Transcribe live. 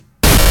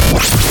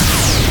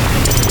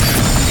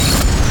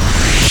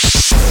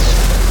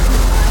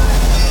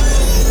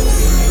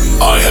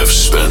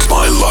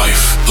my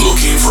life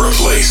looking for a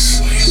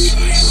place.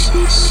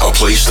 A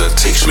place that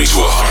takes me to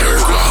a higher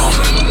ground.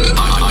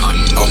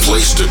 A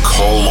place to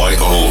call my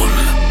own,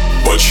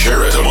 but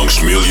share it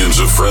amongst millions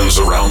of friends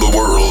around the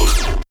world.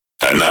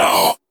 And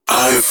now,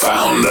 I've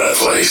found that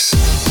place.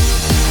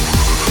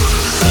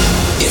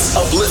 It's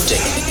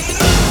uplifting.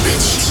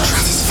 It's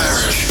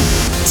stratospheric.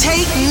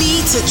 Take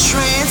me to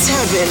trance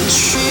heaven,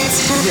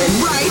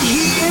 right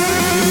here,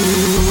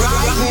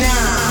 right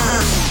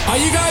now. Are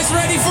you guys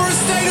ready for a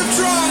state of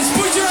trance?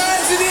 Put your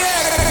hands in the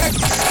air.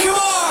 Come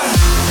on.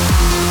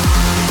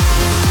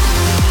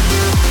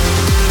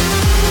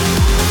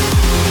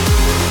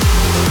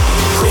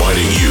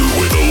 Providing you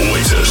with the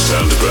latest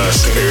and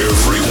best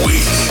every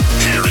week.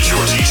 Here is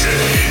your DJ,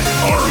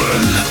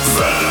 Armin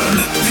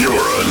van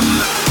Buuren.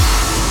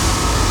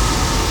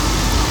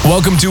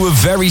 Welcome to a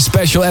very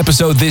special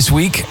episode this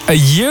week. A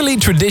yearly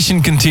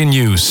tradition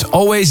continues.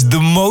 Always the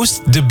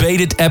most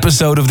debated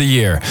episode of the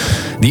year.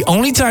 The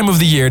only time of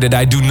the year that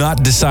I do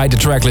not decide the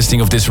track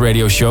listing of this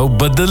radio show,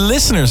 but the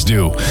listeners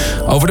do.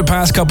 Over the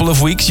past couple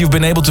of weeks, you've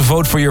been able to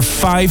vote for your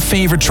 5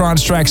 favorite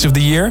trance tracks of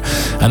the year,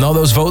 and all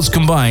those votes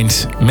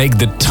combined make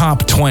the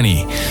top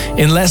 20.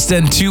 In less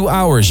than 2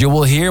 hours, you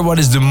will hear what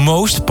is the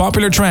most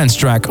popular trance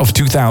track of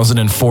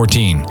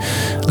 2014.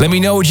 Let me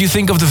know what you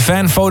think of the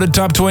fan-voted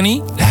top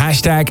 20.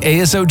 Hashtag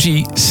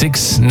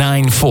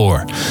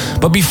ASOG694.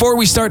 But before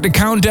we start the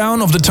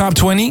countdown of the top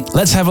 20,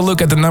 let's have a look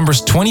at the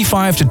numbers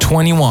 25 to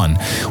 21.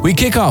 We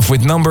kick off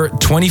with number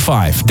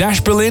 25.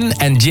 Dash Berlin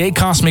and Jay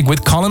Cosmic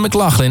with Colin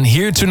McLaughlin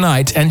here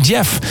tonight, and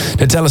Jeff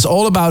to tell us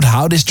all about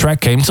how this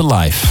track came to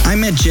life. I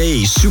met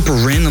Jay super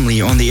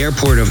randomly on the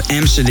airport of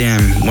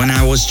Amsterdam when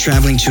I was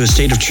traveling to a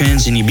state of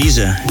trance in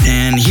Ibiza,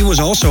 and he was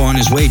also on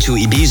his way to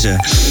Ibiza.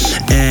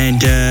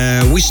 And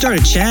we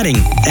started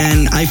chatting,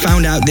 and I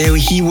found out that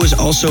he was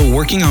also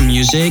working on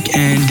music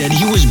and that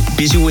he was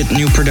busy with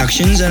new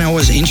productions, and I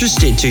was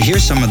interested to hear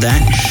some of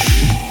that.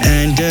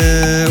 And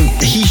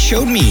he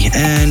showed me,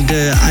 and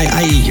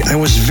I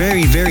was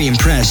very, very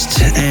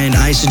impressed. And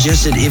I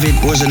suggested if it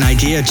was an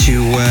idea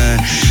to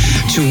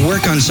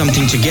work on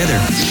something together.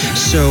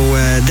 So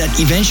that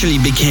eventually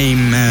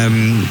became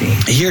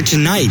Here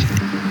Tonight.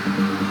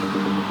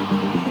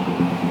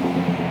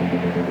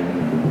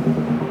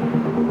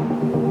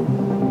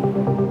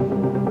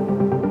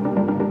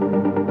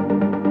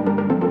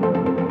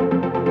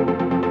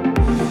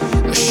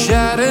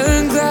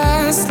 Shattered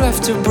glass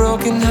left a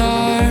broken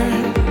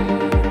heart.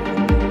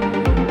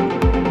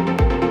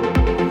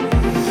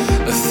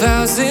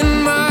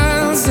 1,000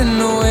 miles and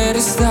nowhere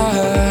to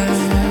start.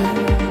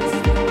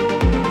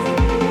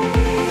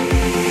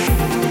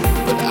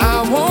 But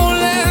I won't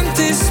let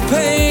this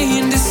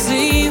pain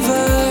deceive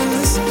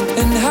us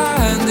and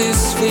hide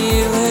this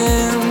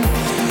feeling.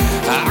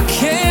 I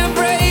can't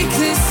break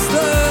this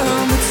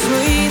love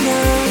between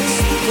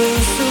us.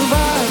 We'll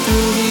survive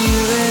through healing.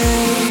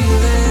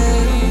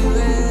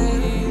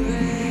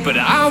 But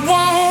I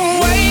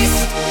won't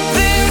waste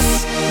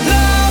this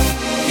love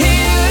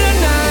here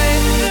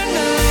tonight.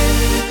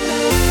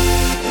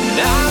 And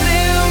I'll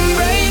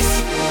embrace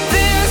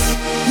this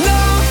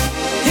love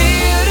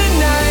here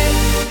tonight,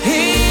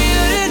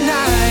 here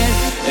tonight.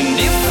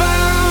 And if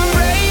I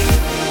break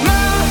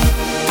my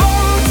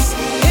bones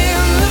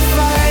in the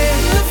fight,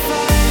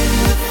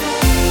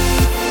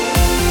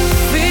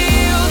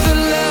 feel the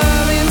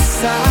love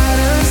inside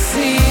us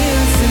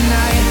here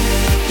tonight,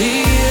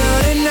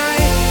 here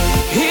tonight.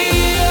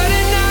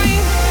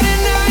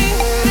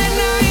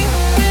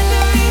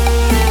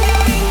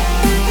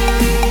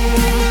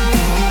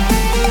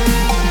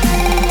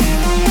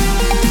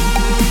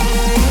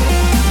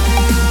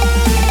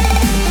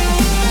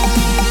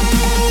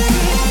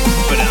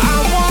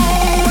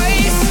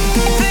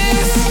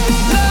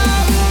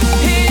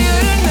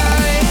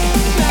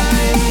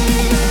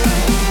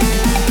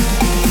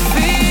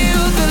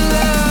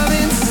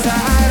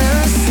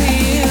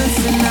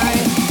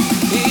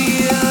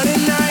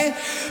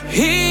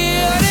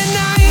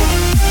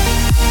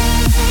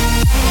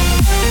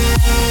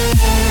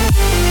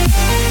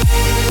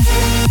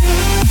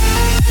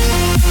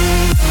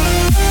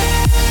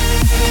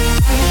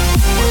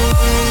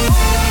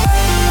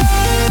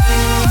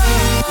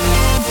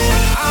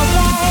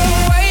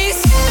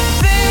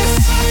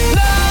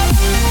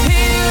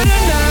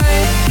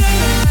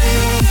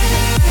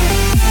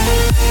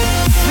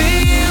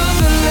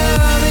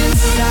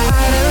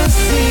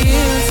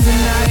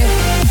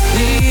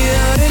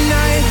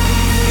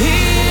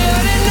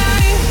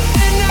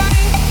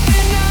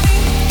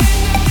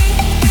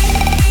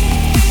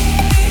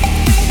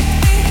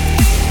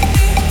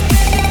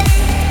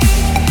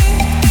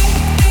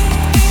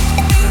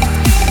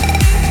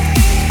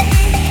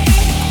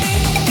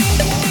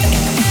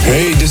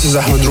 Hey, this is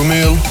Ahmed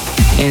Romel.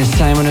 And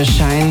Simon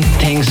O'Shine,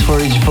 thanks for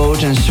each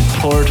vote and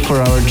support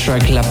for our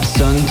track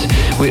Lapsund.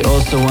 We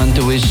also want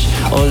to wish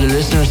all the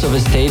listeners of A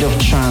State of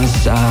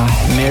Trance a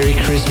Merry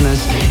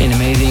Christmas and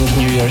amazing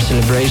New Year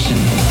celebration.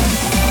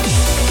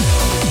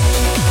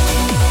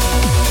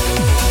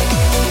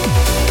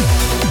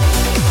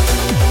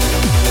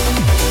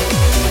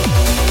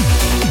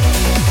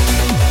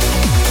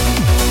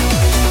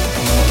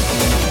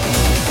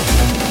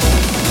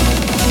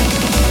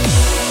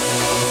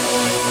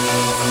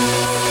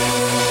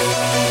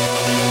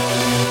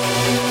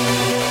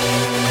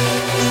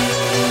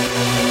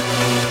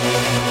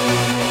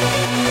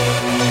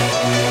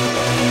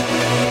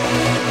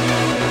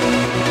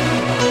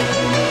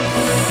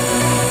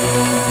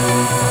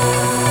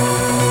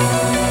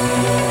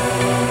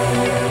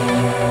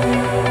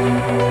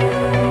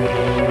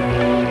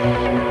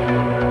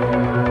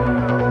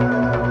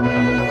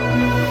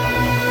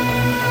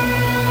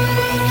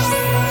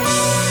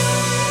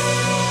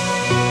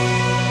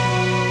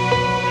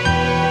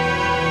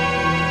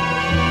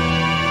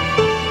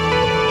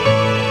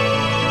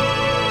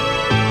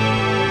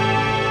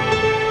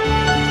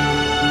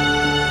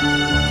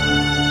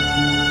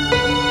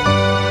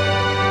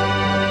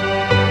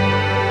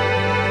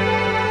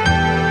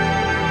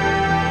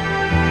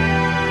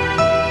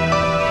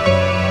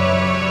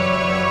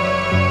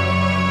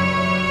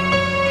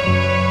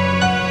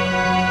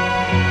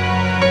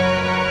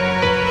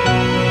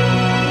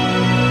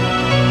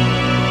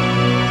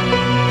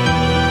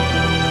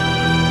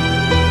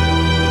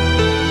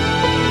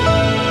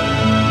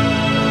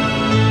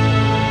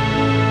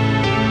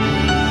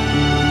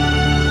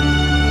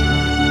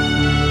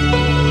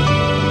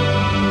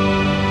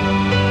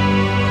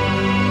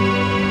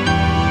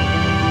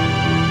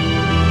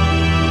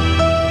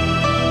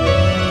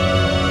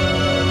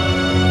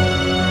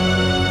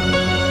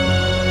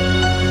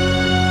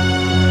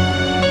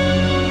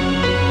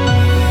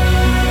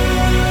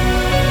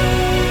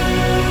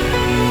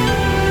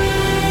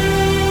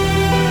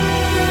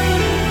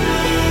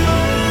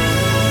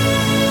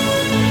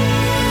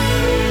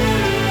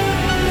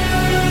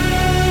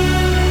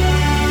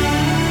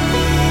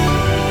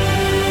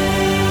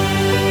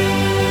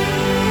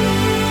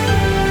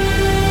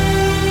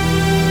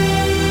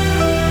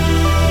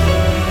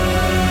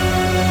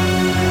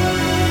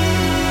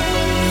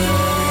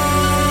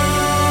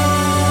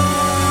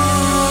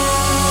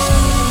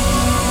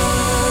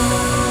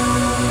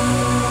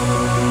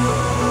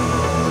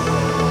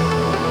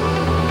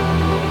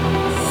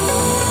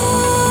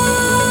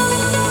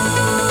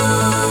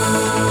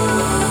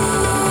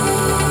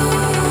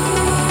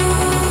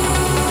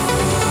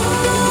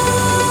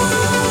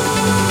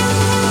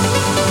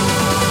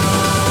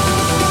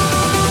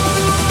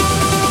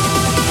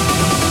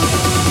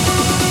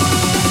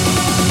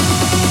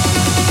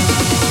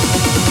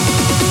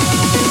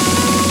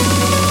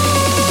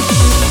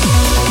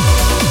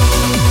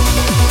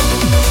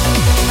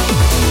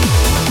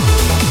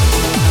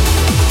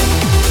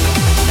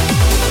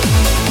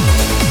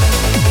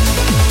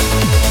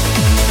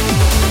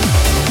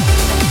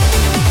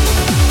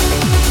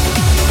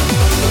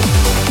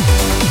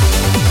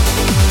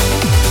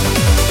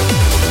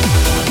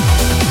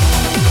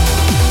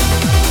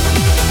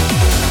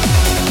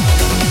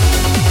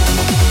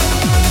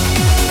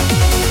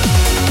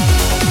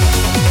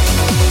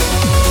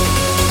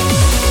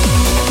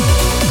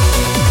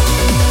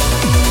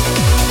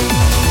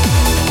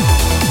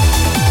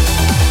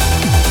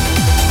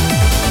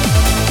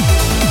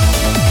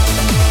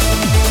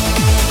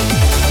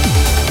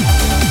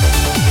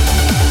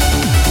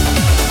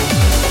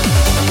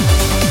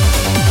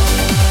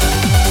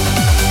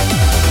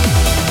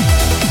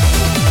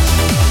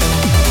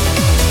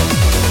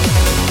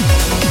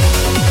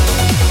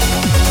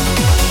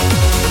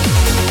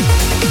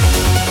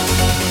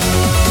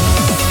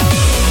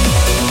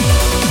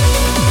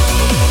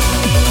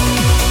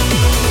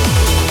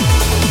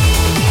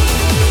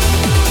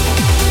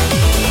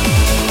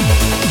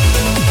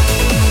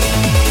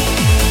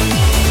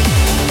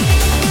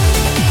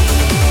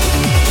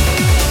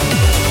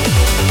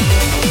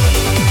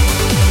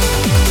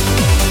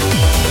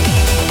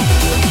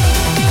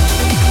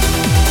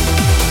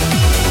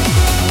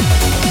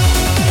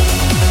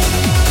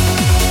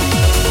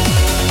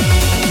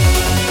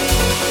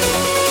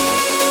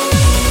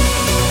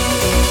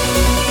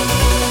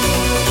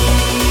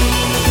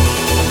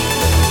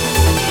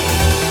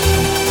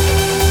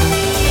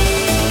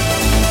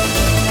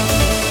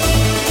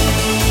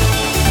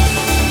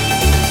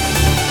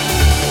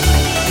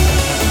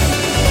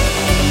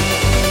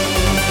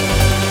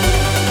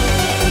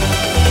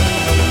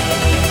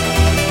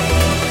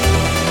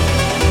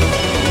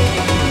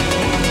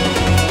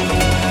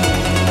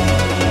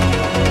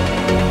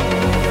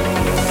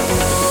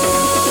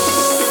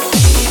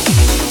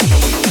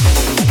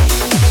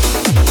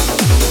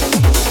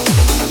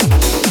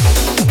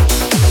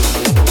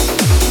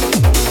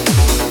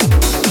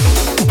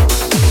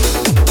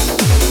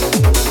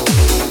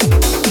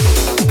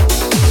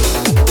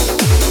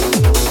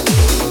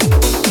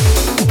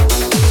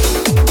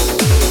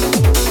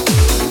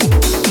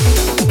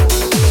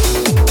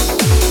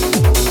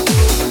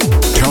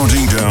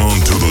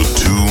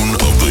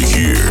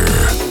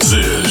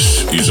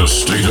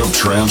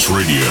 Trance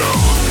Radio.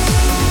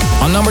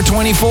 On number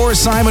 24,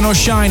 Simon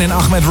O'Shine and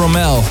Ahmed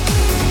Romel.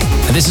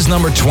 And this is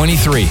number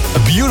 23, a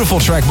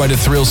beautiful track by the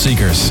Thrill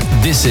Seekers.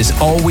 This is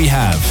All We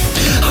Have.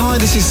 Hi,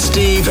 this is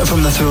Steve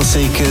from the Thrill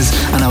Seekers,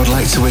 and I would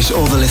like to wish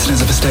all the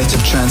listeners of A State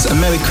of Trance a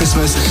Merry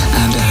Christmas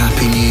and a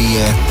Happy New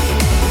Year.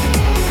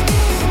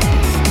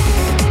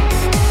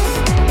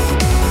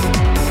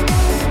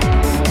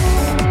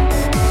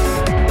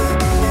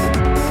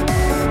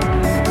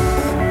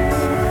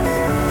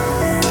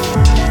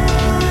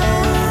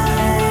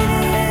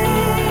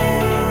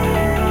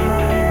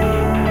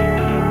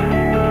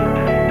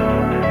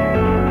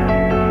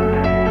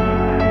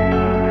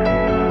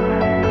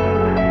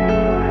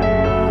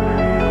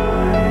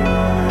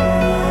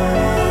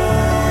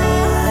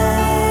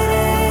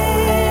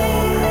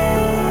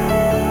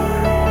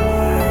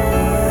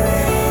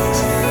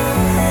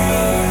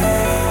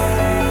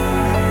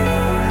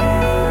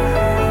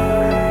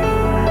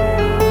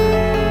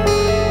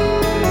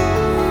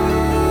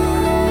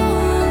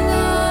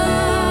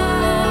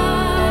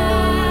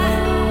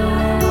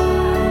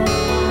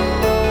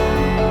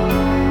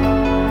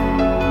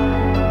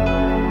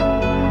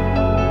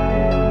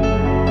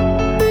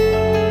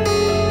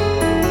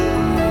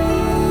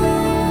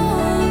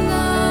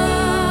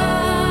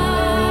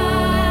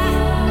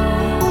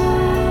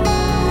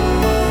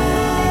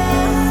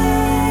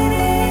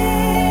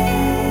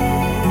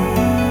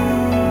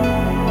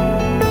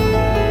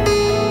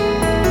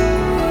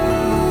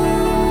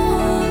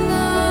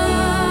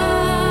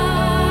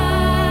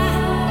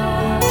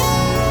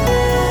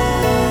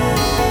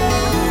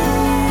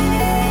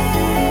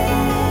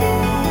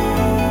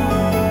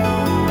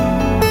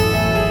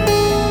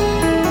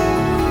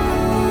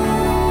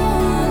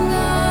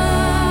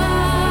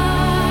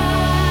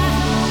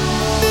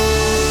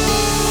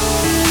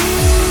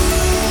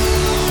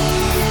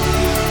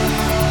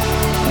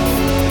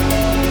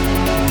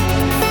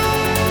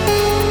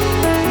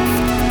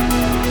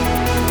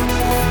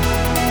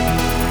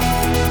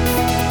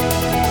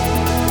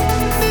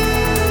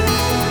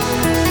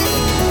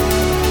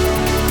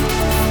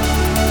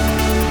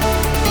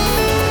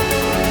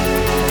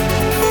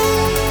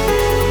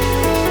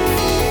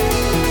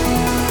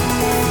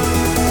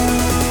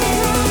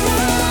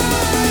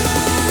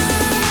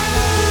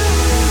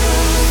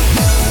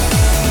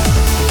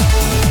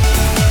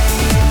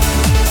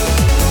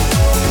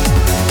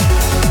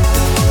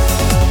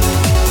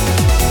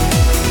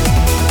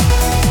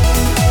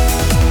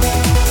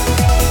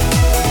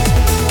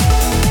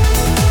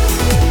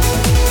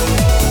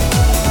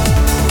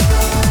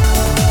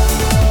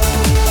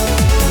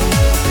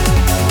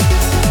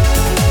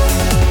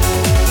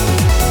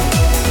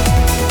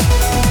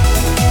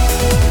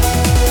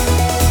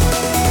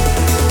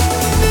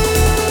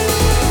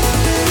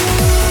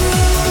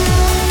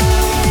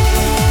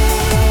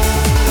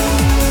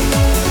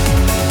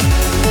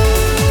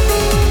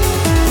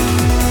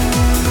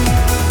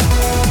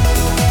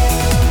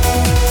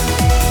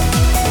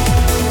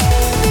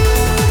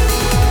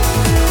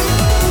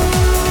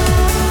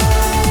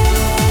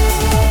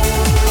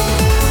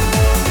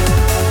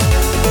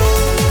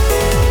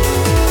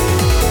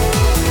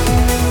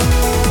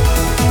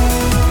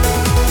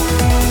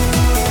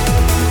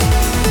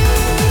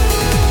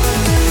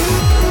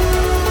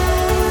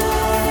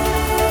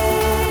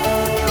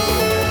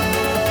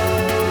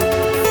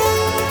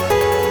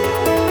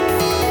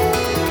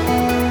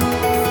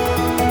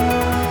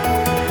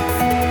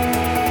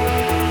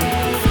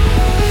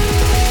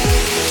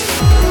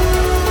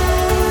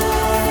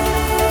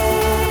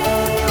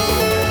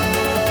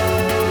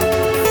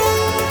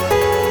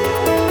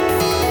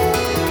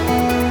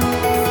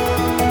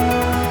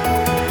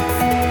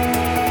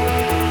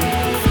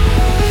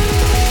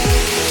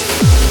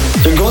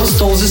 God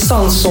stole the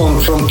Sun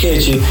song from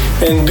Katy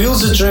and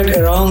built the track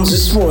around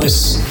this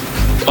voice.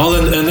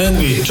 Alan and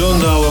Envy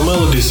joined our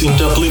melodies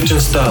into uplifting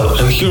style,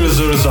 and here is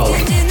the result.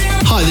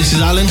 Hi, this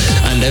is Alan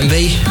and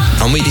Envy,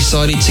 and we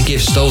decided to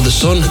give Stole the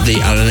Sun the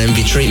Alan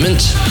Envy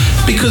treatment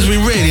because we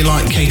really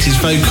like Katy's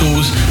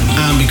vocals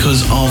and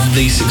because of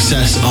the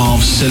success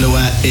of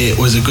Silhouette. It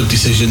was a good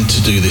decision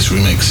to do this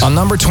remix. On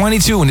number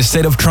 22 in the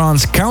State of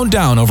Trance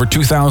countdown over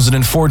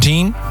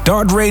 2014,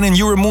 Dart Rain and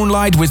Euro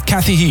Moonlight with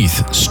Kathy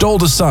Heath, Stole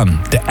the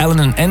Sun, the Alan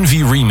and Envy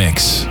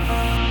remix.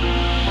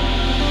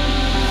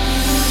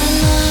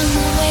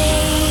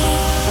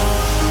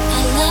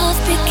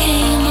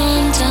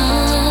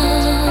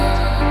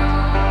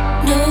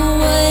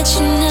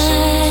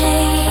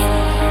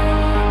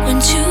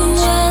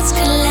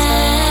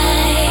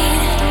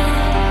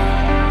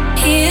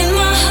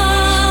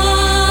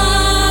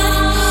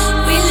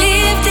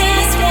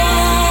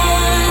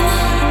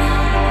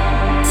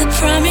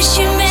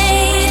 You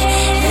made,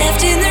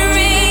 left in the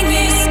ring,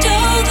 you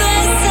stole the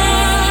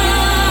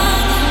sun.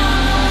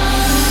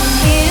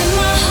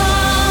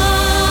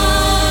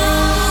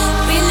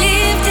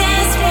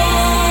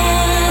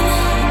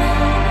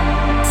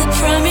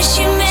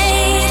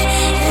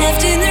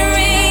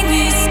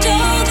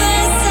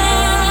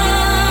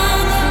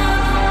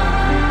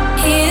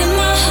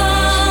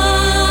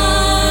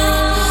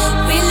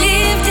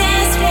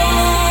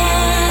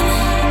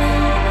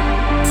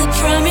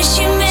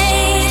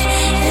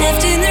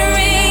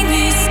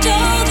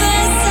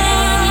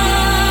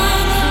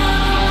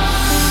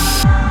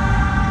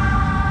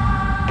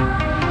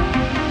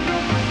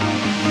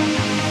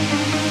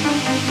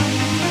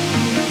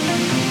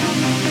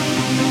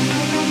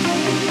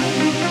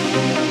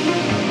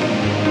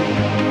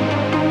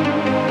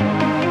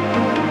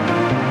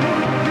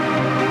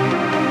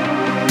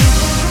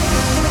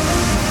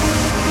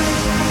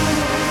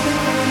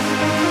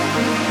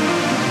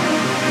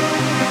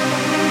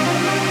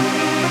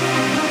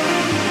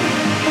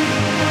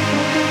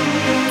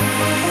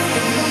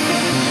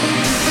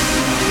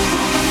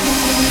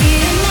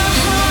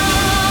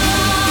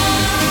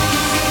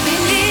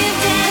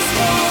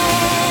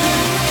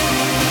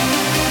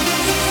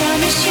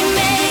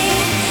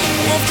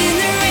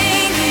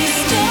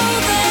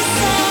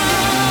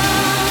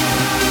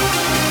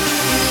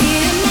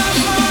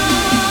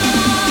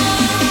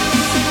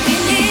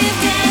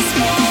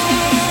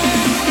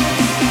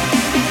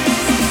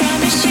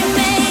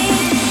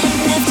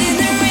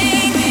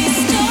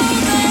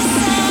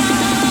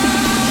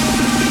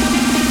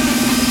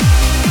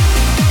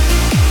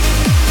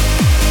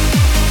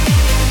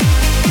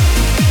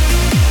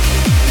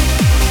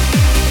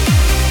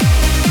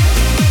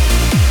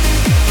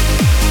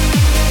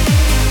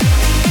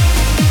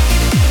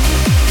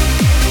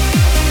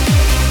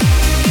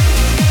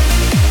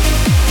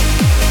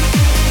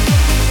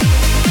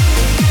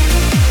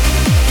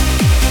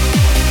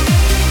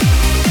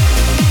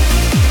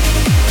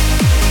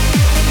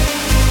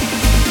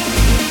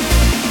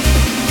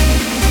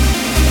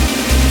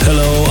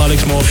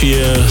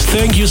 Philadelphia.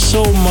 Thank you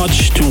so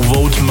much to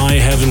vote My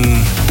Heaven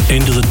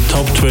into the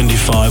top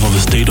 25 of the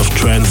State of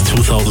Trance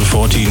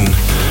 2014.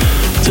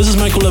 This is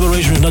my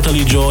collaboration with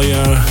Natalie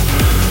Joya,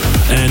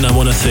 and I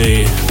want to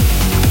say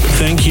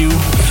thank you,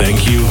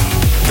 thank you,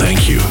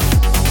 thank you.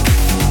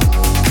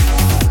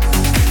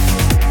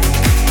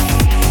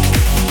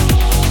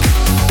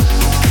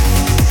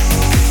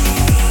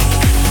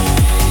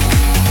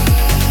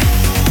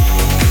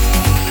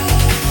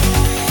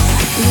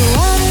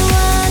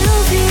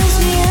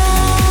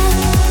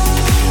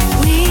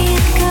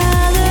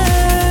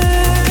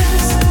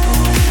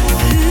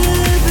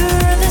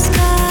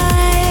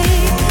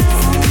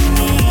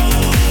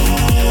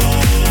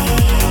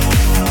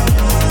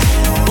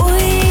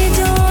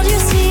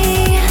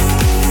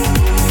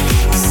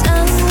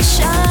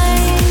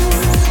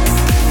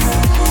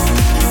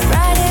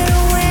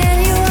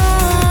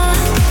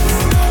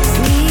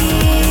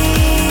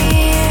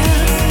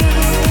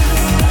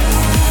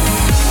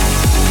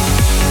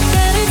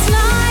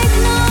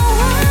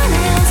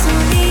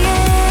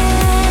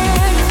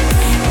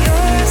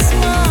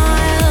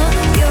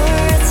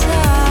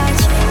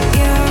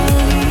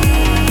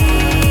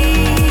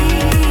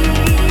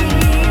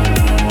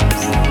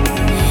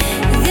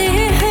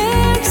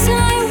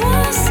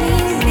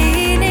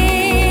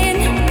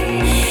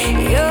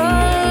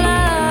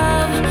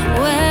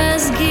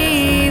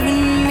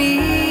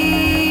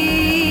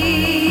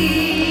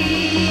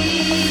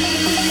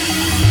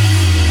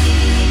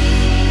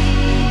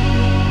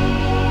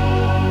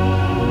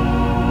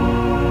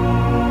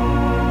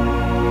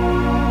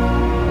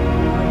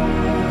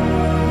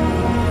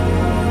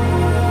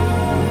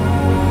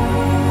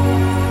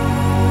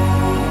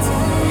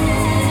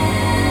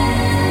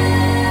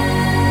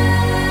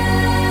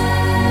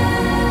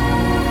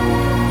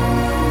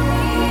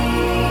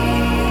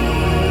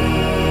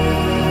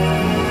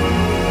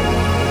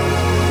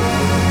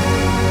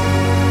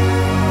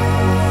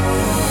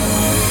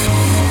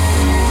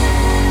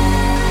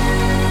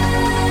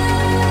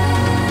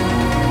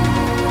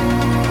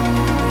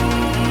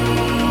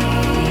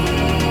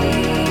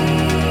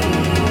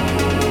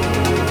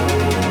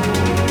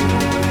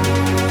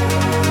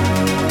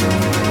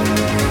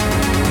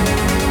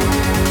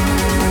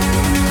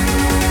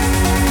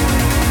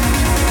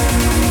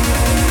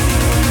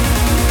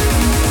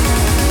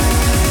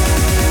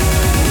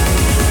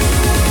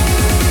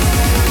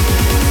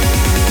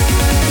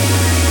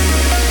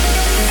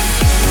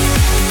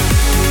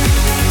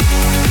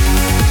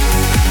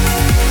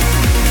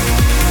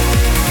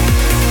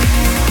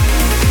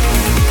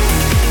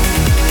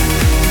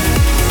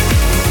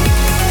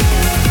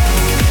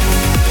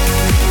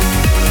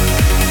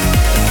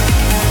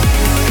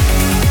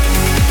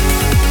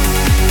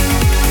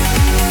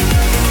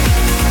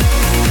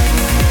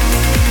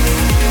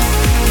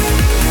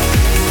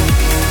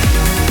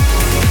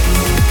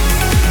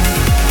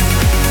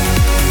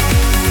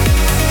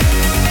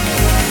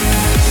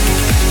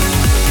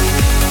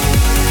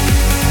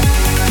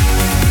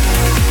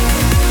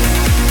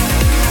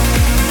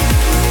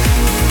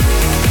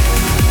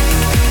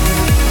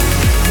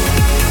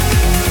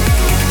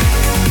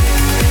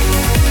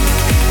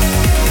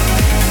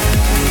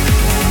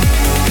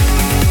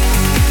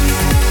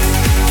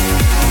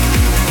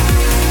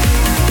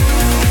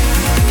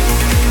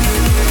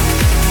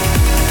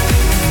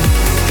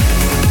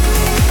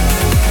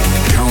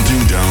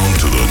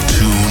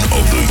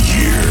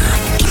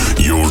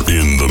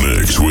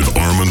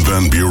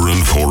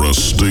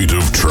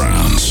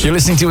 You're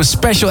listening to a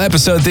special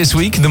episode this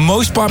week, the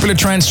most popular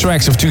trance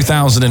tracks of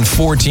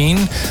 2014.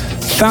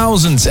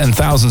 Thousands and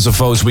thousands of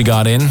votes we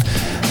got in.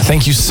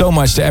 Thank you so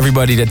much to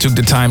everybody that took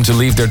the time to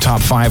leave their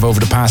top 5 over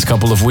the past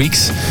couple of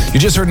weeks. You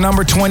just heard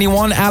number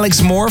 21,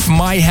 Alex Morph,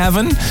 My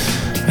Heaven.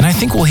 And I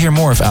think we'll hear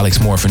more of Alex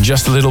Morph in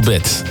just a little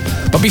bit.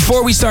 But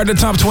before we start the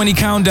top 20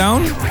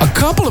 countdown, a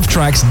couple of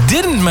tracks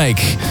didn't make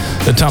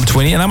the top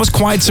 20, and I was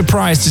quite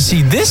surprised to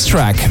see this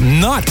track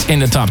not in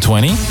the top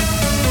 20.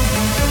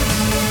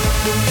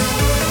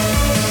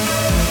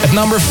 At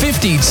number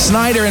 50,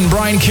 Snyder and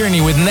Brian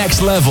Kearney with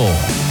Next Level.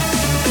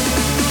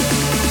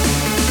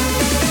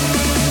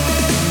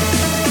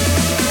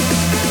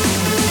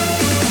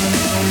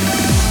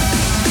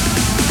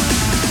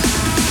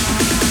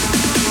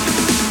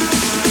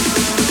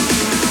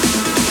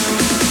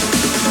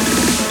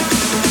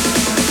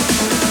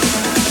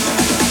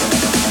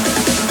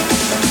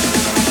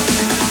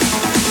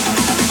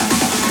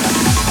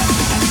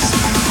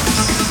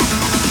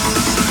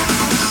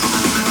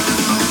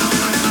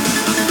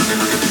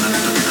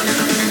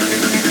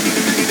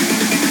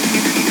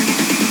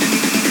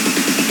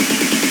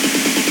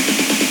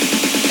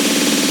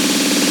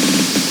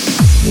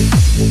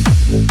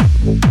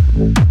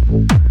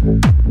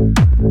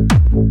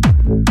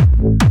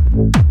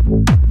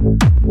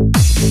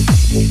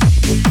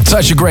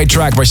 Such a great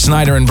track by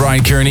Snyder and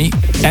Brian Kearney.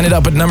 Ended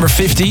up at number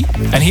 50.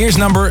 And here's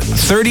number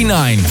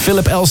 39,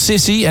 Philip L.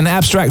 Sissy and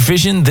Abstract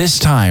Vision, This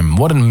Time.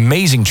 What an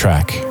amazing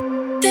track.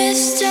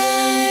 This time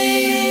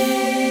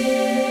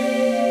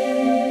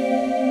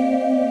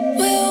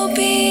will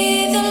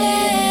be the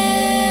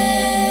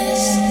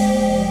last.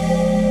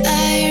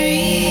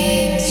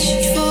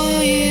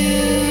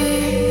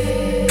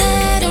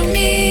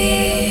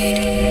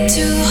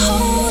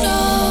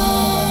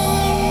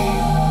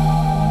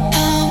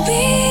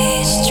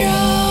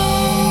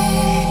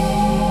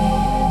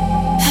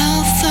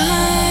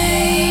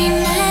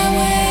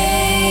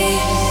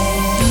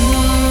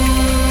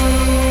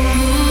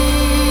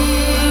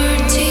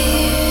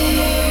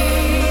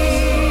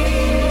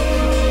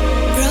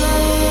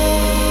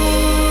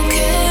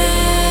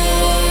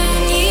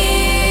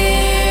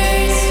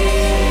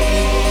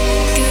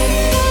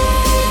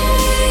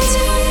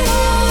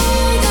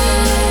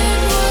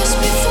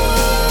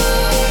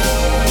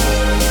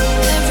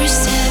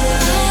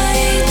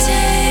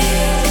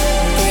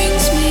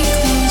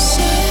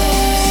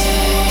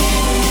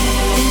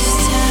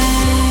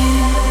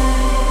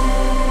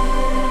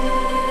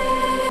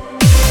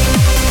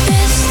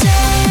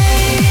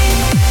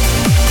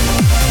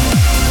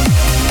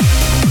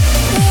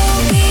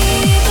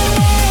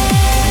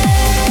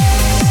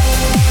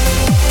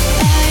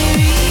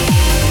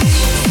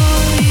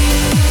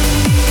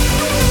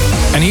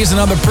 And here's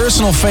another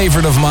personal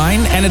favorite of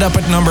mine, ended up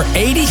at number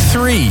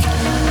 83.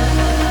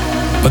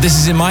 But this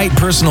is in my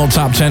personal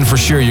top 10 for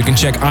sure. You can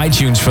check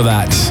iTunes for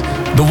that.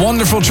 The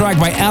wonderful track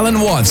by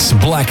Alan Watts,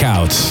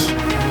 Blackout.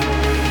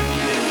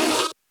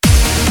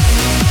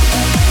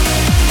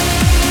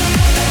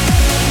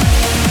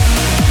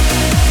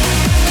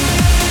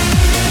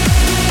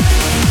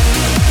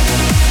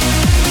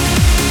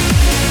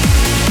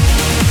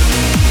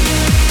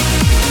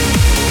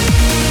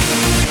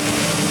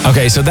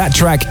 Okay, so that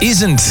track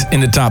isn't in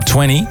the top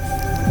 20,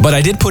 but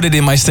I did put it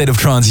in my State of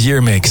Trance year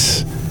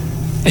mix.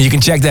 And you can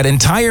check that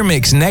entire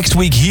mix next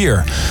week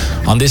here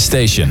on this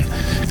station.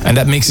 And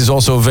that mix is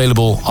also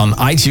available on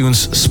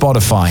iTunes,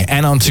 Spotify,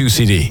 and on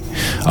 2CD.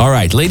 All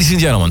right, ladies and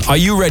gentlemen, are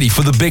you ready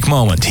for the big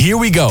moment? Here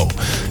we go.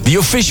 The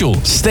official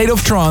State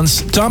of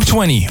Trance Top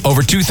 20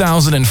 over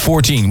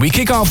 2014. We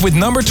kick off with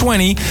number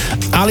 20,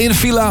 Alien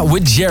Fila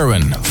with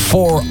Jaren,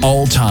 For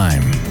All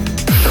Time.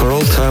 For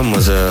All Time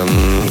was a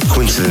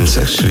coincidence,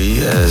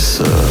 actually, as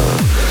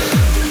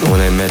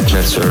when I met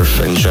Surf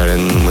and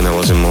Jaren when I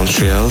was in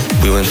Montreal.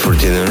 We went for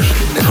dinner,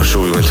 and for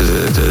sure we went to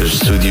the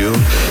studio,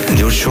 and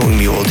they were showing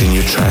me all the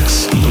new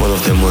tracks. One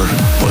of them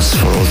was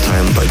For All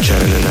Time by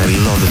Jaren, and I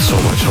loved it so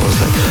much. I was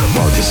like,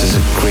 wow, this is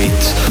a great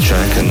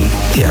track, and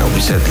yeah, we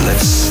said,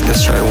 let's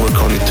try and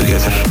work on it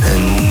together.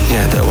 And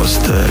yeah, that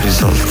was the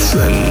result,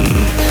 and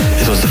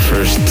it was the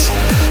first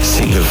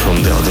single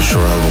from the Other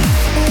Shore album.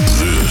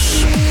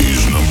 This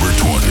is number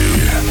 20.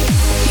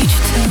 Each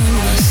time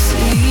I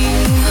see you,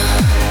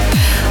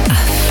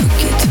 I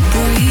forget to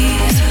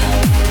breathe.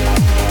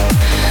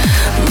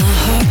 My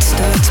heart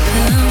starts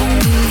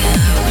pounding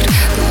out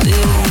a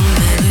little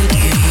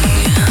melody.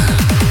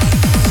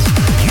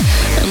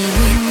 And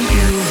when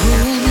you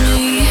hold me,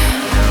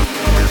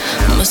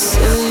 my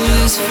soul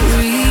is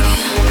free.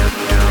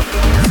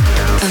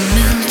 I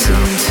melt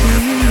into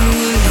a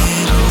little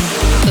of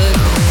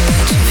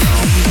what you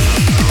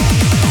feel.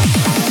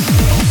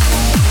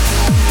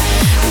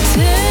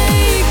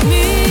 Take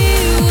me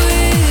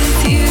with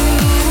you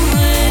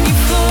when you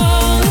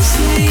fall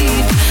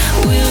asleep.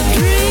 We'll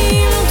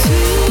dream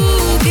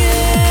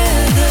together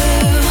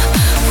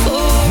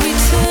for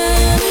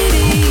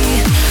eternity.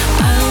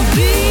 I'll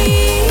be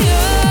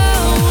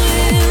your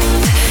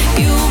wind,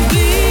 you'll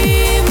be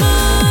my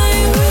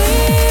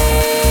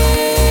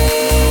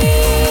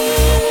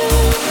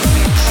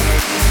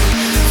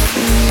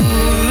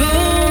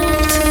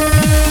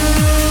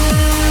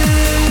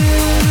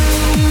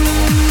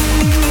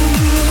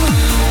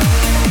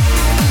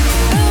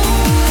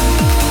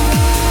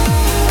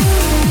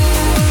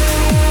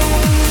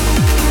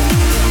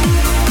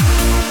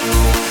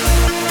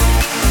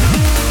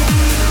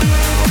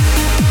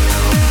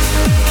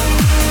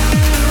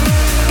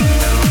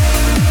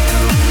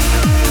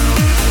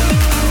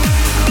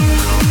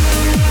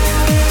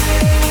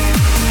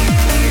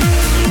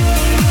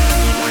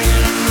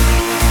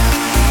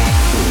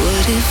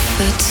What if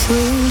I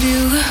told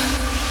you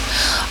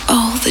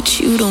all that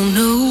you don't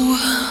know?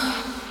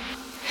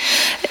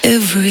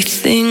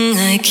 Everything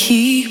I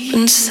keep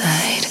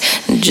inside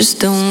and just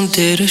don't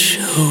dare to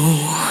show.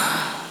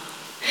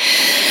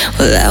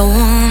 Well, I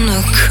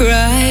wanna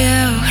cry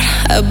out,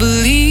 I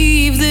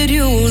believe that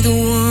you're the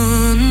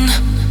one.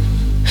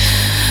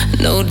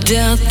 No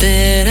doubt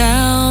that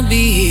I'll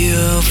be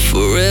here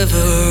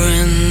forever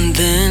and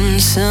then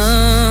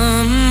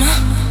some.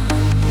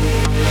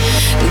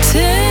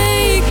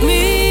 Take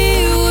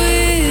me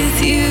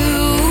with you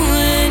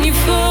when you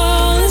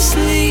fall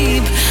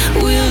asleep.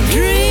 We'll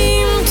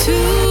dream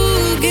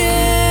together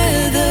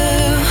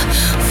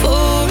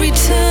for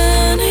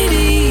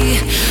eternity.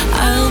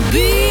 I'll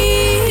be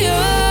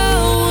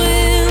your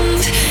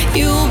wind,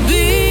 you'll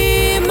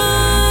be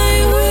my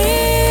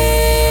wind.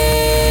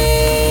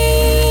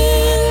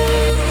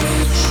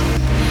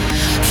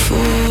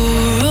 For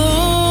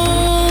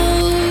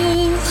all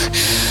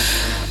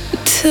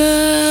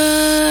time.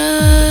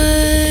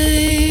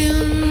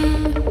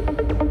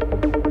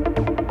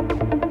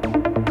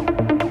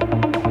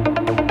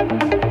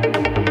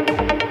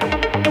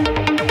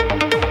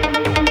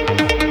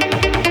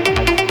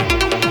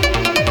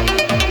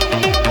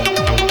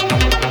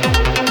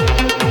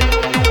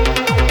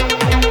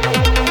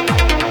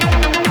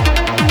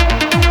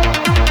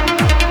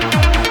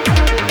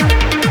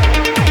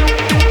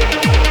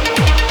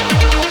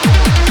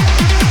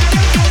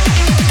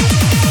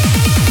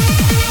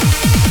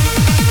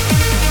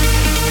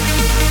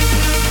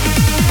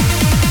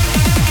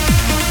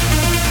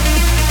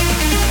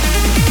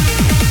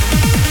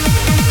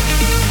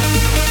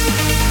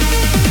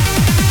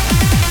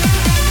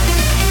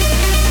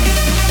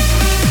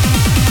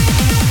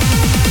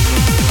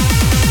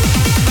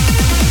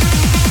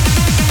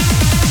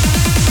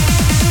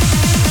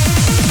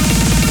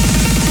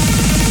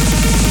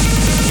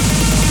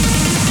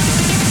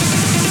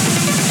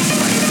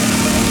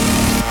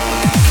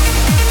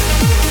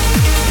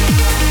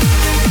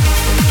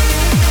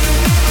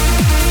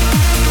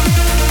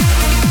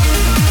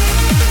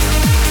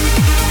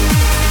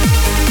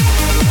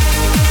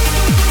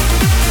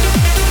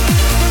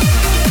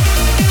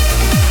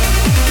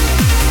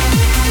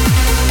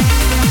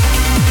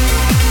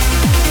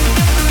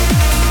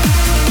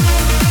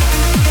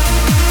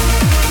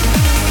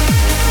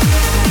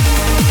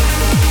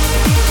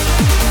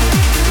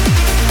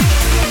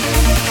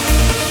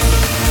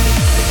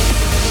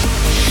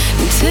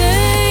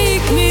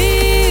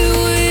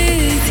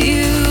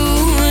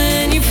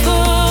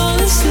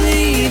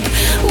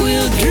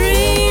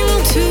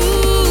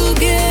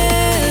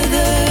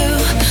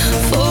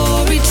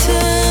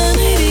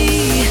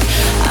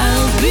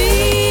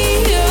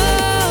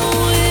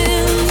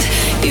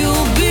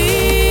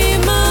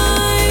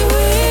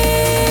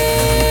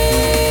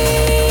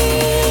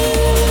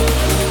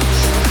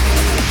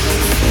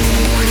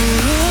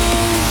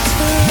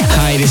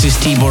 This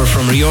is Tibor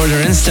from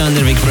Reorder and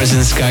Standervik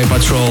presents Sky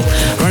Patrol.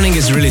 Running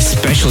is a really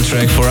special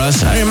track for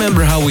us. I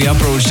remember how we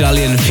approached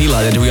Ali and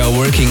Fila that we are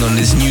working on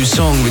this new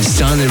song with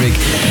Standervik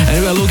and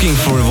we are looking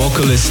for a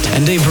vocalist,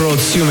 and they brought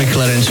Sue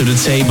McLaren to the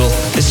table.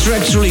 This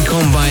track truly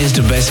combines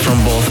the best from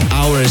both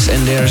ours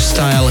and their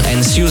style, and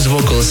Sue's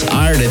vocals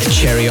are that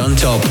cherry on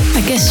top.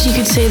 I guess you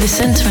could say the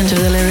sentiment of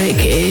the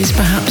lyric is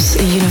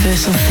perhaps a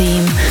universal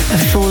theme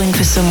of falling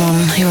for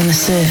someone who on the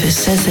surface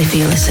says they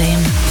feel the same,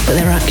 but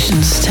their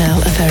actions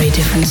tell a very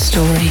different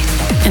story.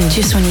 And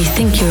just when you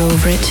think you're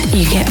over it,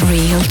 you get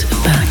reeled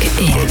back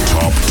in. The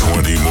top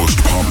 20 most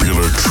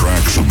popular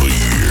tracks of the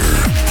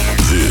year.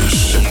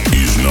 This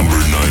is number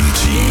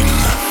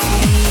 19.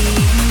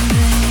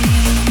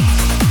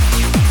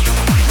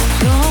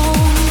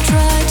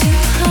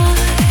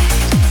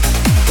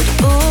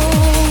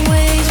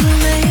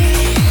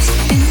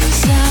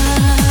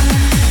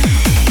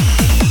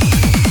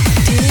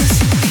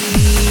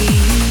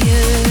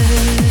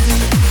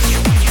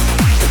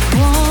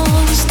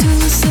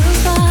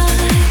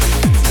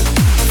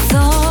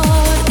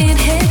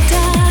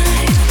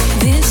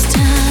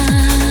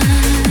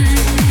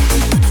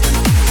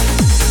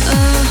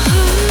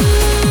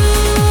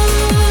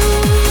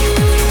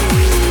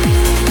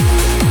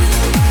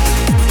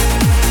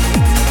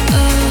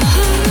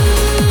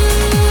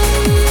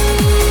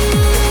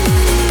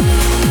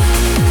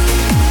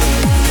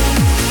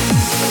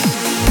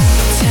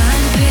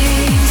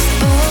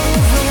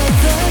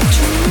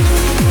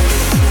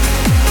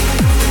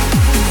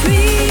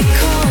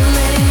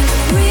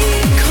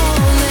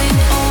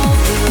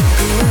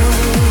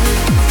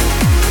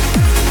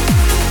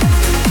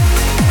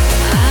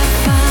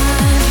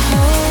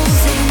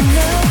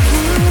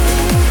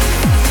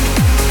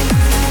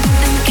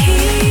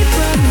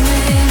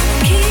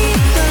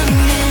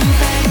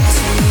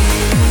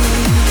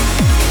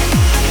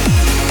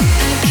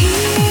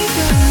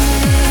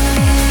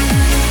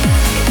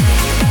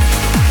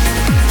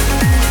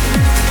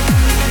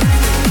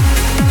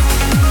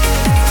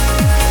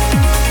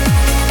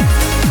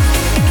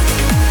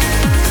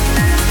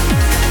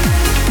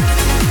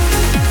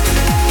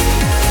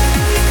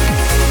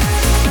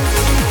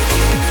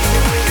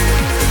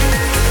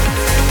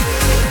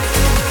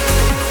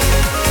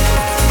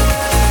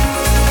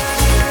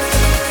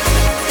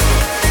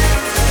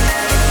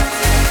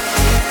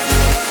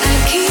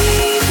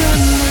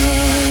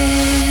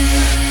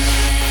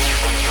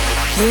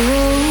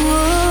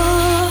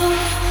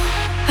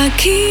 I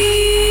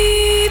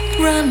keep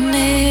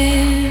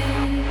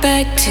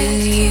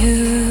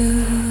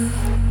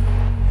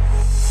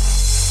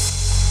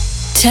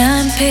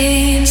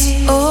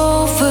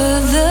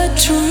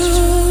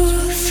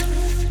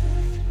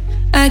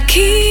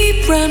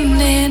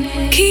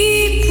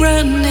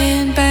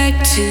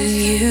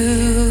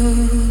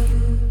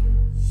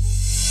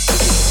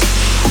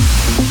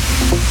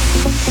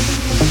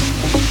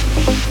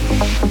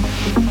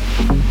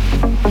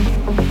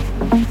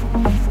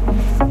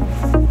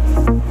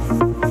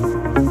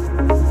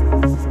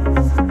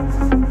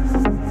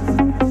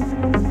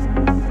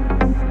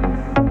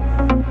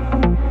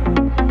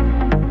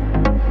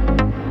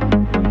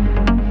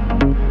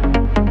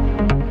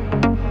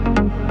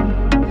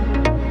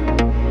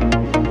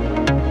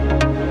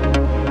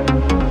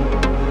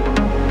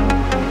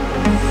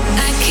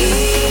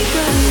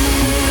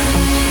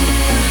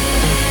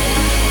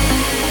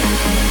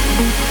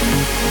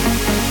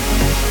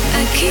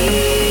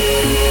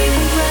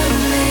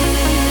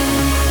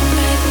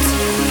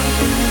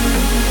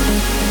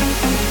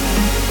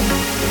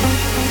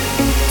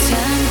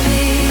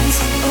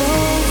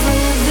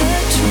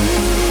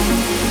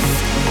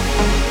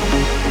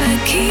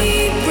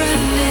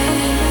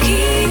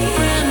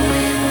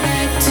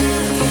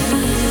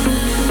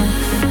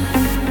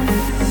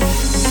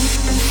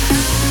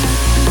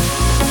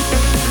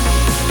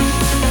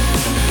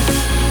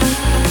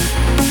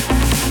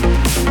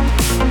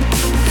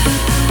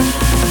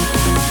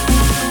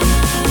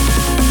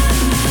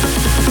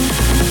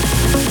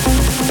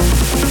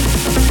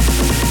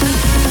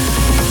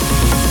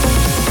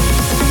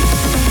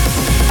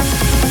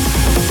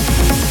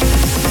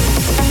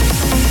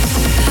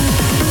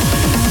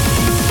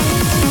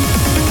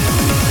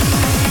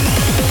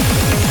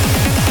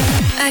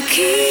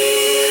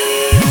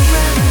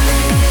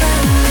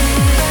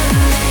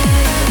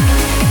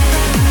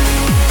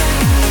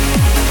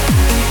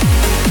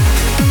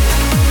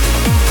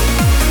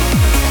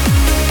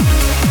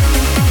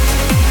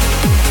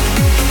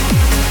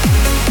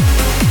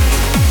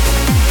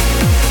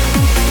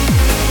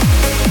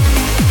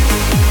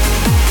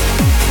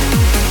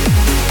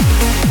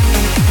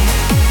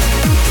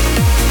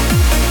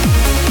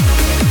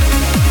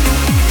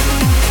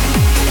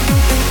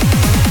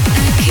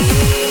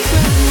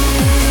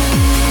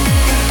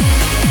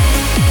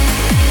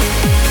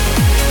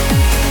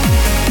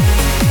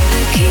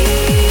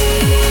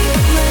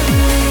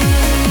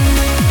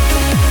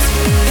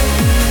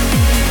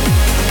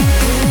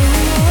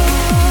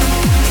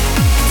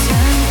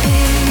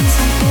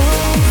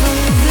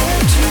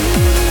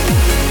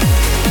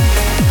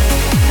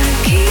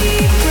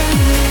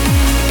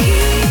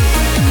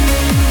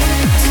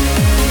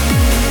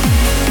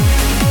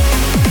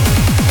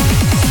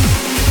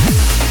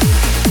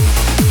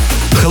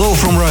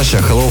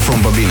Sasha, hello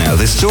from Bobina.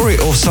 The story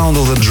of Sound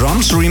of the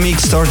Drums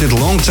remix started a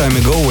long time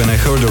ago when I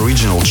heard the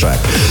original track.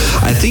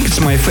 I think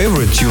it's my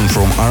favorite tune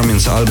from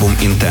Armin's album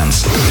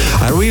Intense.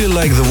 I really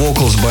like the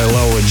vocals by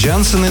Laura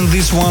Jansen in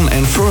this one,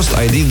 and first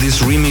I did this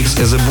remix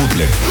as a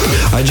bootleg.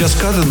 I just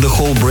cut the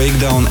whole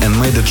breakdown and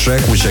made a track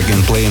which I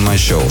can play in my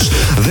shows.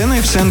 Then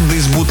I've sent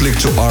this bootleg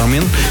to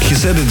Armin. He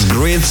said it's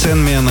great,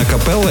 send me an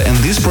acapella, and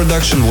this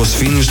production was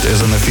finished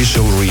as an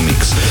official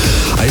remix.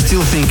 I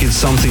still think it's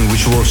something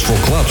which works for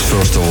clubs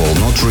first of all,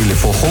 not really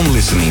for home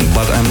listening,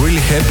 but I'm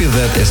really happy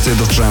that A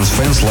State of Trance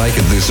fans liked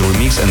this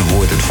remix and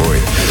voted for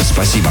it.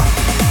 Спасибо.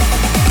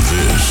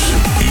 This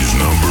is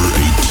number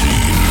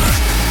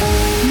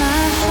 18.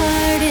 My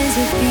heart is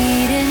a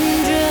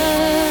beating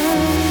drum,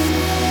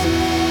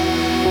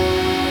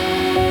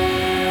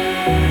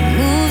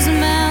 moves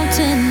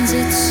mountains,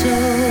 it's so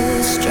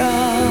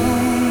strong.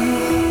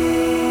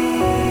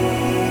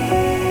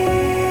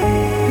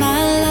 My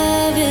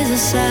love is a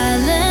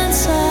silent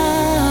song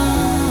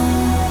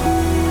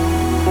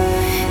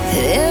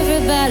that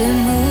everybody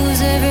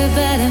moves,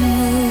 everybody moves.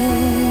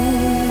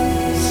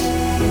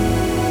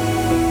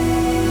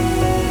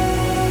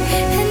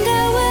 And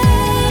I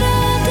wait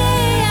all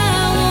day, I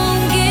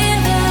won't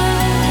give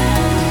up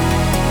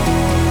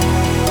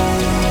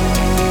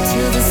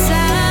till the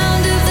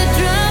sound of the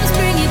drums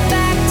bring you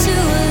back to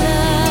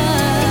love.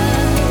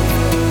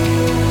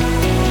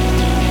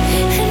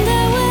 And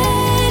I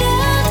wait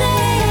all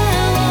day,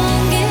 I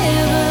won't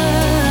give up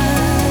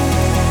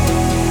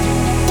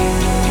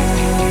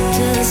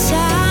till the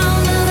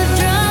sound of the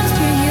drums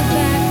bring you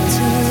back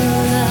to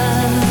love. And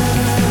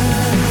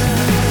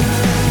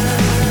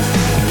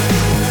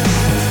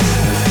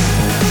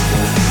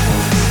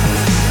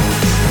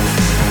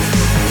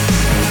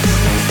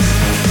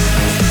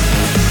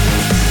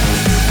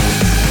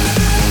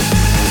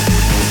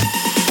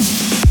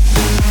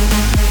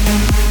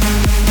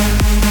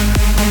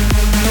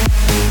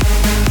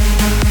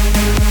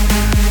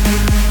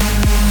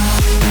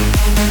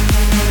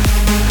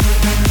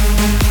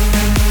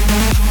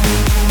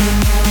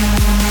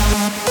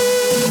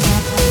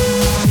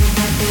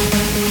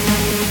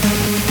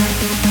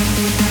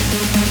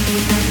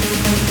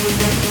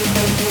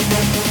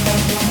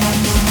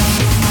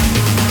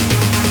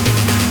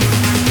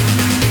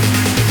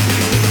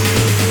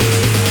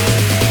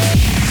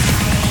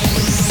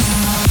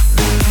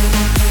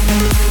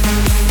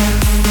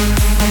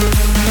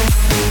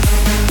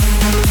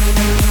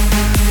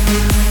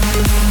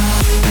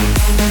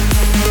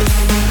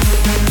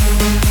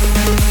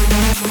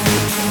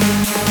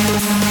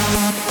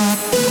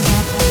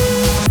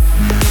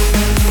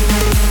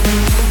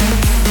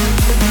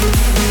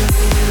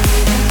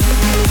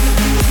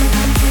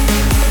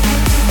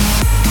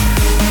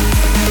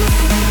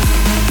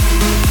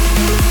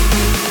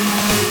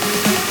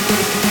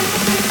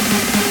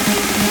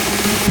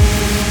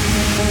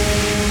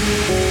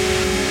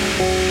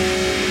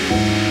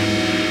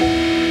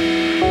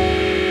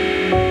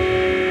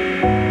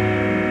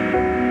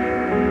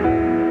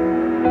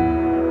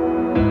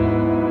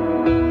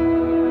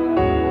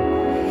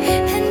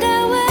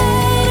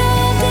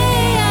I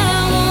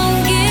wait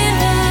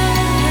all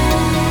day, I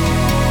won't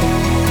give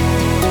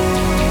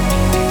up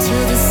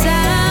till the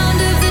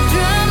sound of the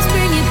drums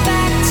bring you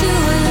back to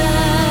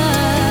love.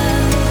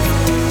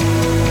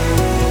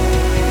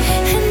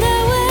 And I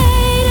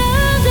wait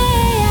all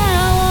day,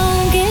 I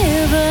won't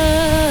give up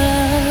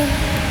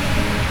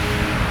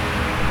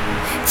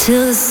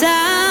till the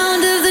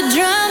sound of the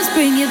drums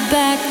bring you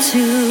back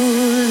to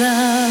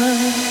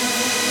love.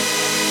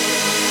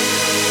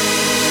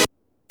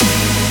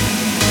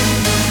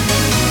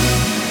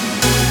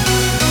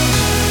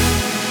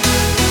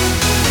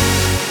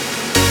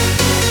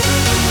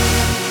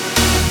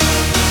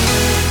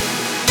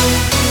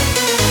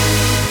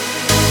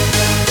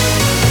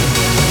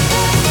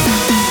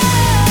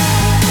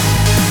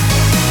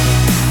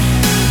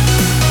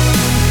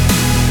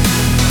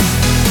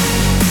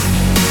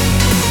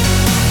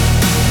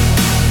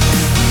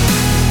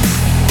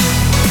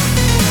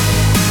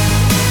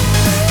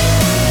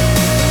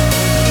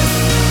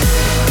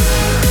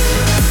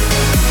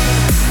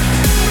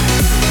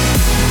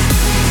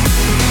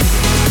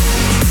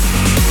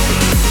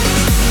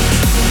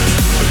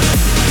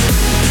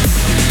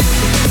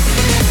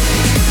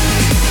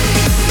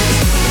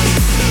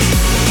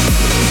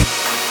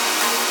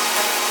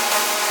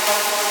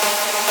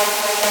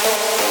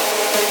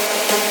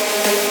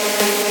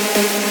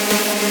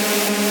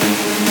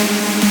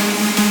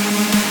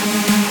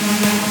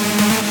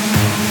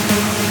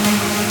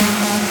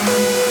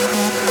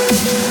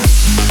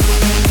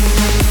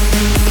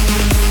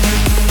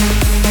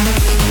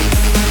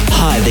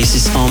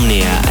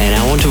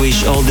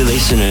 all the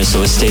listeners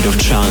of A State of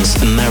Trance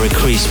a Merry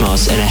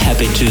Christmas and a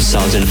Happy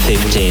 2015.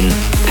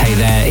 Hey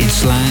there,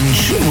 it's Lange,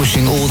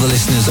 wishing all the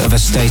listeners of A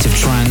State of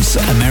Trance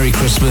a Merry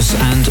Christmas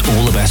and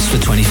all the best for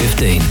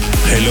 2015.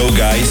 Hello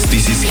guys,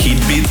 this is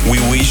Hitbeat.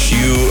 We wish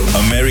you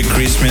a Merry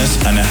Christmas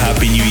and a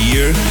Happy New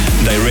Year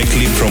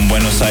directly from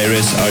Buenos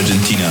Aires,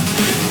 Argentina.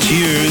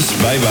 Cheers,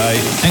 bye-bye.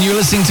 And you're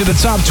listening to the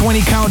Top 20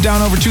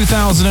 Countdown over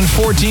 2014.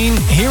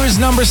 Here is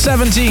number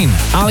 17,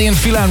 Aly &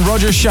 Fila and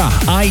Roger Shah,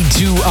 Eye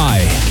to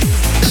Eye.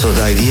 So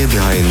the idea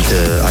behind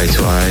Eye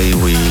to Eye,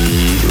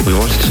 we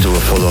wanted to do a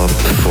follow-up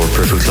for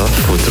Perfect Love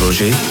with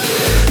Roger.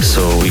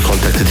 So we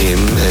contacted him,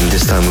 and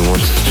this time we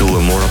wanted to do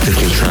a more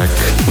uplifting track.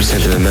 We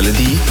sent him a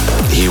melody.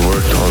 He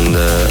worked on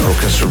the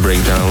orchestral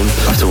breakdown.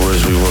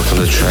 Afterwards, we worked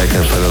on the track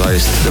and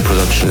finalized the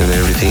production and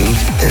everything.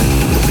 And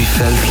we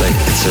felt like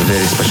it's a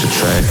very special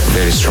track,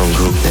 very strong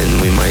hook, and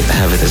we might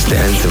have it as the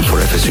anthem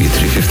for FSU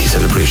 350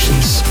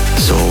 celebrations.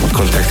 So we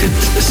contacted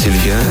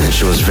Sylvia, and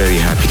she was very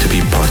happy to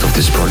be part of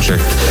this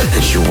project.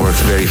 And she worked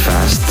very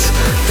fast,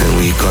 and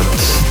we got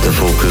the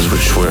vocals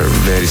which were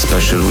very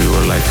special. We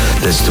were like,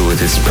 let's do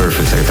it, it's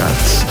perfect like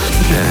that.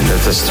 And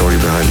that's the story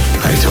behind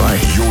Eye to Eye.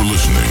 You're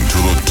listening to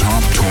the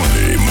top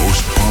 20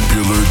 most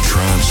popular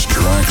trance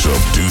tracks of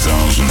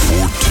 2014.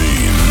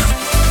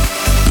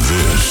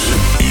 This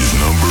is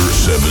number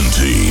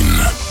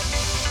 17.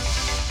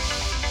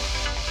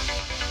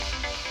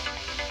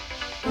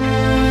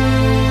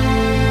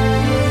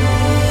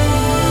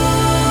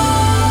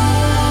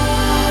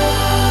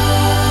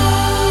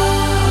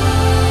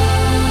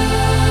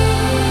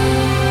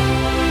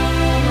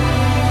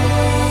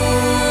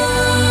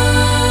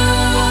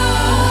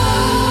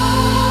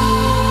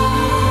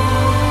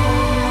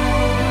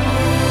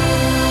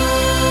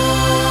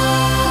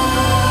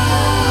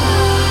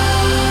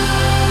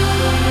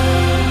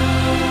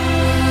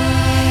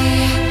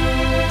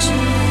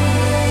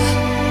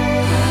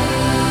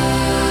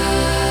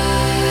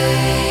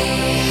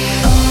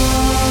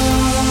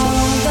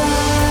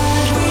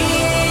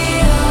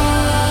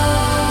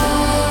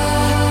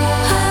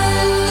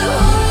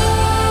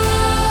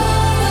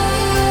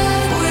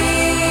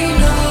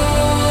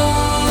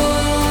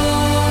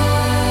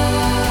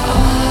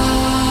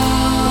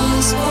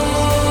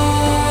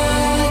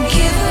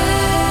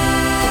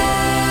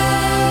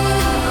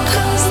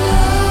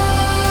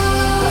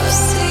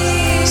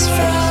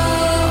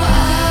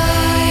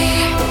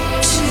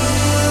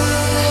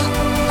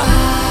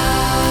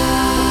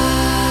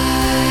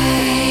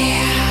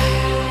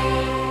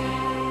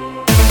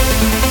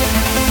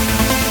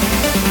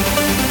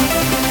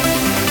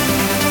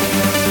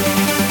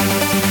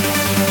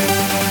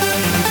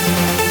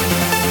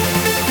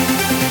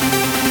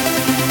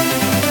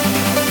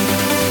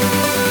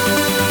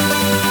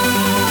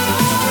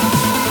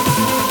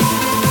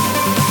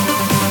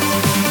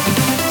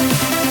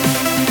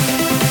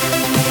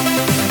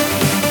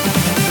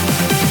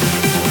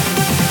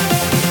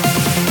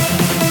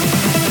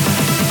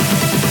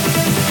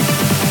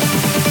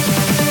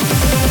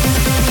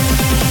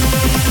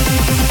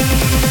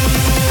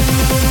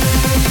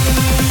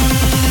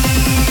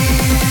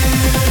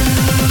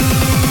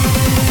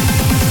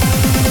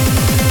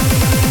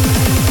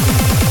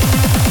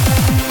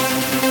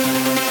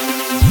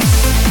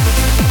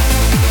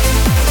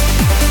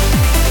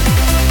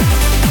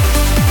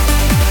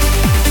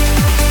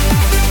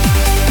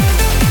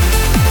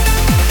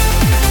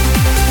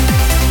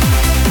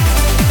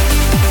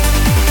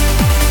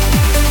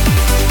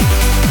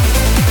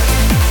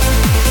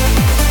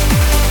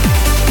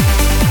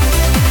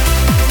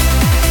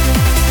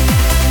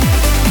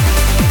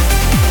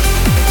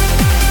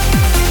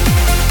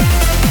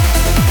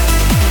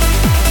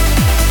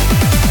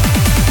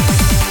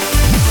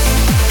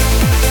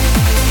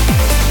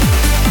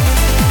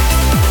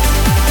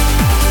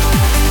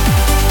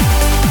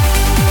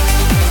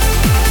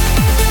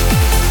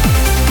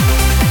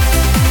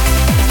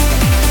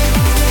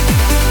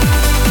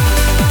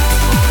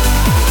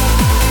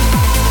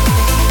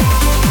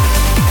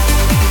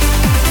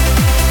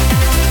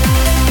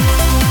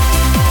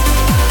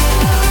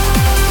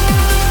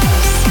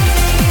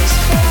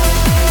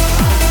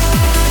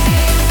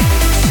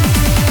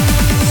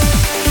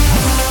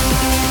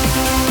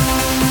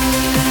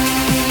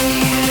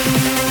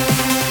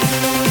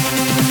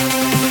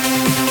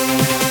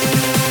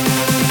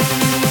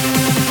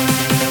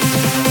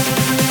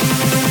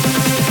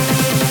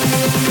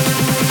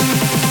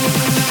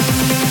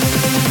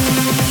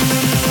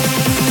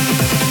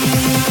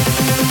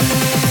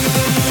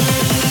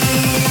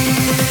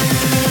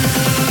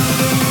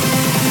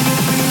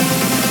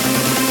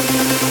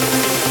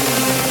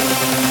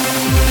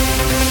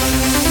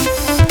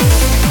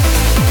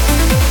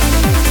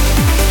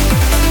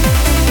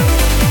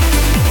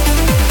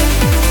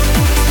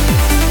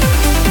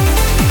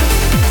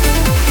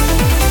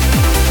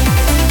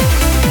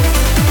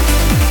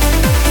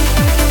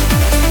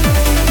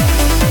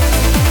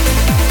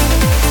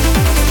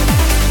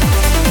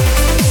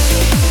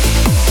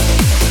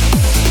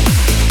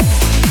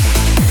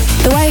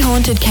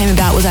 Unlimited came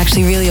about was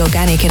actually really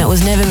organic, and it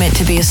was never meant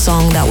to be a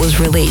song that was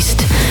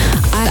released.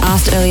 I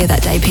asked earlier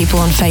that day people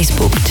on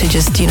Facebook to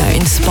just,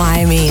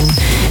 inspire me and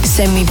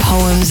send me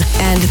poems,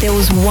 and there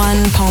was one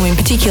poem in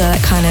particular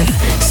that kind of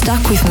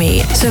stuck with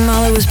me. So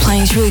Marlo was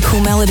playing this really cool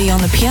melody on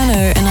the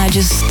piano, and I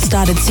just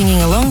started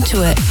singing along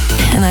to it,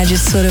 and I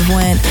just sort of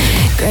went,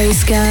 grey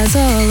skies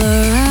all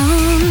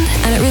around,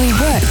 and it really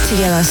worked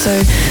together. So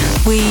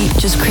we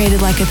just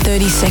created like a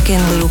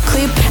 30-second little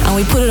clip, and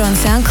we put it on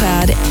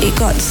SoundCloud. It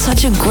got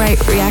such a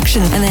great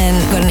reaction, and then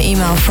got an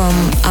email from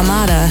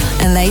Armada,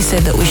 and they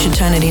said that we should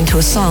turn it into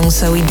a song,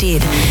 so we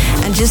did.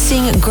 And just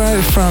seeing it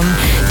grow from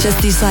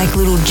just this like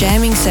little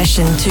jamming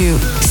session to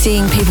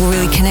seeing people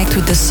really connect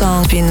with the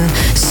song has been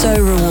so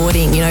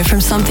rewarding,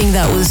 from something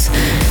that was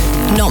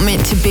not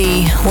meant to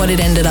be what it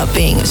ended up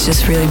being. It's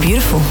just really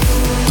beautiful.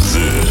 This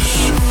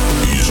is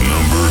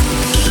number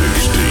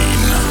 16.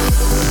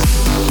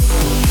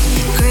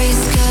 Gray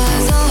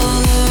skies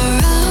all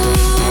around.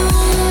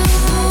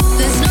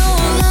 There's no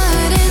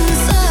light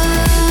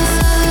inside.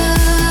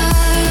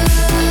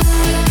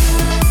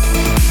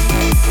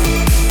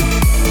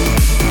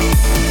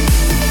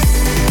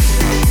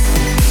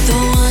 The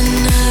one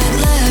night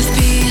left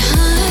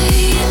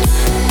behind,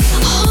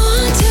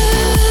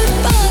 haunted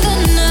by the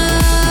night.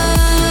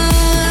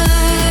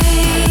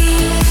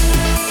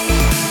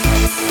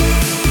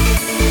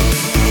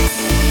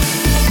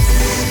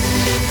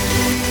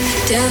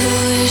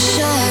 Devilish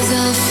as I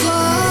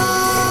fall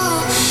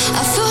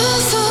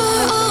for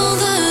all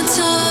the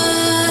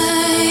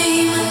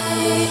time.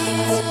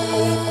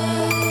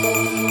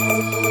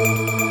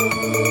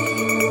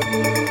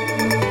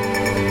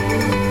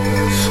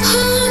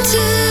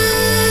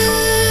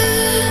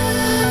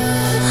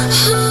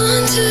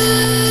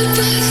 Haunted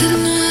by the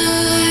night.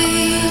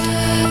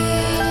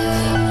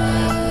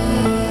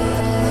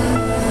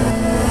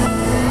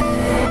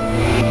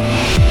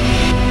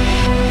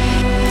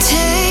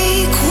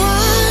 Take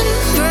one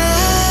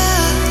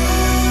breath.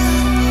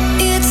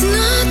 It's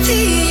not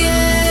the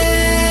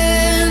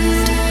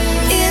end.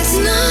 It's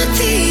not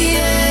the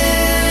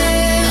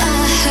end. I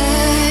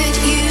heard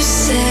you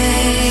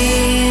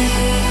say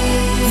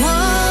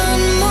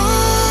one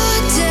more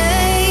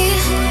day.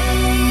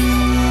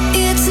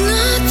 It's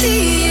not the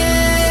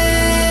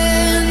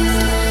end.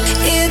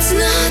 It's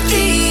not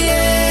the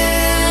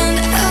end.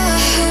 I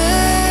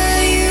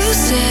heard you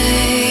say.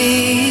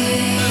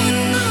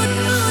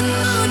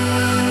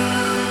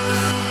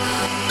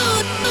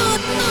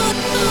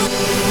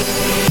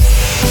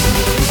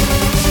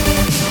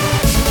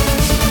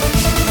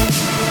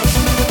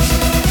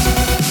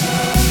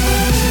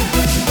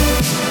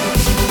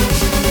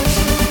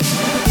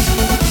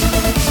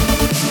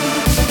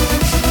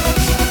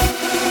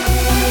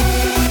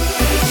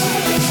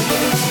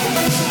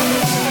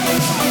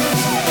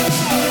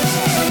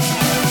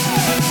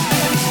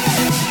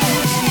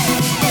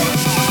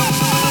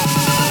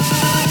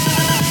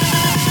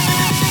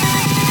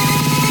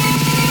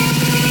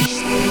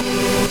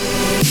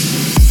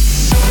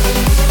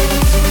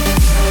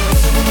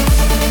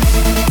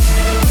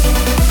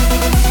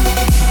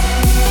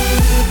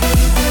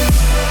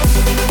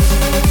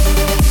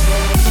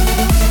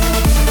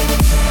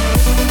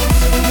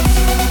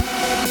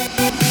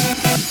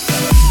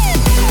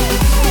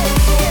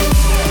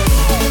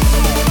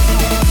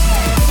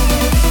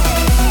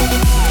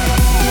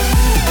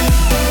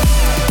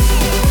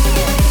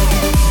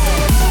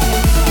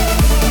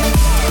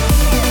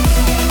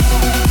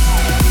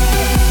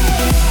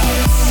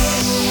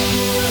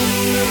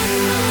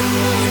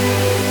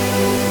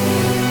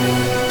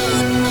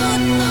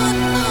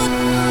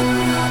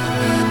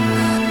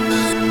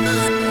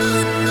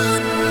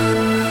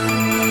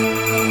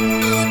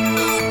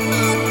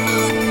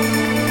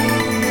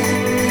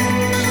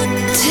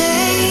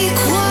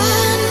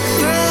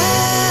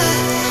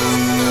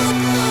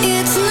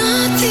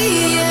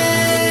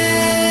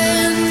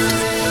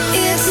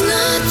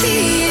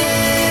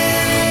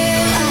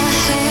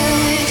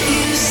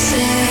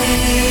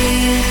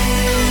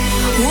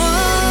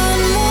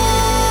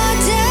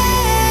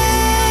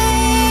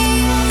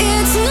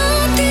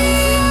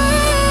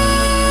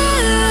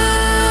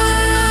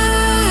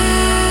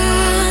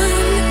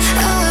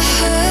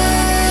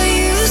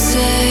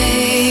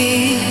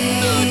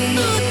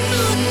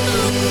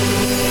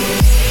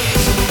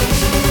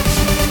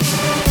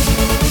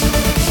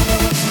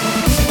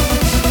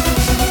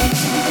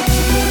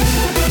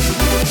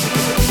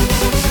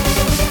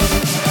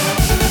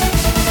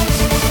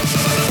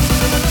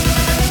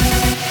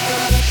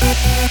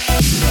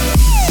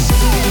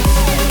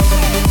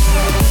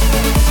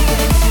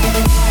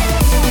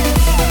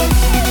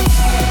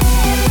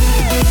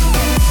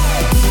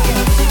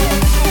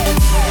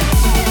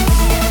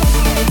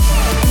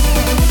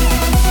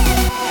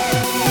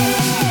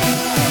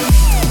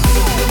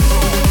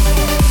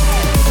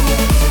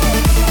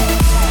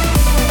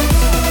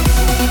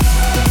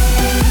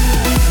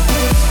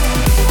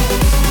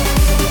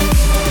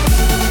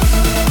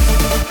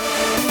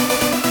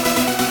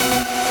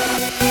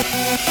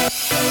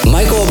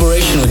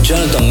 with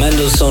Jonathan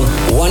Mendelssohn,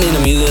 One in a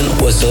Million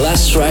was the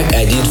last track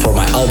I did for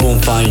my album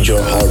Find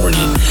Your Harmony.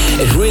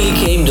 It really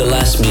came the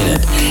last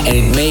minute, and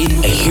it made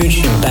a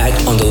huge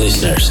impact on the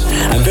listeners.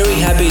 I'm very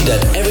happy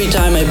that every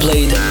time I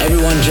play it,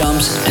 everyone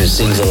jumps and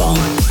sings along.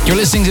 You're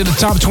listening to the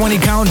Top 20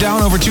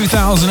 Countdown over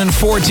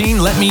 2014.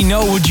 Let me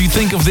know what you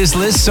think of this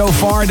list so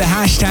far. The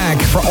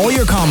hashtag for all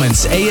your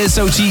comments,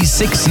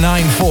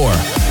 ASOT694.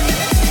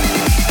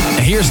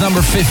 Here's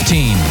number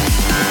 15.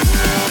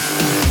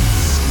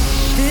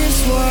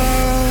 This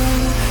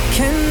world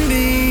can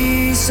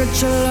be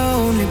such a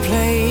lonely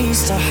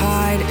place to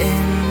hide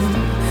in.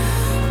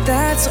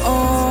 That's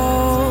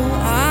all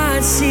I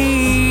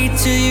see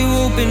till you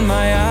open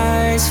my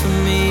eyes for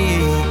me.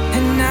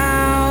 And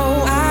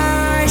now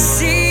I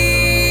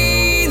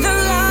see the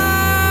light.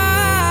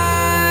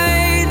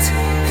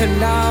 And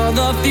now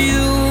the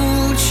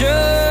future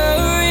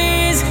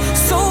is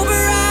so bright.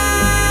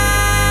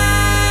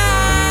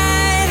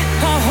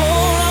 I'll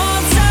hold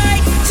on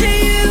tight to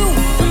you.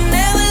 I'll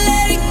never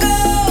let it go.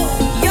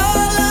 Your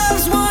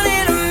love's one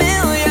in a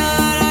million.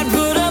 I'd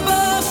put up a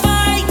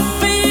fight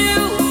for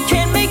you.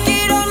 Can't make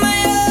it on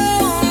my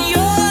own.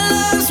 Your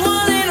love's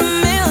one in a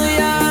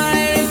million.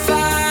 If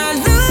I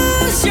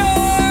lose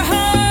your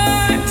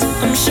heart,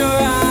 I'm sure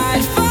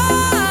I'd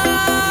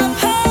fall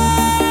apart.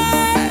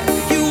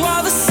 You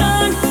are the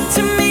sun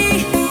to me.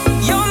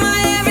 You're my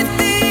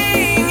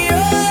everything.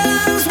 Your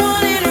love's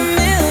one in a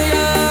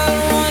million.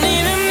 One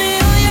in a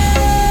million.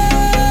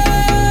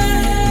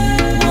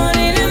 One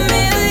in a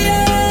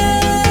million.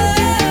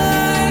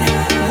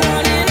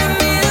 One in a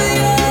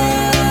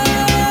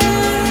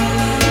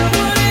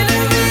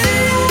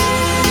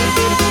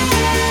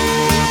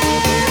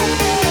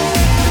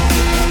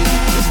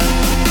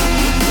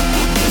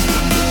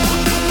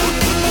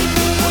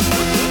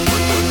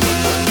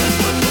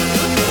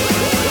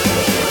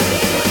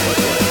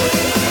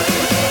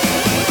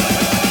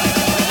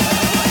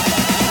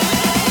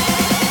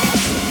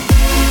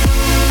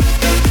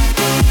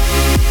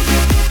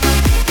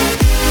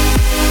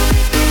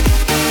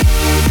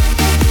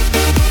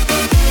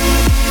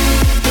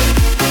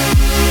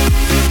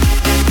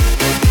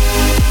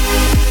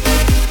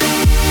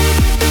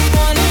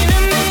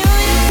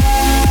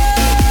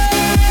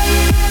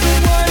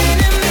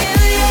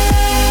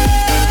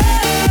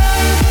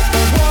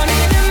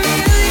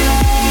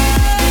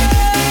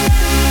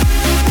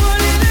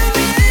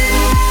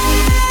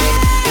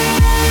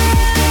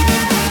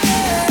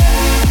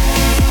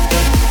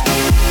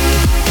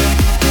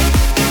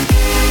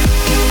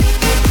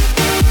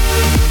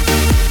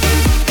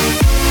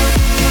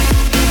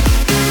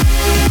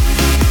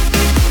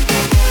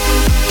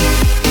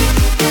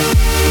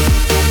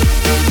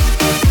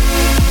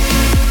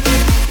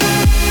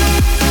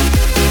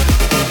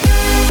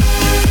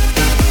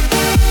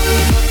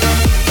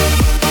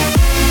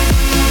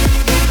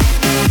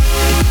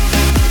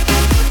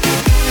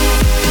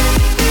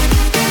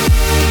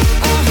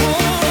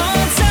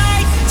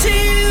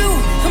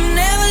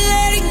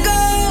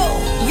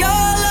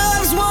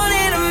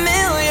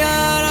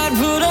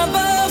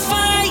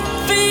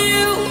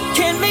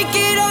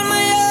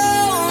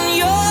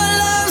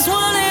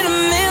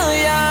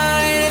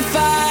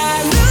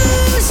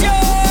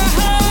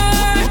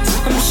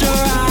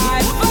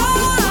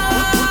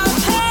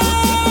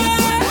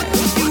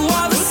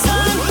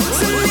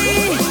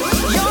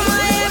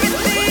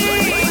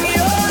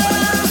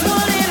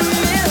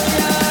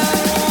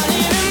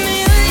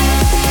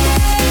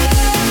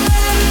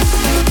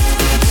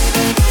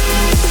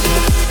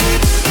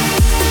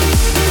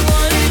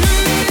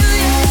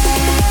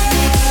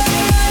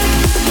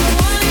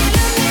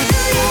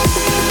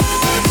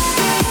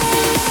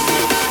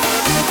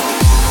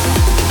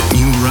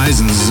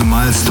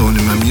milestone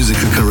in my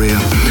musical career.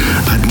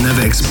 I'd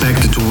never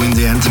expected to win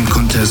the anthem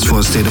contest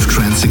for State of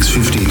Trance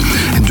 650,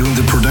 and during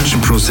the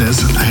production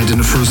process, I had in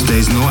the first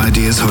days no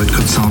ideas how it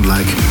could sound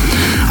like.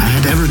 I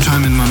had every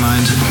time in my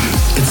mind,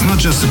 it's not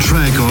just a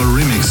track or a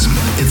remix,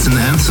 it's an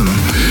anthem,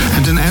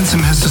 and an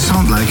anthem has to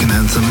sound like an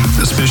anthem,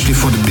 especially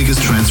for the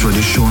biggest trance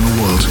radio show in the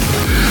world.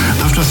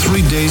 After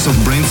 3 days of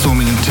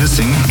brainstorming and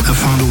testing, I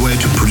found a way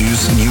to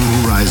produce New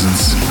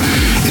Horizons.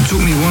 It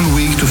took me 1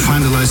 week to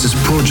finalize this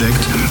project,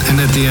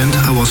 and at the end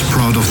I was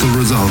proud of the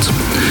result.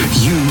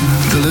 You,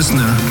 the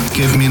listener,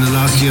 gave me in the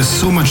last year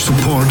so much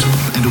support,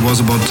 and it was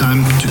about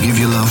time to give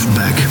you love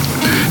back.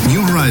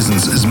 New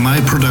Horizons is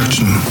my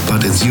production,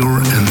 but it's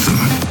your anthem.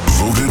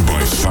 Voted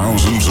by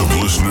thousands of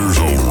listeners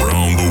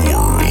around the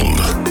world.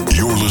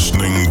 You're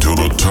listening to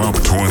the top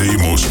 20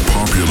 most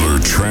popular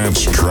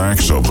trance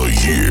tracks of the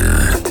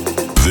year.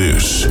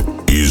 This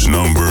is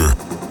number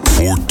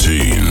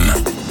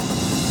 14.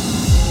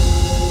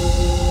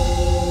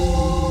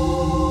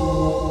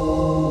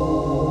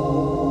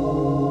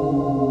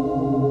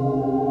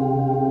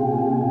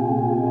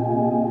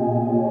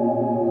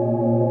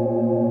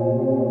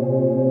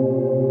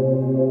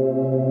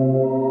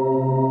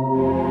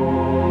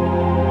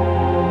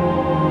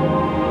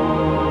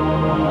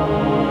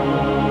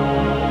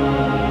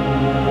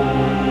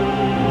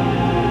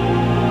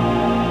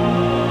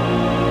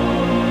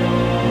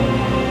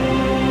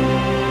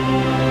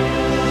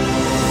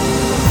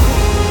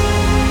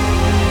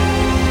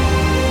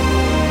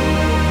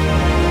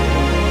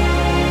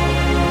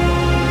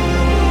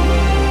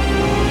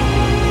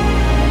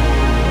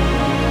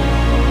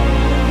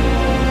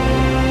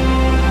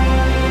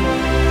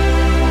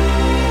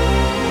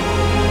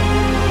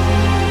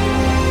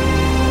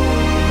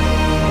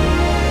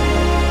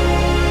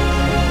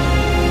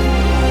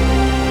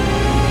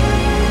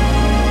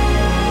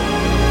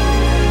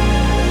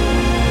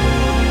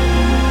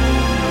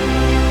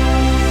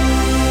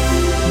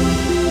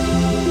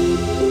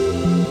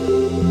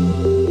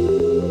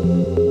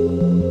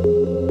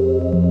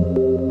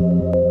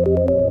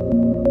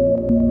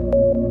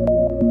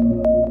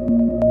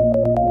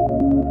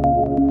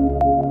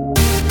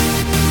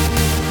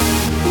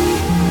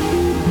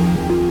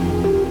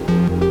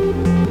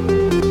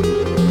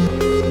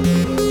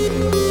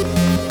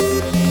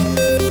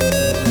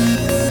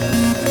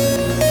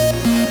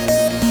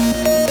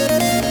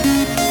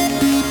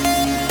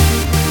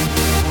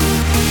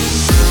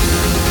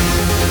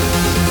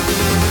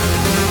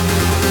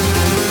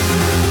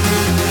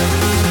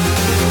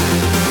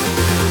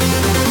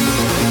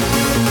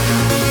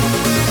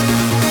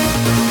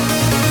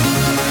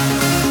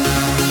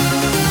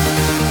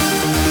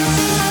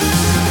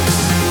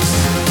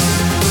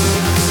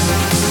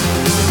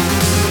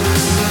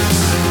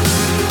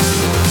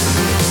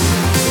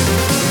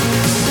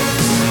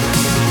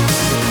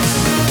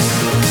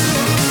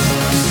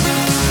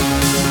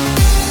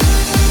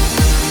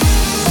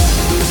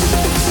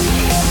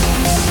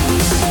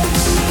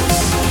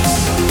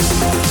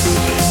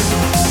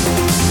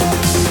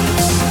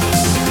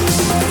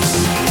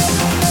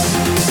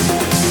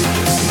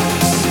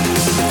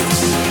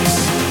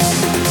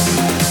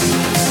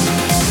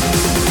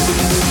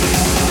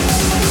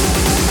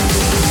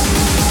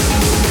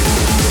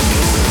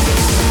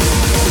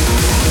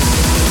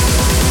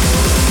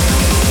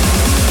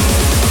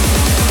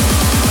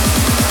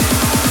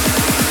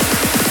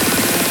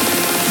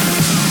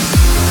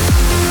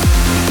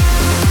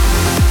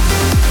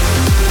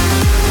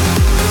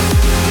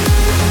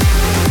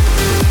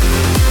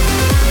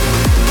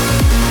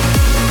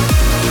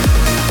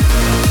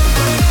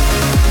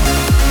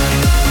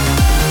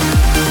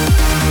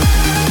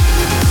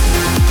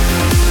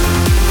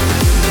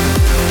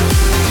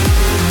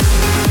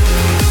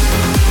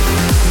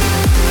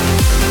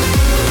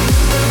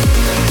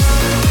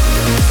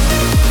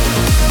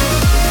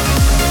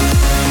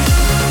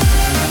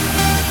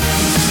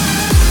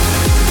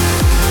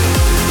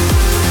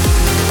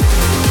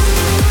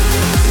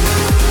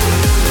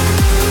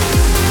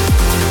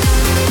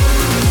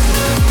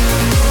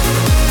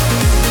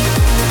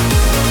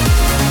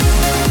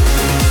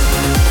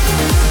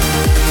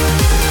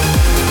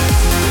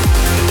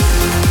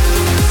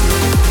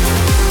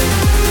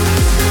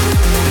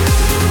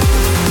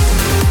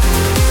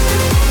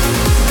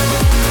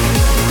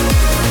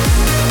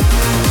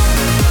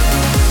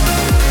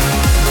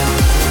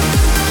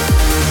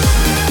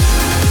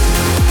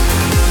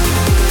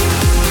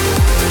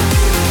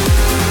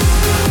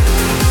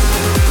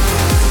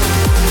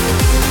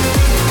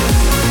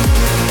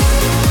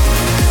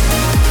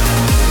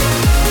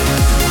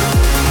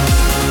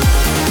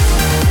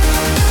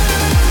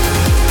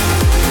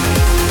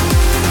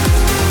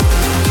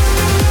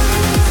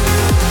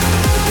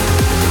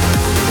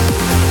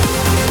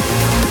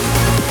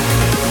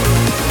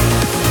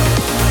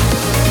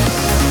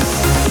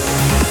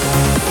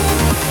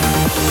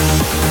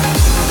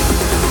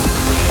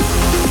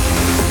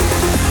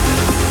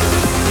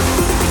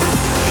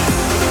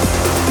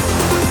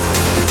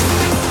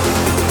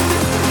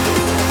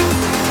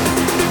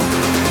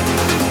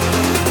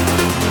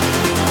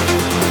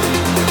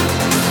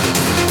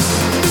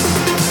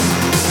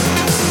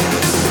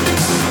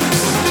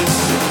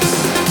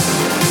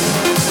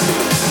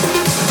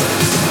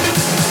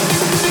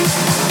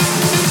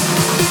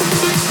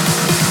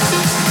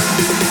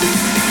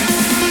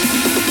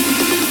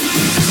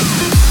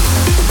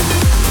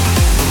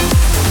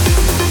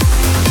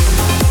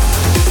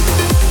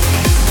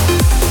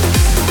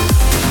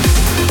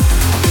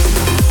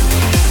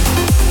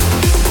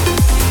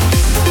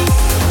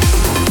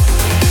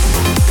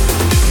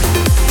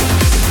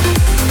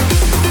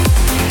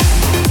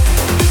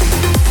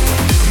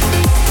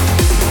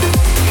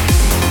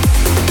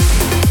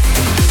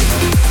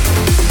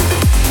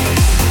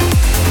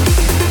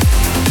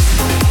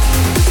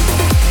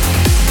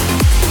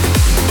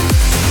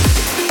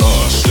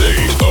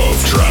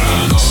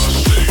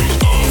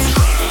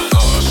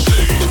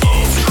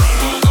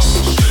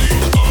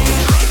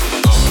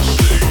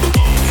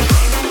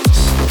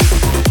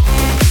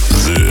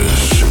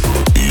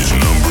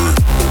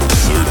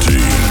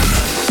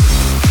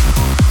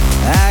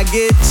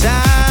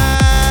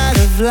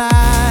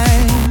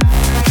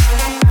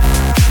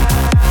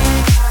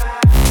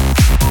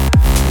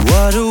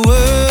 What a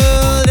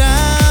world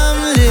I'm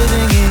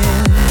living in.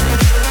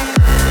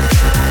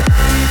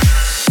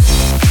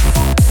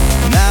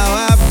 Now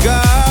I've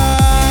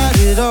got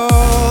it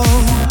all.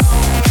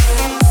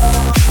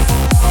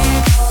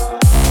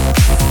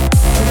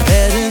 I've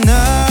had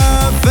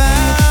enough,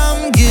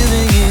 I'm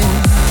giving in.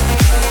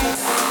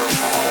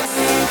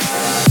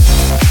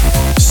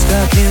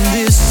 Stuck in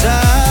this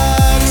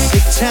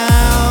toxic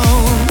town.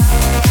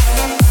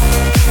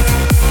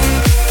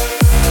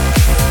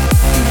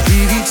 It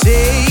really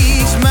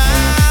takes my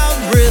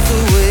breath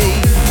away.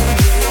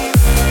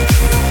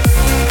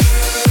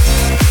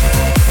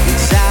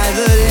 It's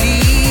either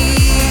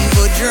leave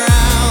or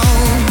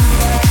drown.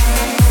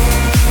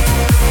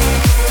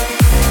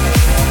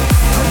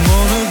 I'm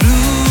on a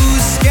blue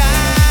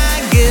sky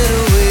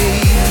getaway.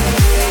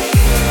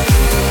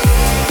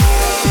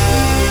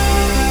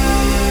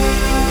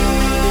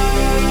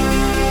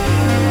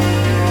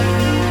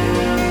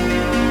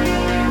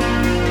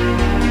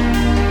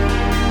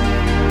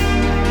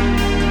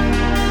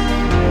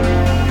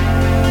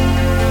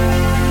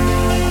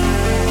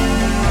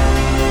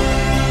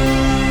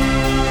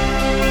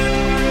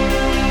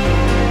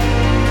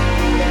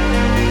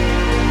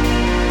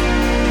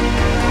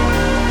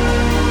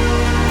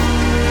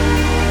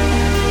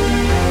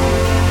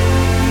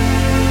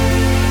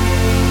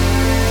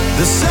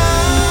 The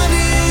sun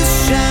is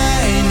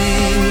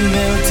shining,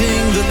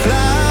 melting the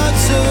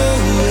clouds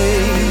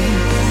away.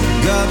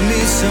 Got me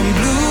some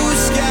blue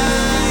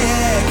sky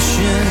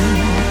action.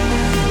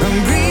 I'm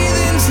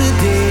breathing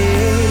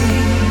today.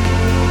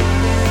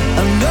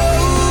 I know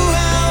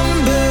I'm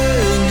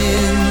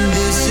burning.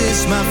 This is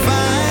my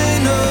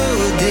final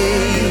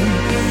day.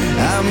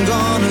 I'm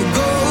gonna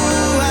go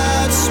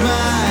out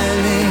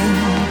smiling,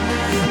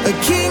 a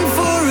king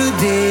for a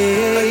day.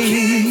 A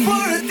king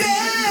for a day.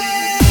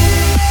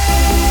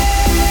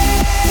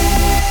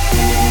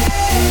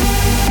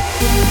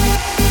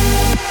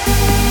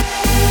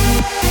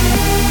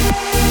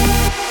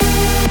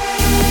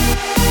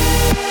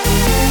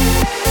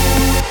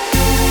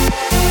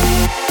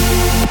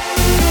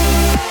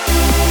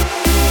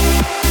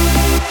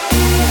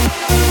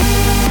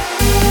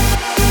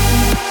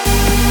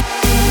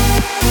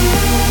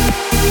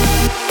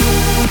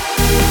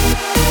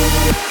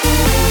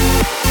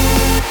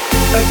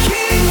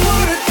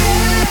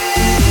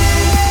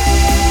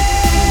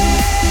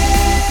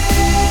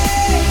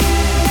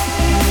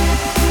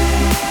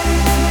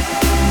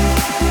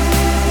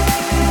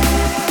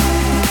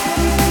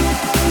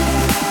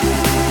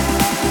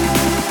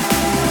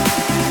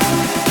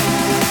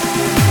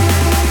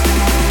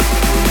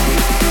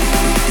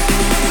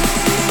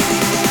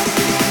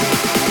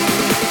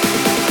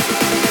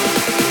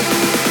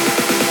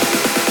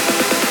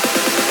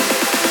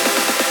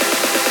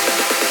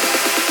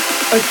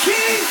 A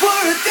king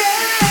for a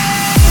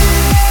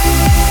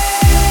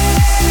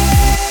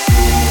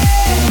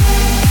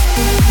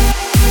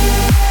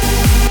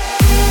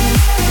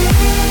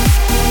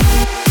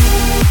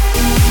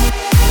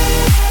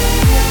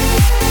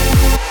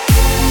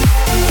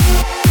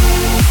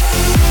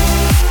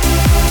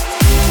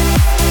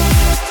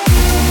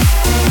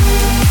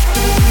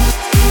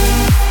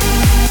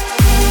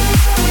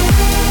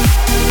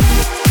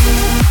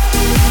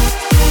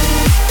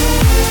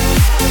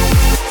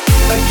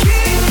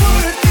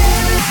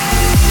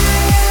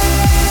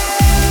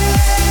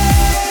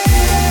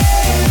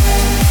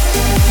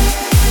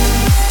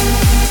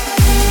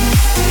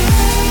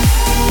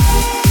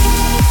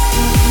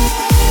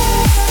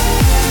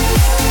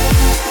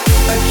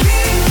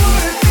king for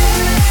a day.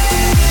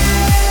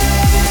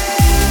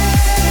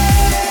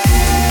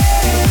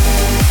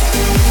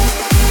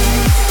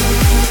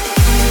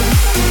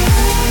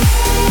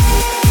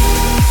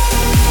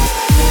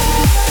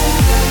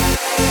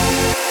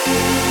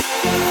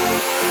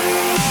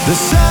 The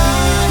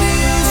sun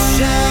is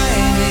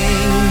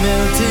shining,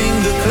 melting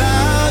the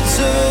clouds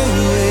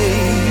away.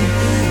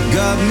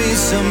 Got me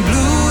some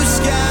blue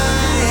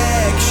sky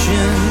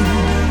action.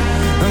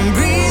 I'm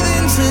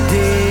breathing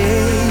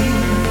today.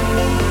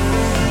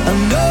 I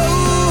know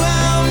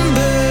I'm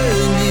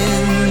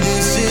burning.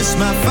 This is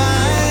my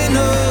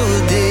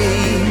final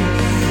day.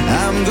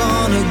 I'm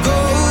gonna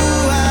go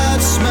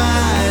out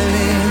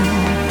smiling,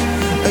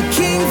 a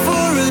king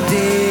for a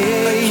day.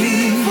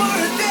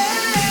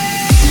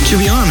 To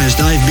be honest,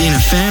 I've been a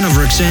fan of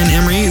Roxanne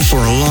Emery for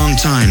a long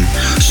time.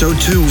 So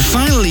to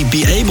finally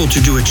be able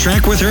to do a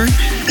track with her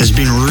has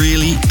been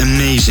really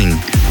amazing.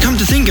 Come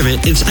to think of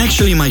it, it's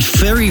actually my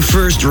very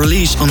first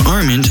release on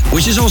Armand,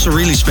 which is also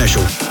really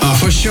special.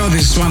 For sure,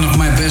 this is one of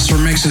my best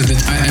remixes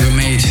that I ever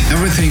made.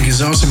 Everything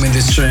is awesome in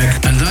this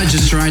track, and I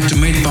just tried to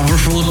make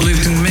powerful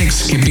uplifting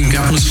mix, keeping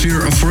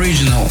atmosphere of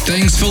original.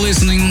 Thanks for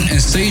listening,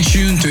 and stay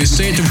tuned to A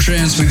State of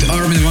Trance with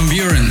Armin van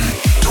Buuren.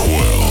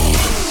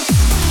 12.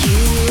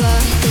 You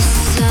are the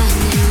sun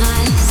in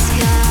my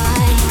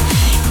sky,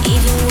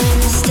 even when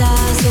the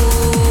stars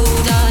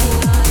all die.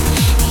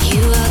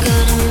 You are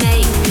gonna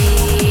make me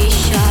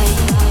shine.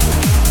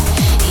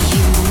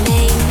 You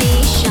make me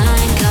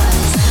shine,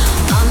 'cause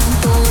I'm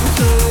born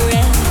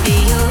forever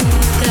your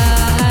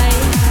guy.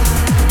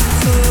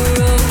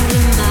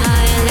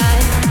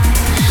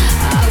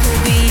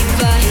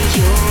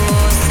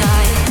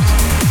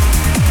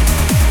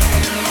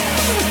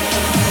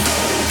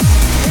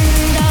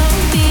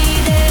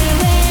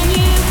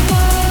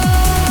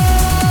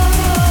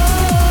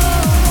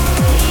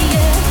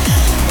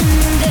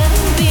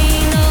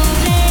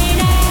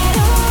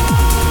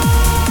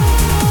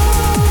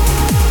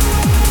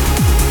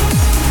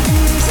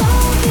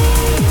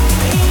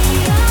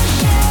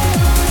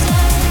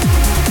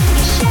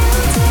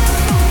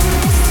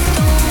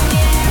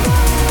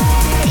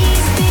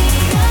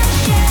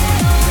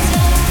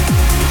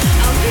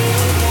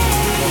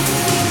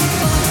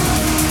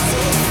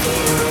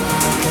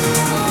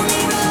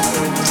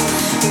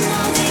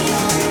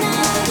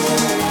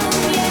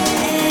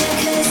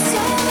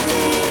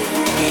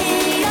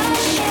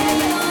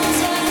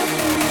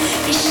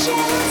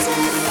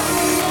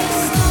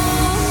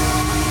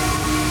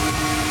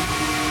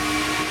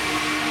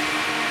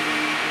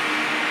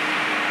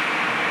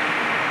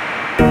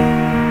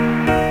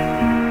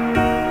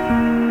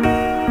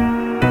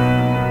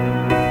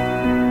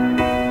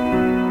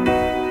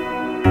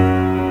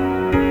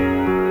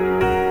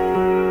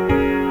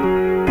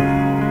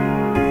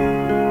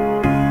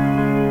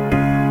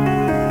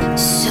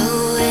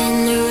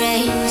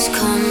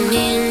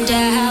 coming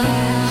down.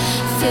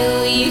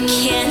 Feel you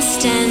can't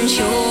stand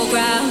your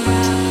ground.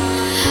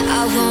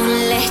 I won't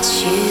let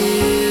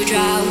you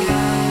drown.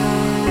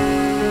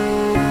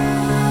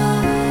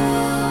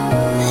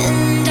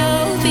 And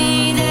I'll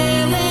be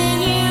there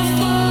when you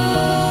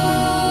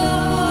fall,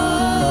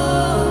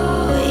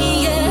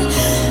 yeah.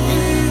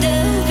 And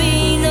there'll be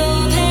no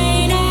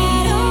pain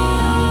at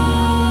all.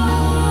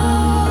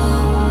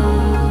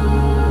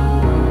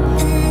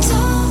 And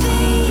I'll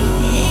be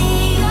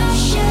your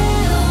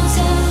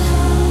shelter,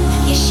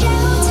 your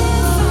shelter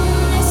from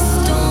the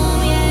storm.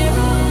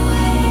 Yeah,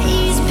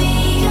 always be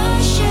your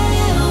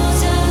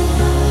shelter.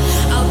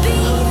 I'll be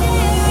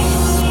there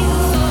if you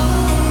fall.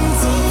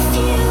 And if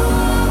you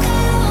walk a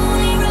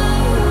lonely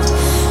road,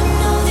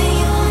 know that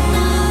you're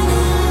not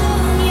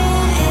alone.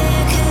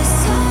 Yeah, 'cause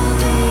I'll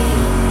be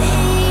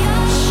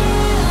your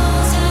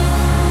shelter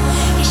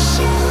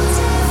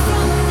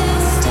from the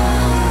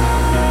storm.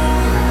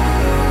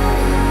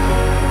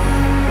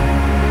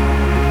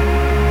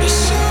 Your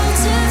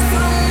shelter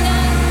from the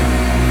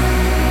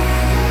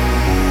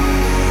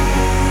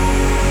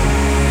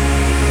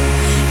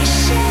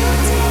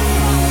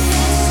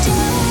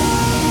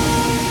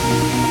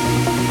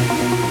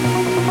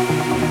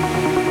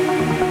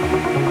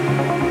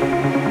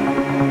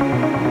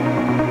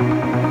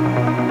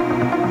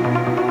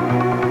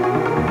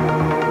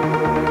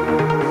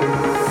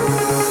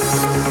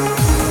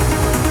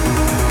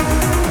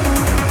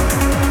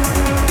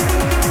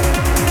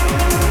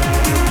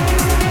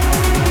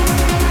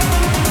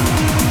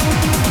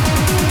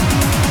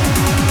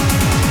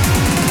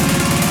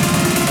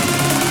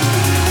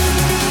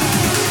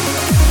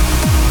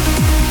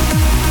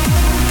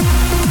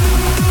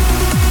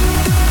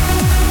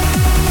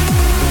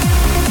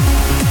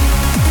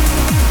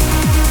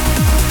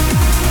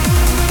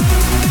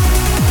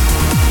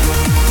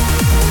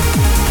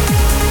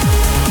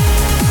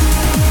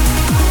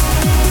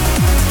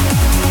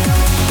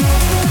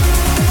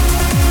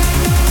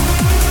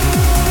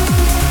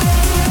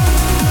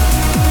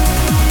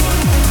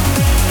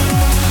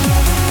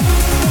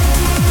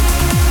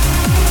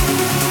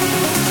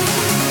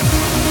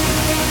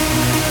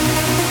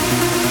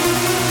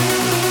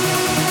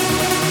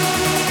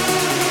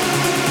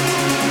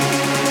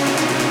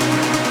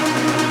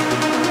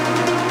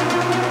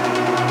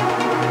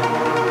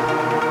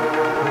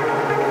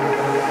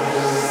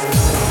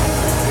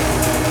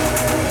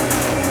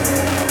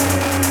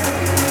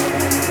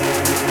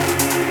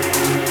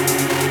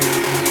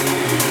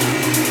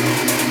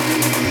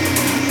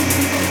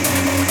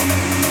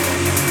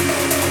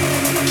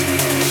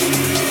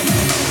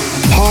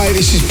Hi,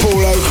 this is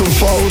Paul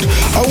Oakenfold.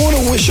 I want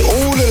to wish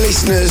all the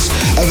listeners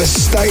of A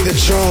State of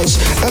Trance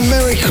a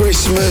Merry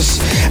Christmas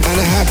and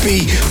a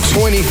happy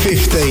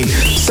 2015.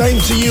 Same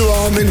to you,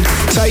 Armin.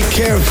 Take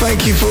care and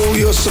thank you for all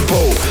your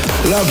support.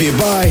 Love you.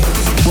 Bye.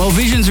 Well,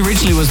 Visions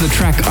originally was the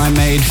track I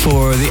made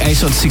for the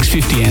ASOT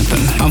 650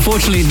 anthem.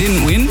 Unfortunately, it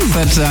didn't win,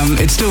 but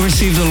it still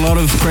received a lot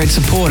of great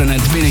support, and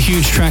it's been a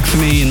huge track for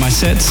me in my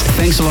sets.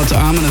 Thanks a lot to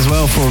Armin as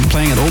well for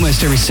playing it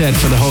almost every set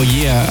for the whole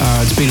year.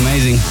 It's been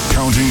amazing.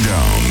 Counting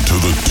down to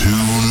the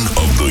tune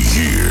of the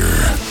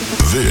year.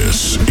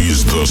 This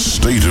is the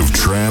State of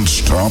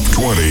Trance Top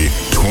 20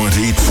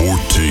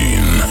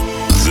 2014.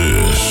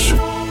 This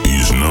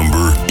is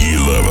number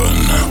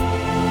 11.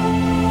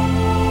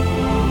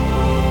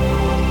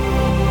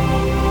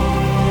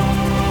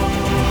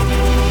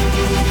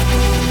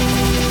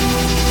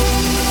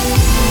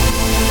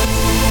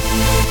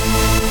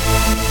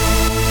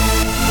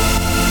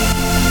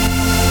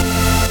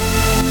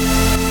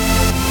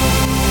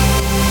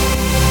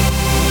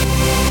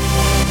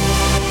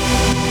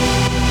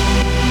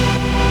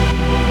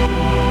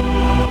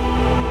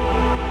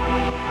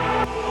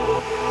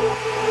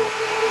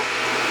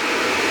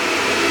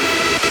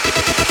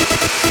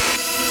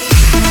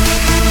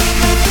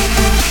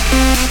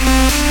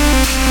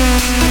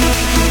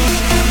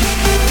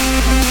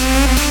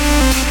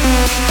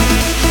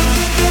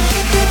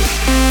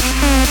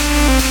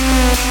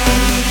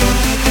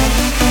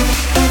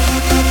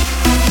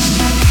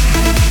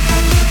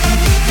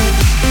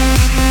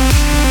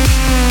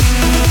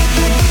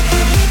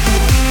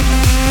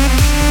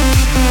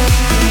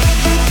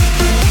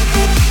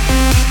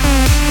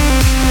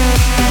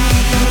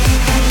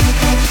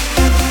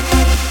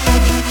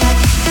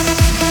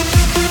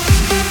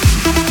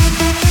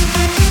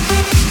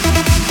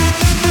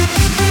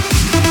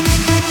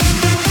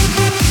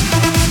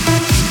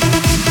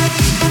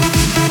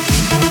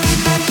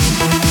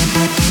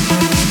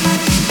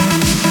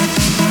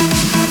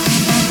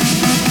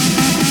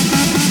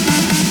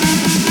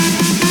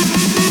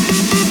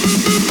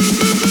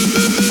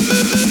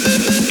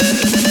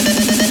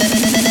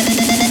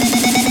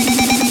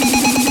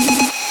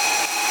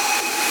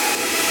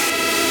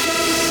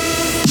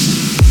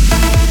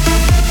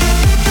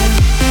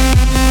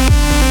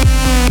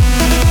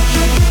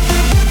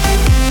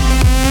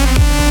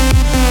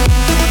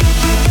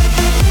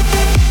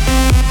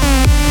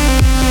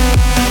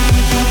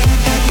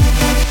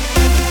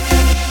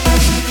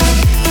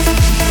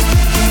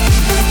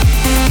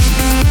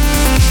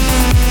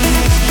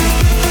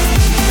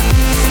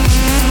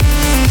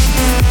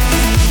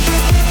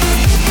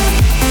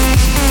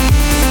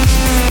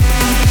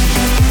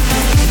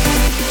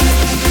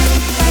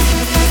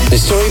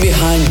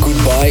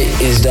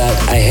 is that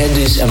I had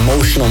this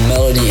emotional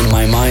melody in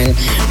my mind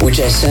which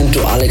I sent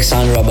to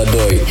Alexandra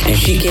Badoy, and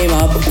she came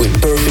up with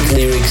perfect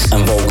lyrics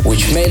and vocal,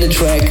 which made the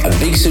track a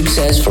big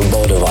success for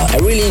both of us. I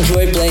really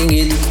enjoy playing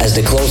it as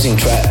the closing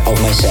track of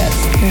my set.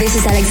 This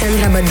is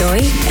Alexandra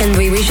Badoy, and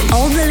we wish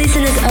all the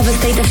listeners of A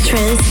State of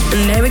Trance a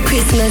Merry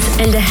Christmas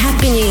and a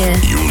Happy New Year.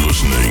 You're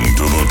listening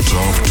to the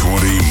top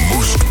 20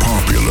 most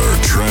popular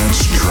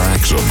trance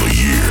tracks of the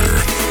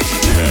year.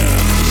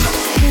 10.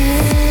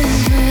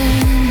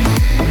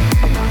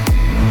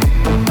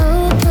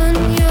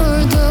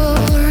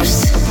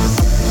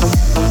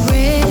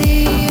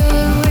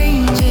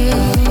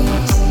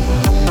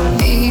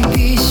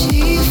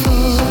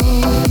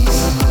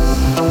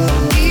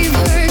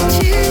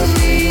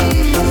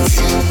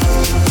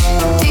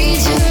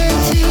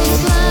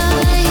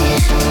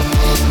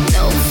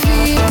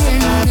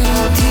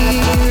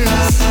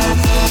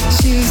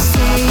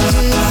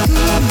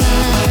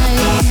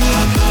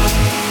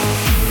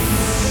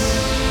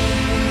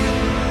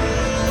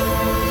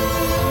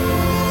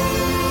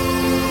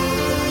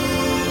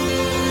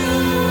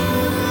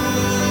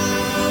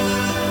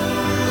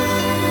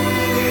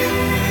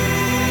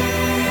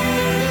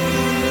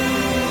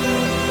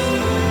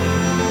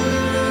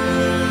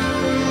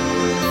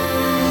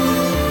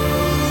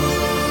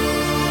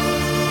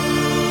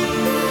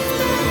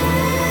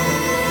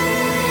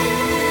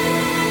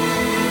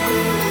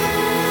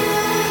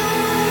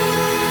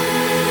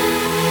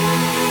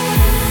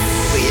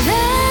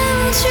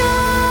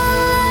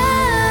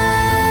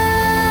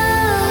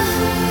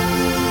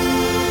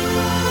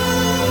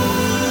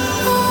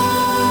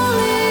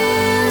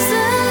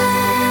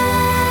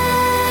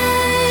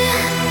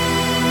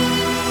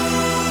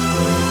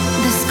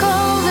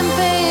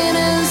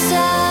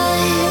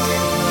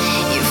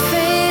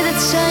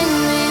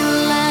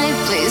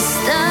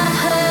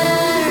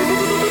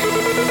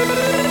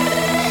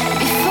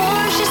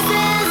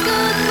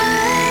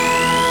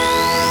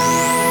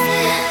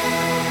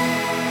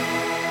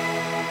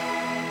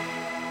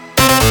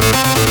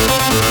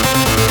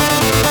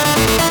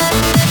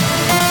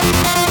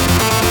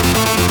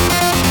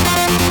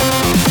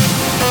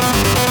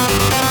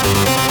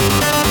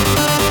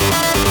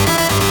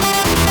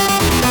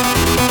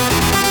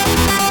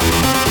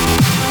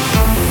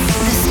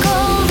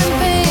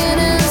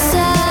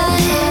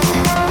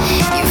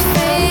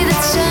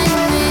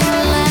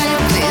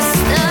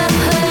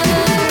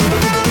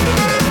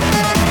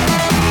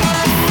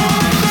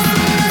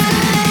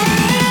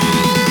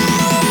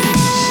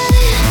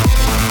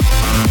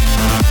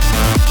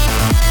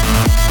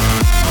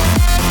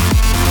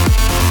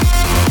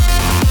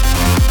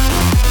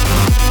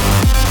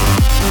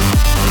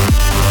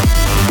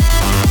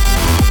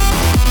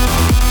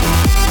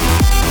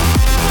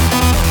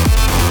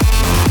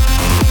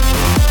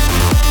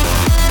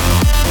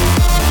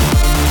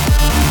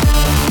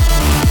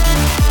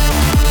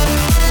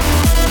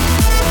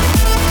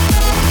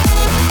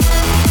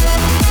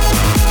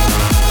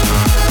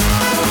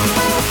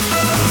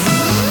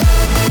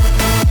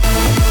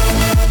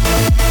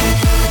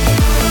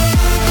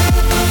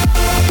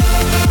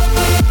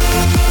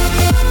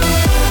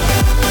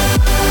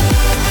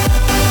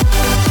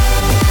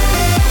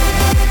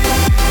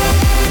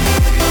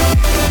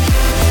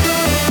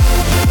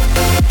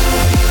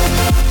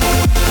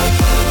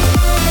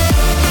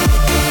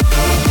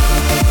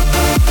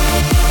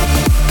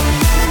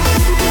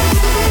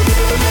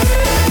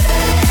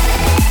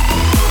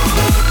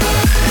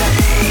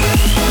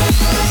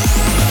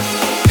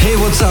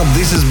 What's up?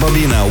 This is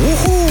Bobina.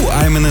 Woohoo!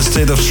 I'm in a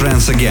state of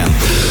trance again.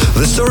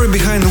 The story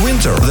behind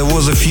Winter. There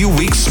was a few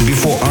weeks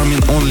before Armin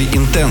Only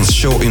Intense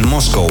show in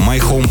Moscow, my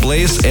home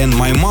place, and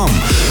my mom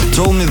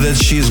told me that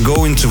she is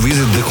going to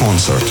visit the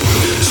concert.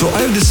 So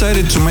I've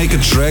decided to make a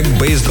track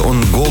based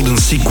on golden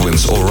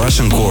sequence or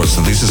Russian chords.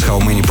 This is how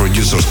many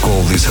producers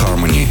call this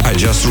harmony. I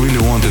just really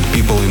wanted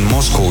people in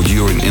Moscow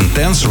during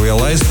Intense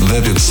realized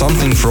that it's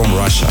something from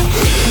Russia.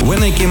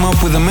 When I came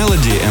up with a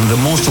melody and the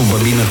most of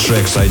Bobina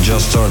tracks I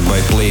just start by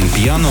playing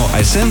piano,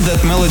 I sent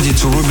that melody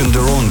to Ruben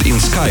de Ronde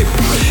in Skype,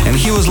 and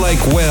he was like,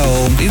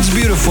 well, it's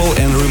beautiful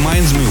and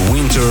reminds me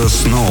winter,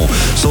 snow.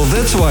 So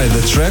that's why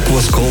the track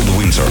was called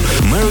Winter.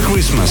 Merry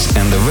Christmas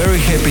and a very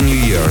happy new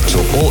year to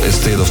all A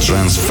State of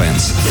Trance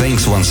fans.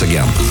 Thanks once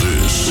again.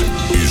 This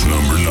is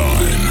number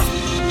 9.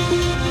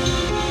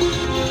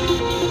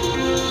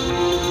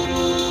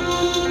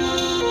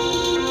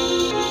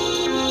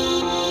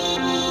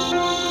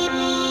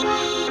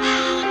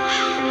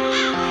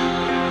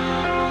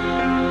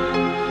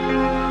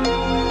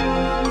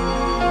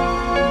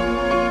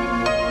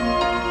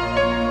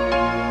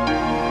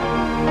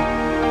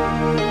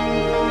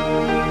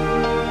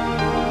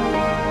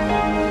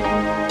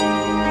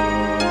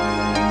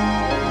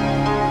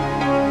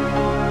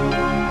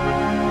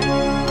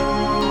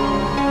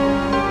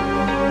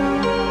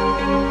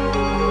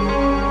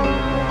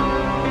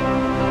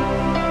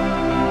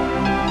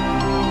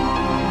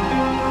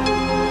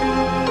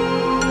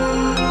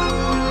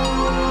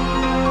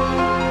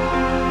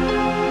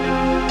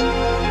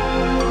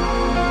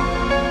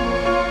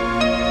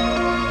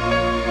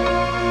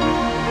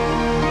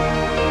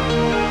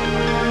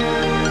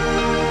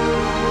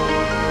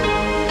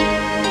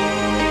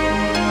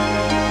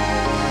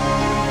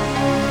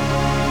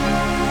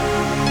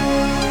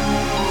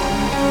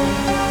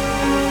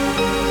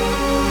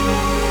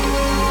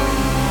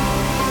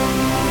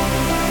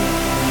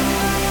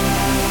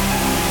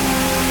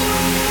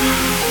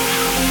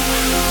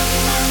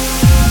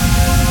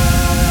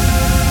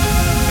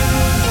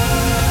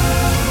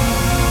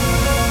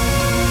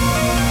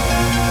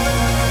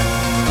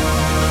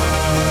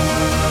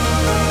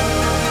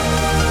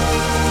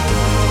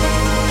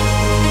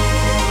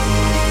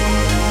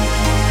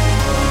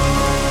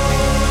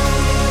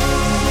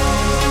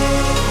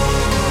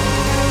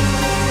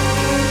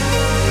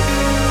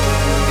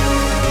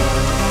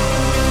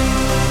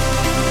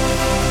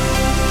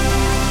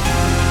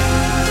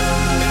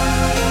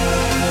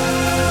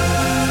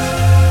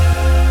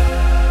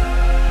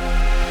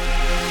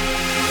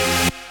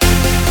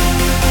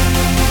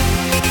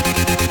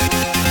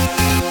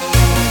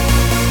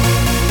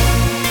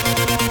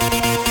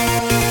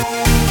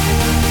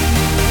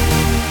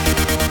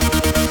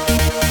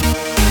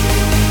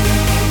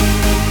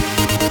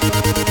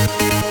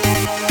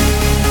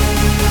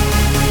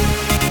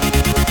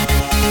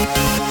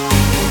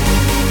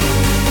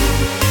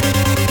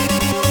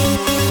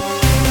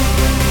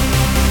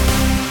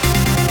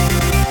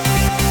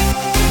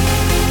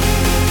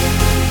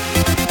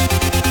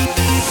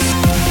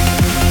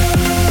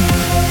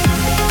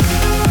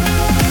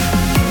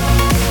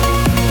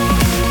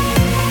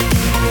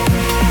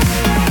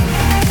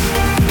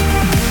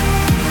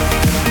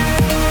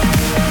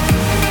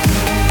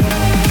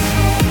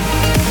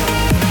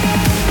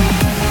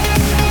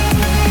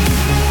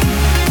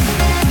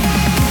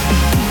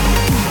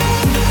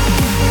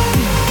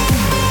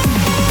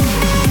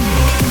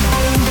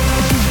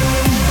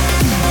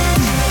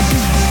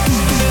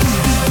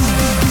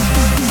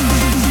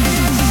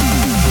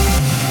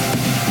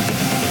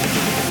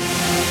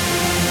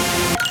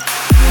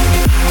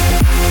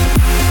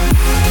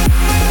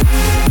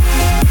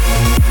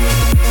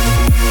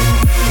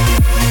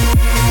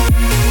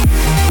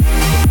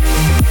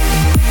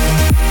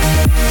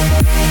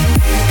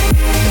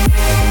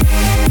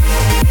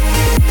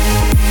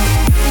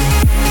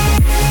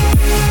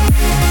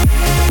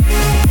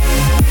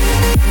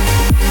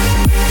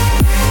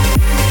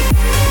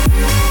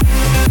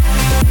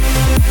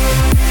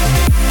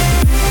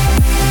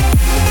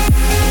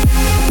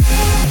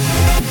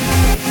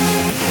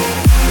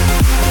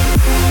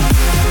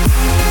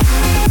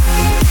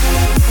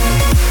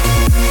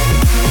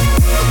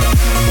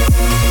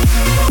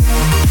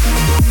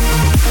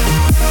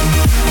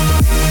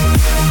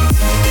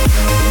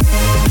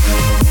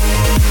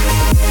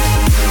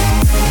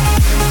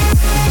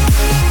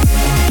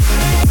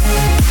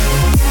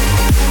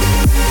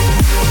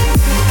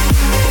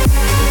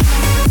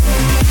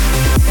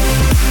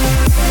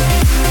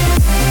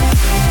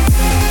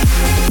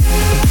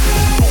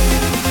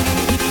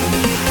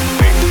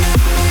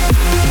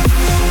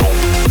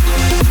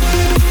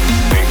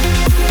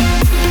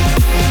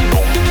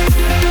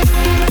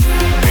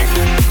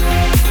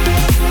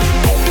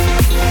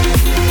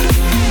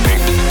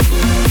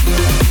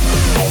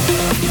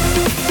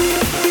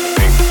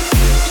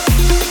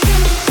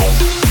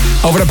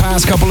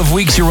 couple of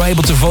weeks, you were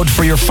able to vote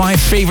for your 5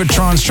 favorite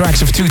trance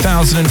tracks of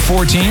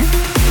 2014.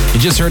 You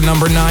just heard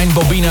number 9,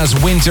 Bobina's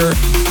Winter.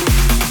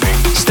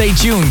 Stay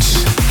tuned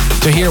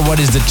to hear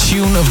what is the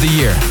tune of the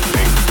year.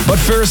 But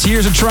first,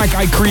 here's a track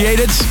I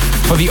created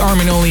for the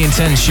Armin Only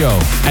Intense show.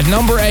 At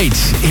number 8,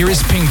 here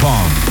is Ping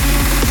Pong.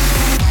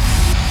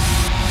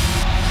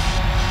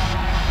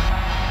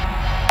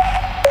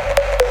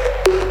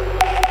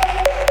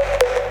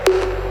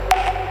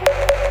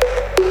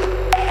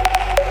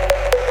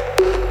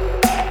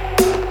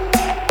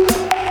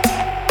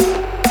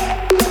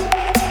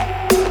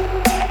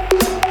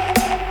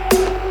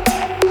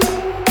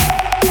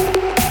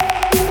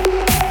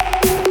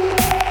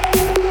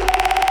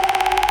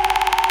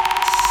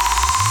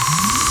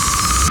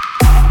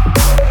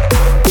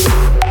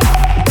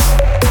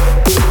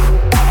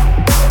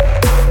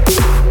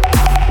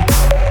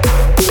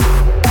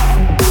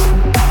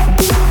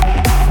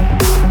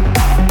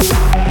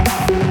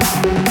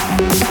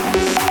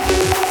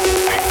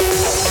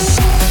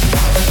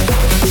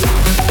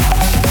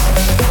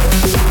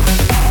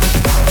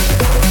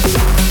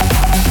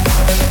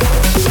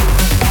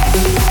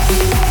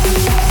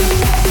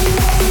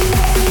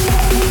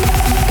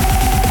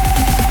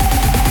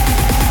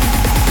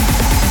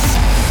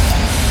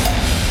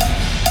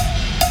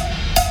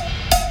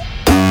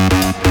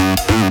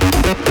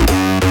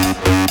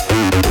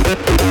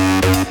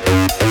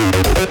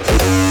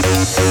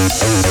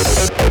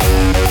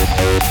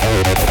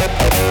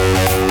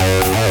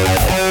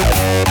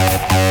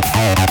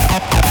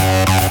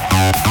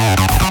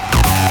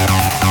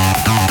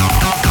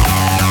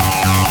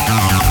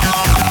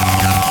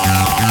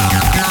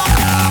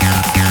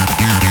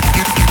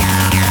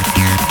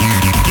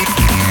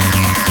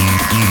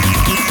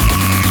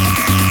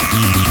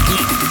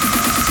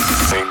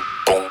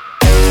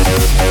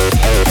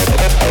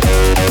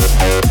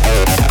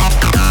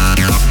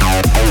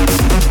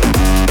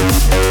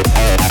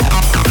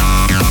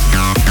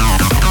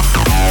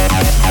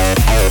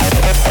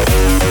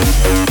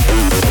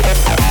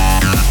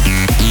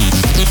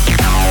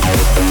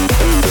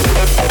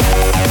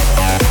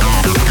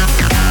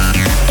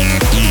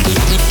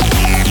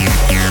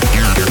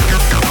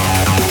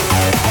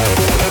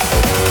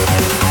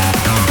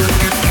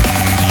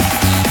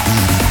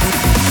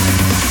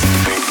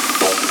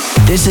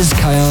 This is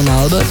Kayan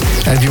Albert,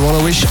 and we want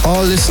to wish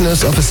all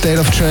listeners of A State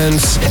of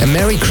Trance a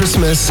Merry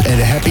Christmas and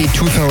a happy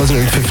 2015.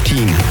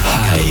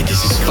 Hi,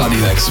 this is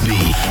Fadi XB.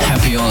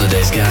 Happy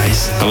holidays,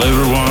 guys. Hello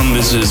everyone,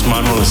 this is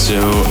Manuel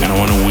Alessio, and I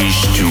want to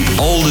wish to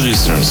all the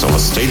listeners of A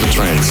State of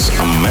Trance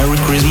a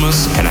Merry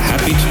Christmas and a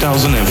happy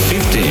 2015.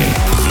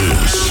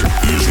 This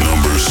is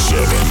number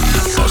 7.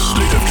 A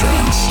State of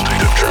Trance. State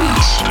of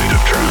Trance. State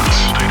of Trance.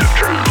 State of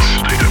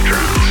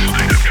Trance.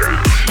 State of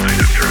Trance. State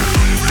of Trance. State of Trance.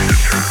 State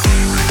of Trance.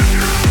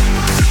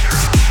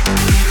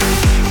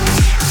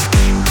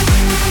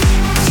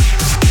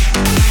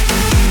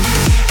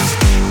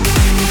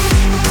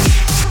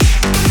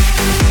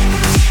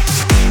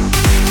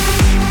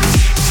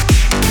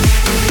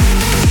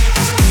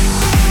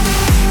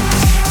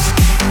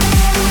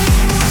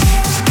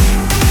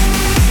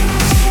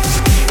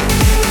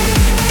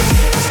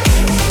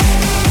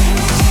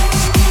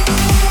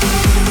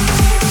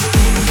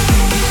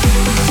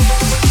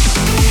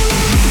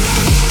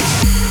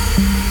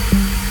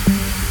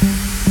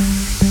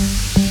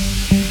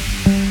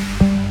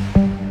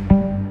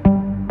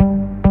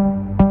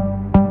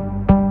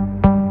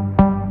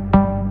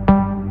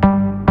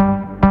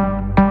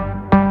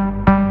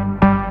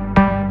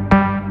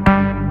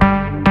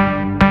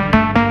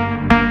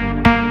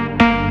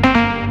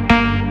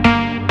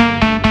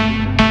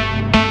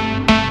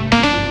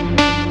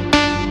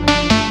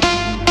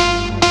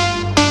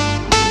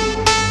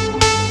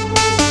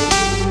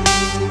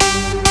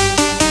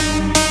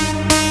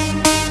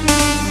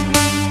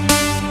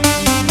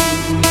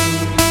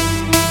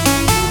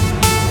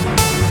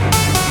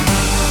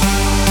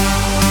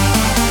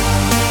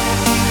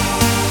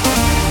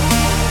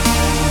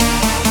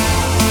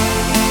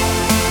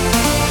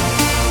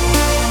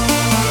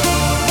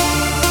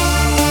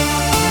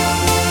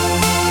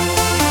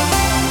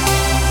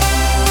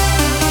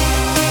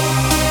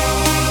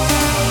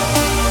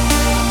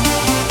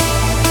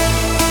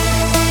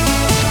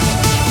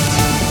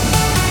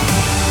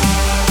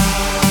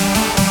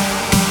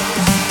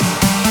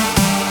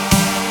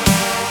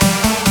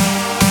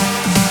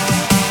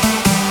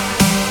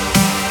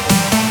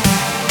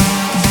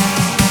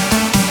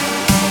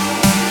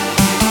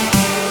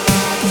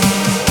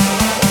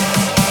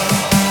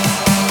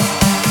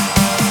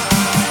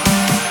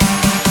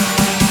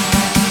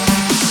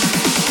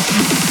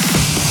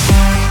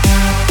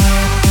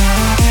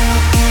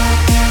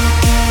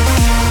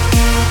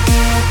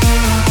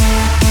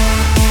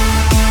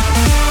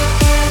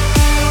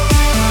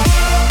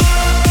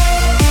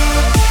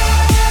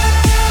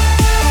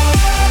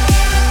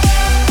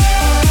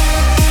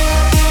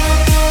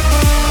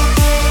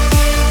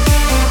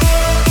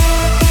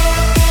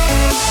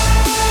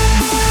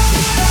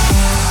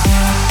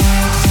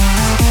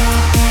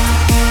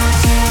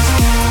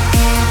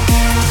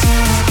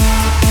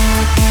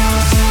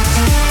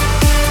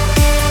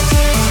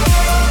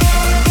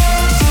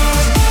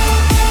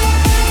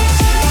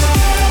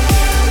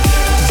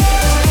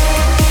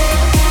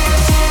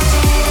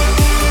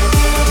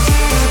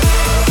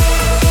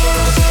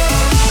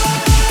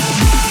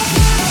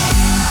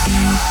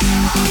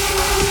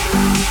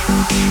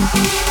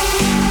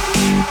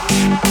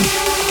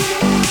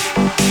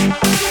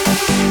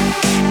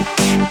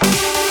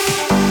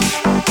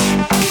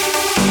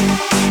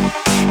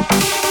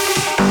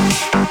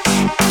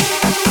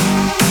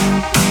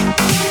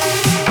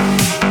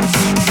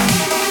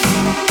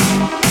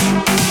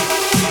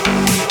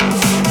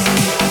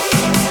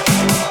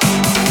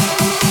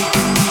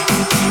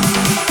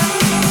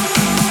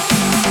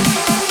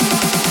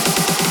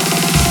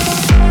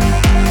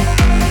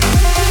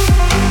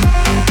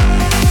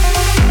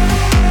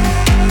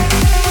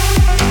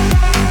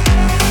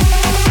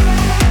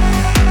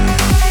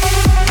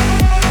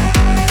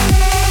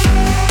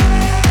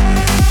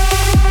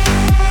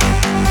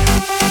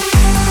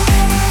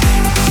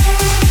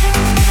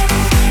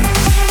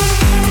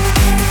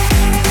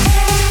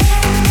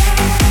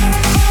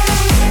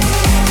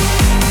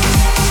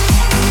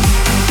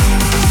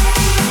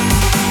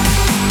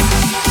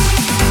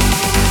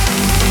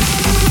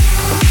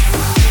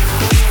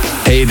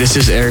 Hey, this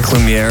is Eric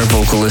Lumiere,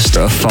 vocalist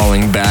of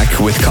Falling Back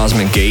with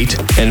Cosmic Gate.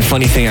 And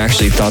funny thing, I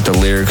actually thought the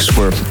lyrics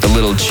were a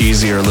little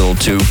cheesy or a little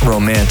too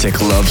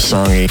romantic love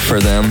songy for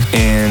them.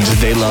 And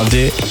they loved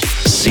it.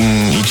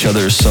 Singing each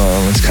other's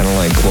song, it's kind of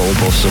like, well, we're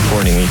both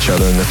supporting each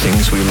other in the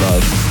things we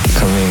love.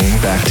 Coming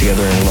back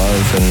together in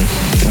love and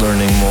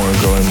learning more and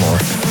growing more.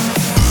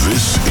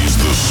 This is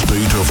the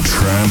State of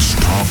Trance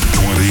Top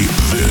 20.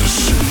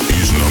 This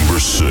is number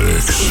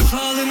 6.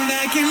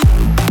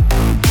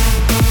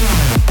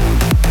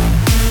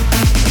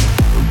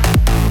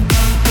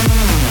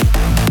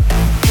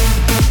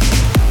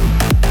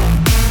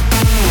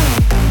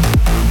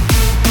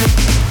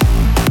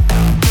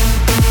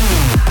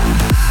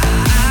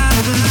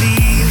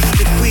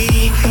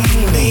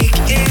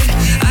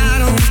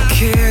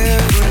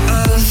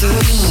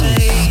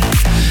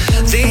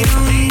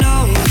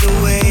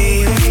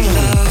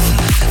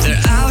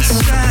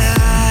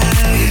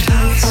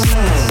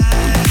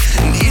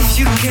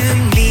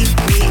 Can meet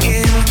me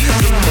in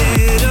the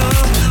middle.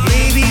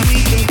 Maybe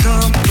we can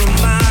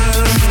compromise a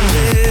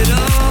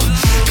little.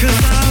 'Cause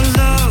our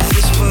love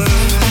is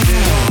worth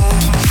it all.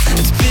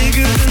 It's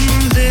bigger than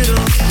the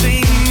little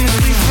things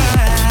we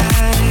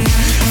find.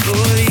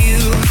 For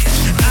you,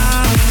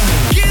 I'll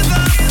give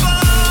up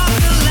all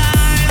the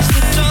lies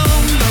that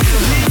don't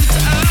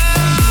lift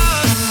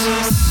us.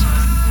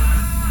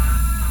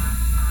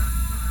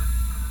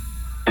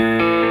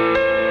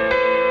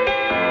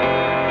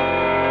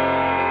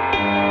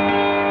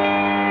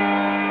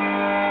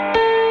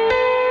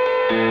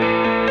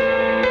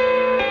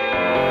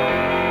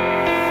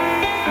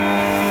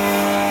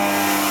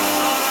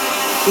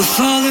 We're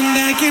falling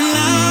back in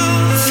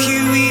love,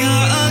 here we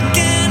are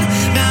again.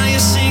 Now you're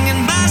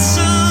singing my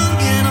song,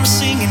 and I'm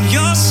singing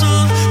your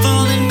song.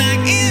 Falling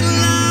back in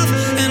love,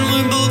 and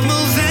we're both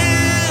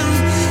moving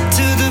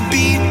to the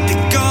beat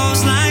that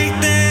goes like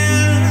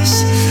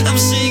this. I'm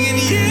singing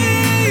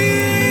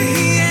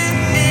yeah,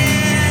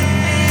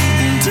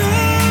 and oh,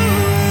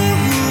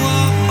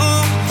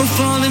 we're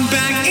falling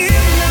back in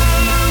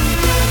love.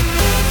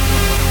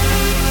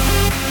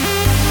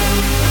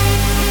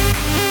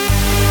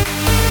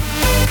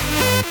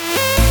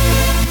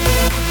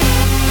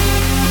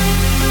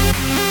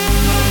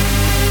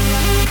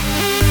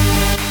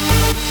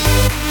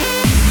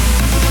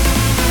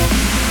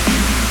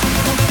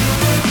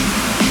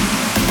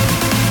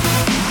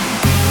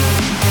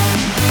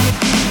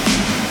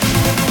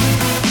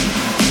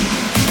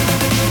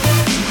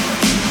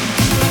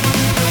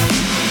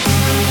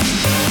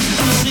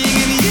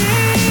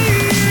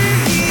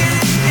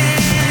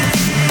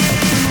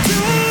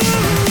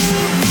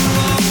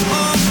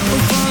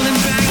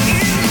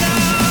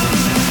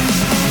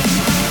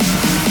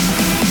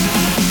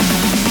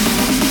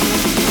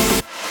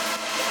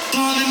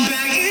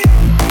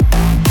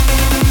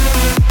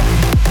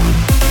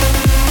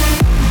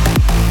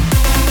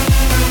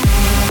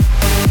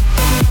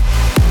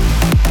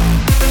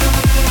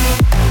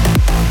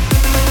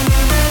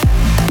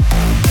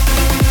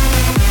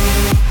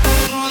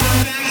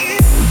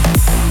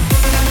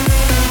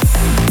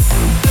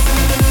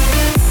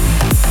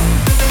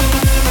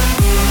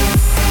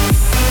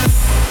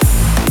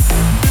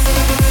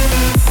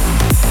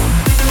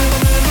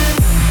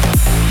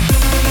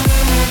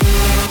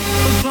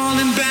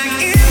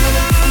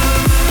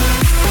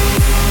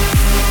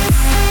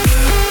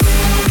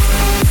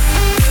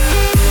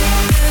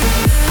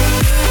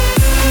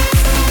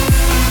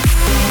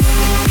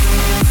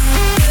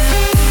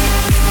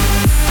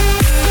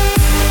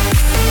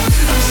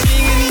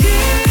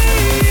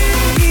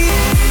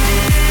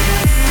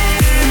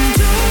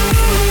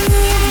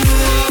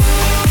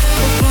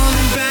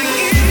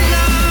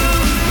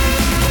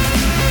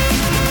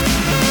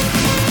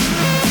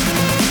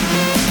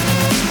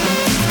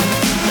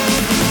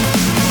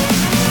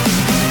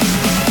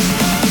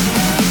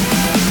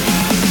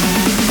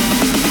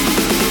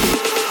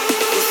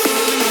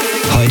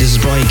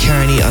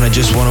 Carney, and I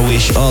just want to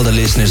wish all the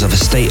listeners of A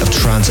State of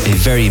Trance a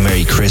very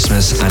Merry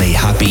Christmas and a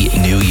Happy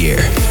New Year.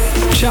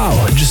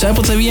 Ciao,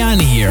 Giuseppe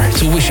Taviani here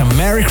to wish a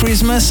Merry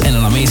Christmas and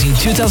an amazing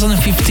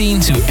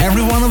 2015 to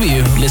every one of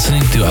you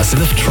listening to A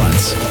State of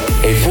Trance.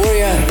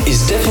 Euphoria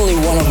is definitely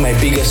one of my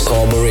biggest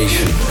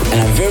collaborations,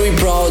 and I'm very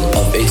proud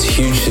of its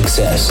huge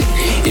success.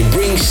 It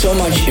brings so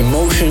much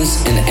emotions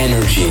and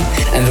energy,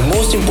 and the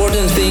most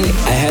important thing,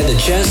 I had the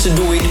chance to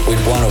do it with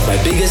one of my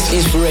biggest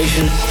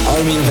inspiration,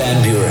 Armin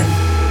van Buuren.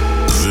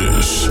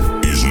 This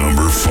is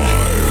number 5.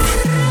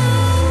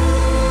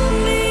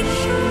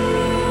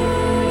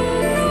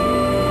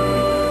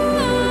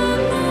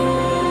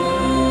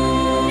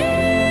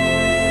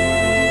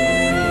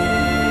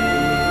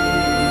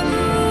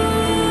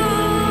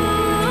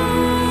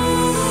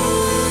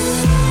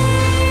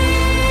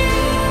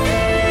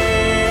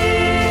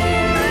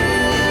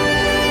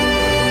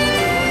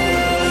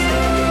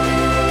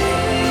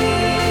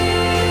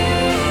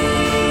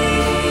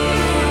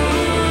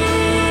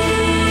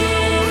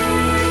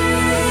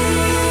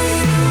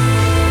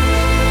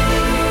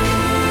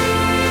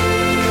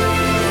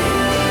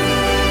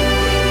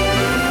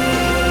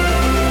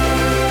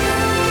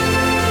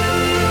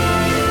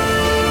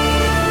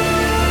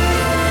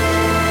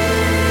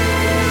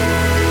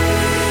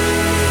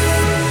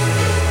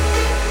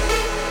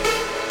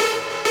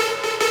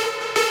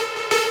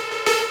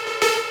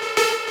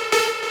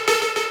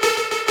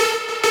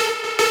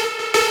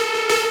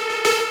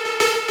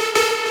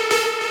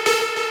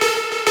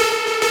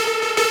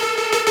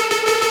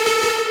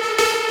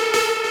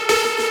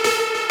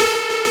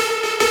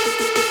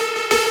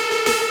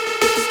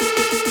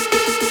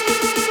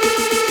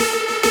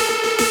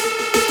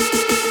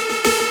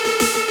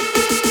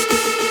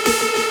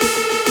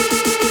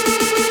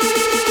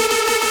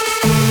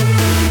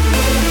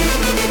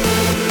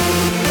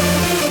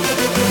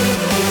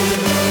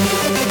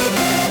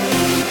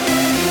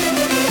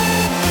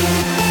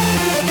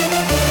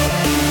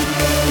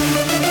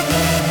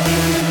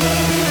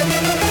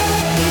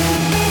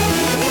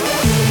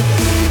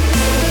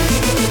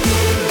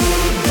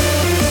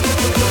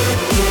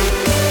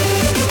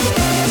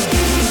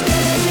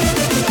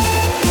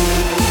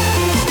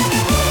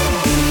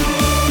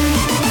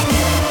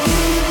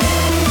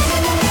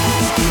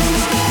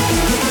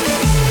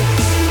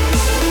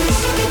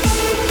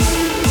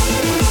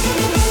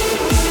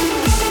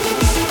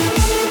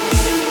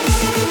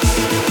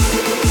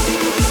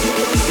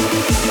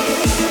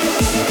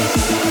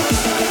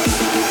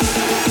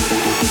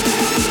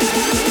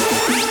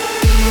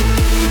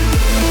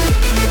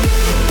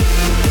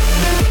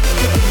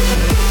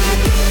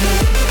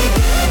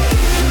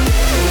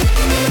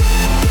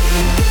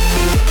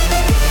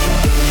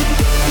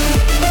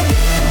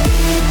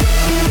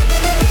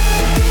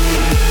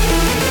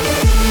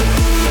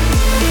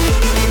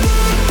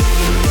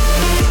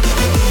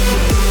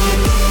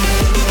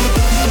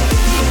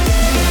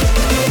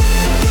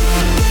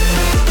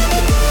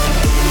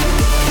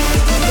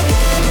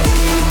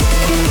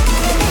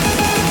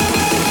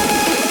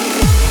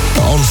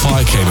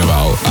 came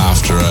about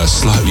after a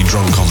slightly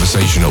drunk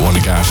conversation at one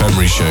of Gareth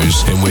Emery's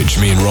shows in which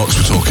me and Rox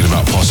were talking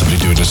about possibly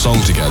doing a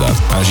song together.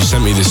 And she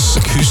sent me this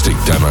acoustic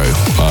demo,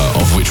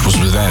 of which was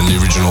then the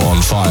original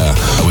On Fire,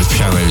 with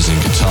pianos and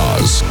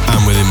guitars.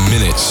 And within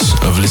minutes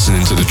of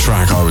listening to the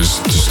track, I was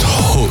just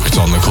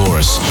hooked on the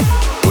chorus.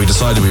 We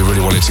decided we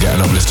really wanted to get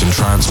an uplifting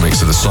trance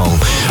mix of the song,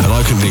 and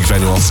I couldn't think of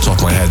anyone off the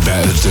top of my head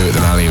better to do it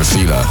than Ali and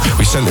Fila.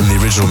 We sent him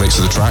the original mix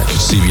of the track to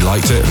see if he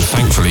liked it, and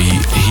thankfully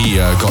he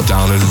got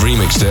down and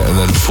remixed it, and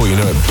then before you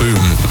know it,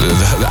 boom,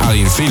 the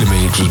Ali and Fila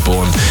mix was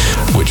born,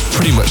 which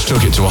pretty much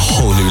took it to a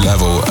whole new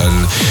level.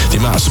 And the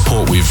amount of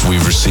support we've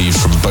received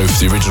from both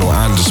the original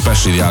and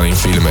especially the Ali and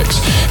Fila mix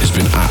has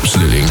been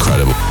absolutely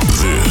incredible.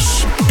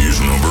 This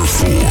is number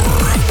 4.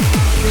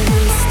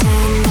 We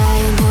stand by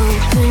an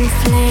open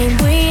flame,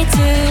 we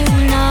do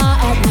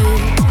not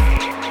move.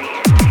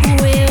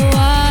 We're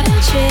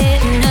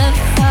watching the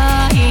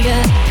fire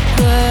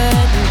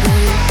burn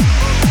blue.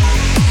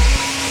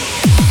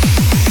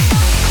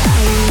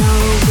 I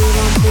know we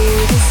won't be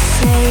the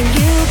same,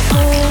 you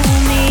pull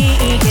me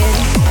again.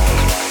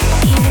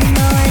 Even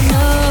though I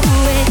know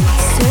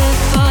it's a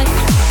fight,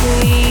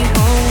 we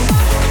won't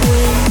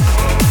win.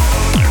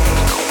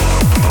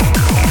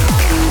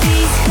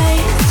 These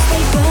flames,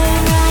 they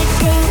burn right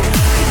through,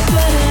 could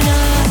burn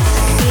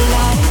us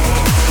alive.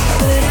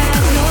 But I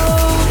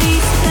know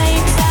these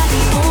flames are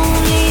the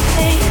only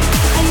thing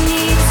I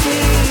need to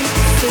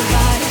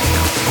survive.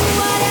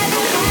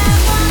 Whatever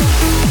happens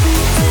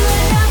to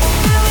a love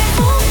that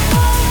is on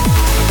fire,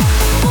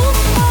 on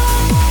fire.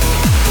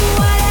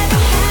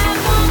 Whatever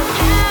happens,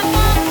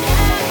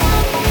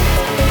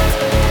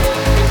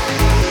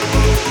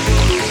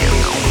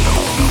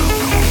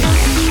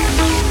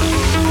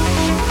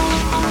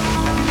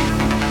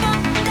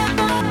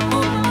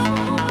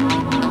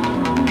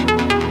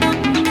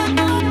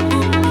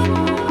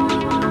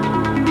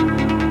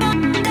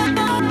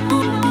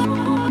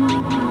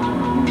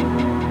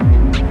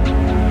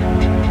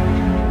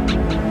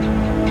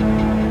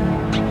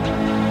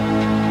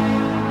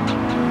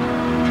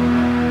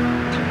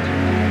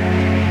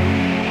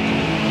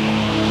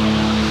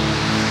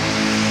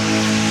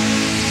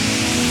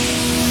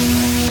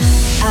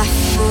 I've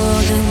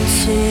fallen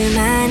to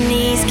my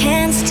knees,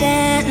 can't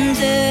stand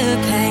the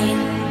pain.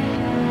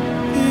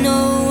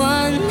 No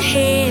one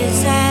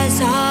hears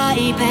as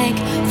I beg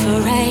for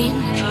rain,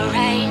 for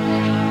rain,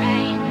 for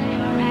rain,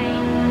 for rain.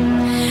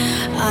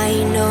 I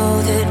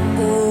know that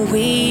all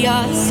we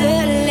are is a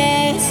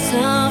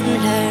lesson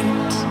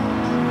learned.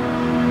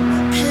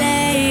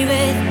 Play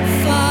with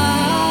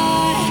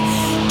fire,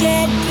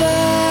 get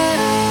burned.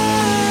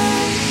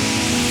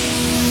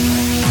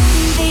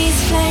 These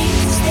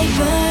flames, they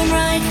burn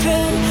right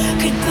through,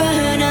 could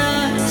burn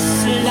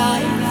us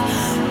alive.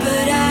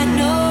 But I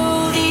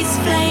know these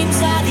flames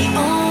are the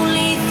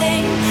only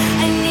thing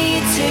I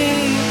need to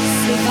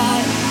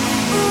survive.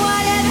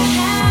 Whatever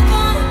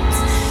happens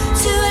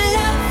to a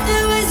love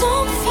that was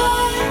on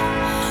fire,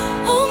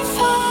 on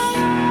fire.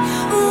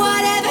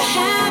 Whatever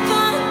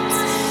happens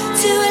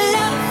to a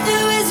love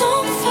that was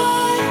on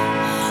fire,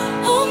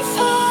 on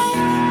fire.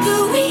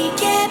 But we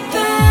get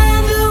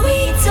burned, but we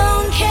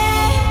don't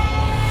care.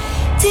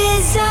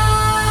 Desire.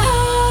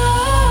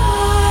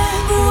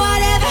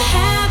 Whatever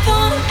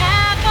happens,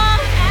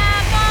 happens,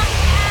 happens,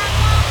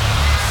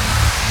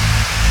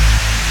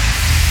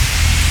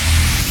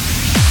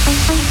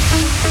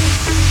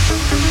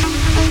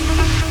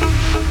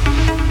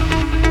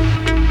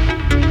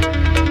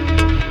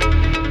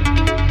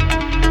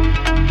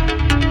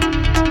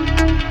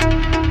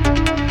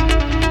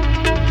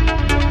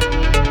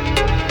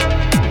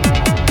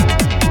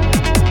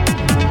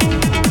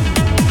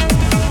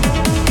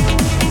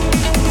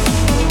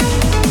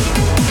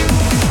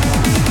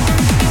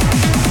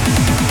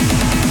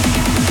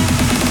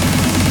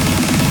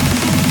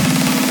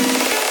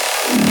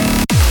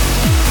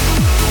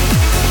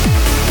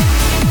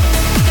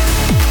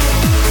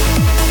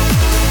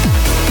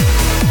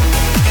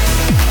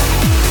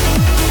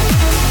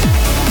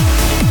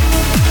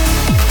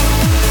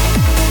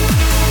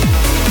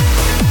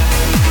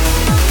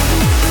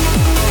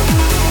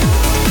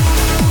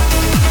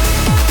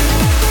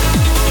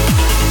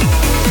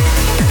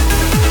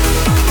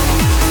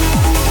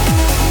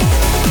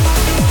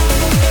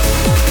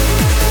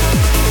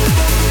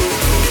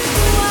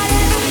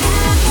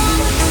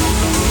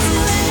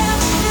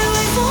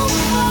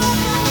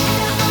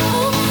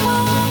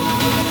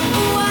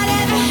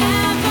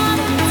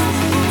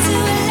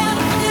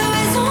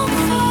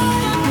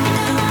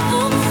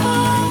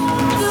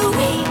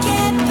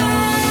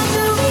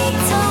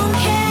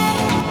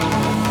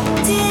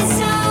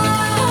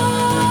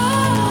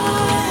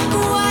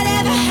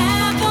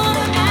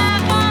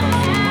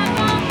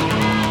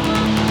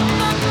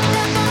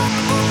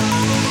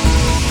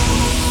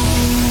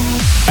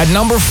 At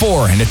number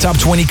 4 in the top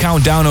 20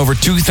 countdown over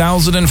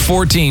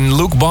 2014,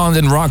 Luke Bond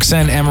and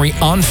Roxanne Emery,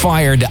 On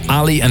Fire, the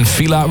Ali and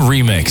Fila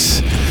remix.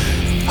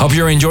 Hope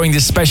you're enjoying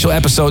this special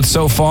episode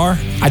so far.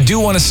 I do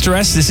want to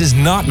stress this is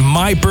not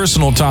my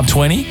personal top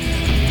 20.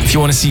 If If you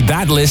want to see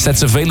that list,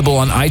 that's available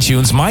on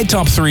iTunes. My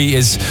top 3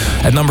 is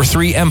at number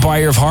 3,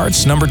 Empire of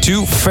Hearts. Number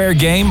 2, Fair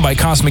Game by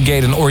Cosmic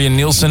Gate and Orjan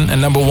Nilsen. And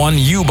number 1,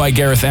 You by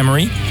Gareth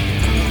Emery.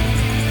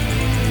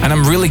 And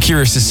I'm really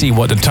curious to see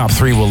what the top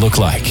 3 will look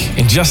like.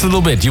 In just a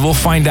little bit, you will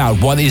find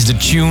out what is the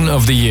tune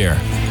of the year.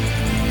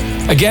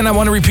 Again, I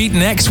want to repeat,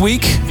 next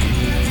week,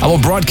 I will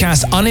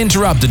broadcast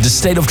uninterrupted the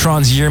State of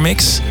Trance Year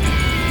Mix.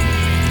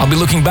 I'll be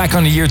looking back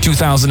on the year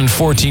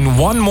 2014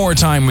 one more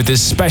time with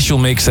this special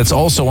mix that's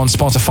also on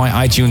Spotify,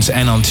 iTunes,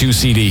 and on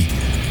 2CD.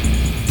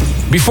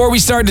 Before we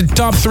start the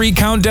top 3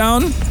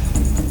 countdown,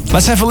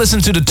 let's have a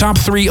listen to the top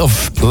 3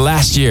 of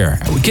last year.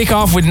 We kick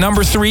off with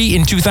number 3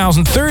 in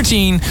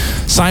 2013,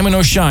 Simon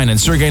O'Shine and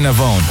Sergei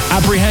Navone,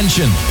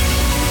 Apprehension.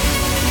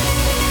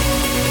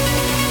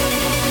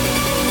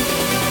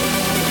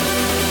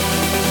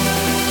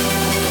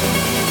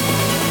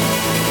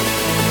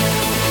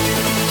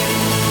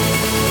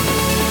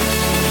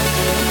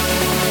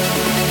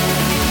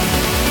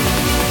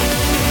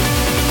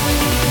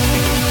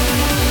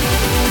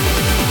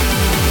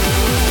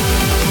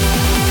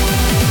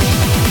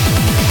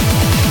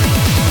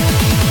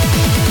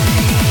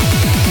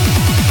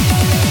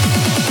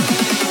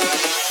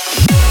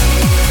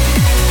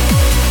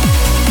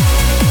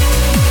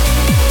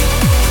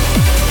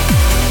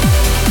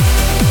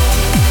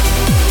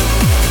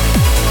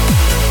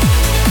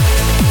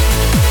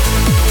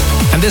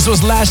 This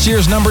was last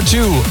year's number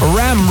 2,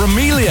 Ram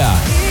Ramelia.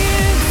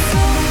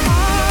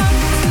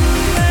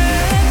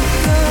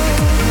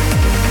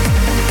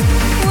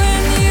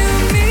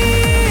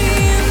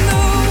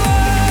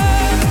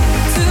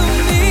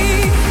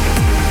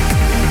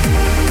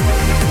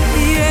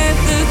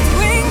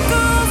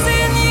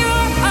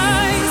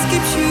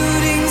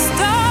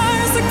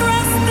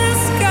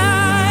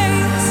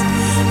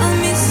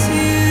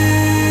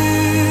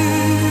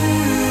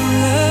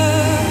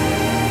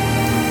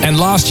 And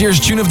last year's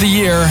tune of the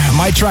year,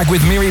 my track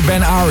with Miri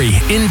Ben Ari,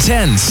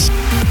 Intense.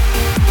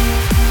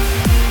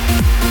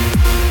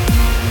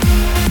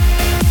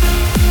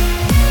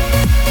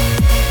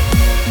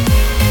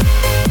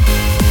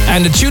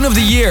 And the tune of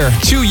the year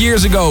 2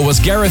 years ago was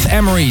Gareth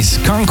Emery's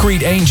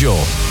Concrete Angel.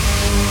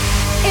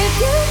 If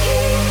you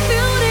keep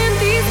building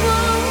these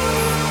walls,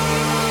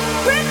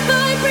 brick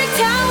by brick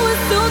towers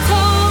so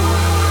tall,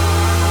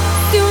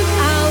 soon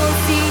I will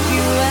see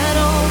you at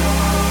all.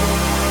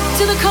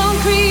 To the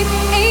concrete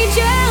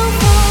angel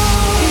falls.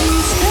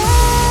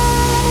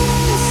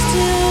 Stand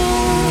still.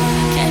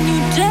 Can you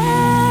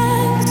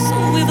dance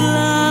with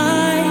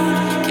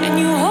light? Can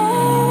you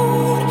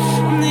hold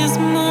this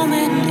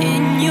moment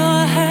in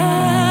your hand?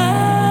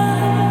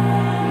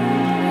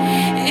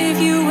 If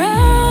you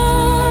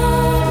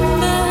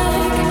run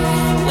back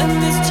when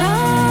this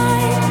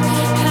time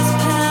has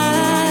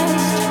passed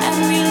and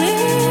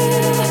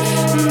relive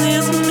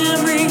this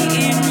memory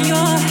in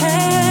your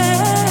head,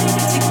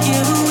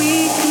 together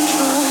we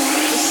control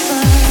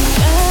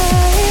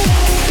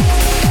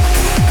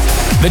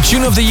the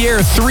tune of the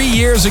year 3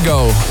 years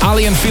ago,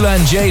 Aly & Fila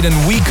and Jade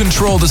and We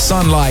Control the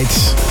Sunlight.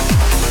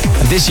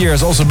 And this year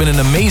has also been an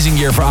amazing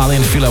year for Aly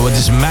 & Fila with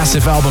this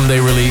massive album they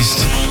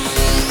released.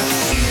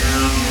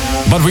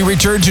 But we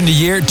return to the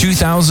year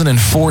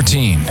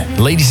 2014.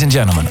 Ladies and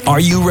gentlemen, are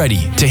you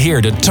ready to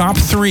hear the top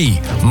 3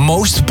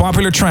 most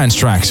popular trance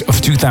tracks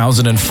of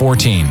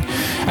 2014?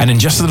 And in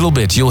just a little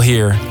bit, you'll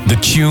hear the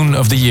tune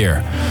of the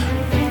year.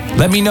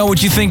 Let me know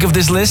what you think of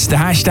this list, the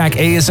hashtag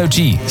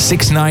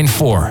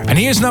ASOT694. And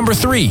here's number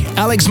 3,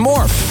 Alex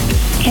Morph.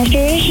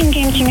 Inspiration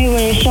came to me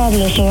very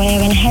sadly, so I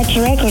even had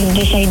to record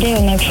this idea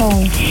on my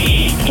phone.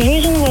 The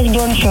reason was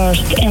Born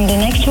first, and the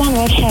next one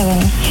was Heaven.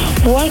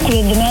 Work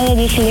with the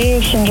melodies,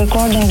 lyrics, and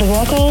recording the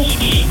vocals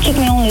took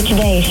me only 2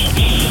 days.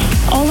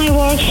 All my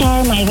works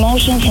are my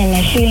emotions and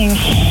my feelings.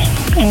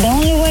 And the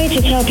only way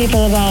to tell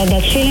people about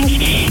that feelings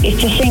is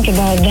to think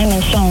about them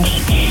in songs.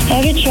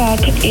 Every track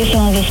is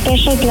on a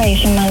special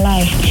place in my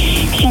life.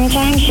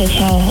 Sometimes it's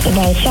all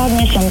about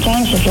sadness,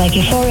 sometimes it's like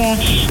euphoria,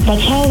 but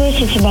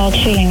always it's about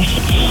feelings.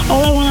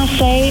 All I want to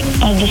say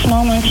at this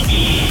moment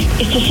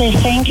is to say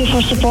thank you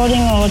for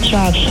supporting our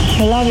tracks.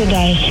 I love you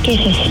guys.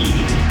 Kisses.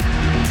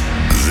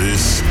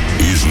 This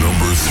is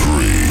number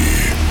 3.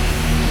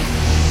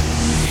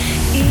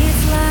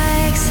 It's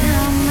like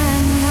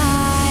someone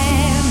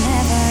I've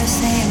never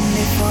seen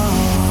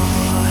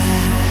before,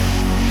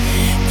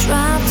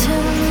 dropped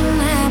in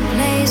a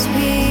place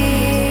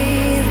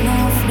with no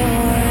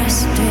floors,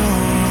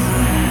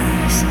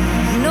 doors,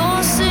 no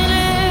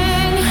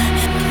ceiling,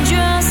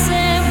 just a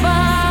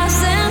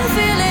vast and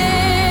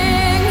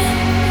feeling,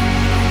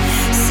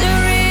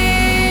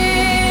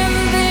 serene,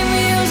 the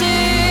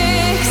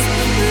music's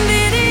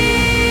beating.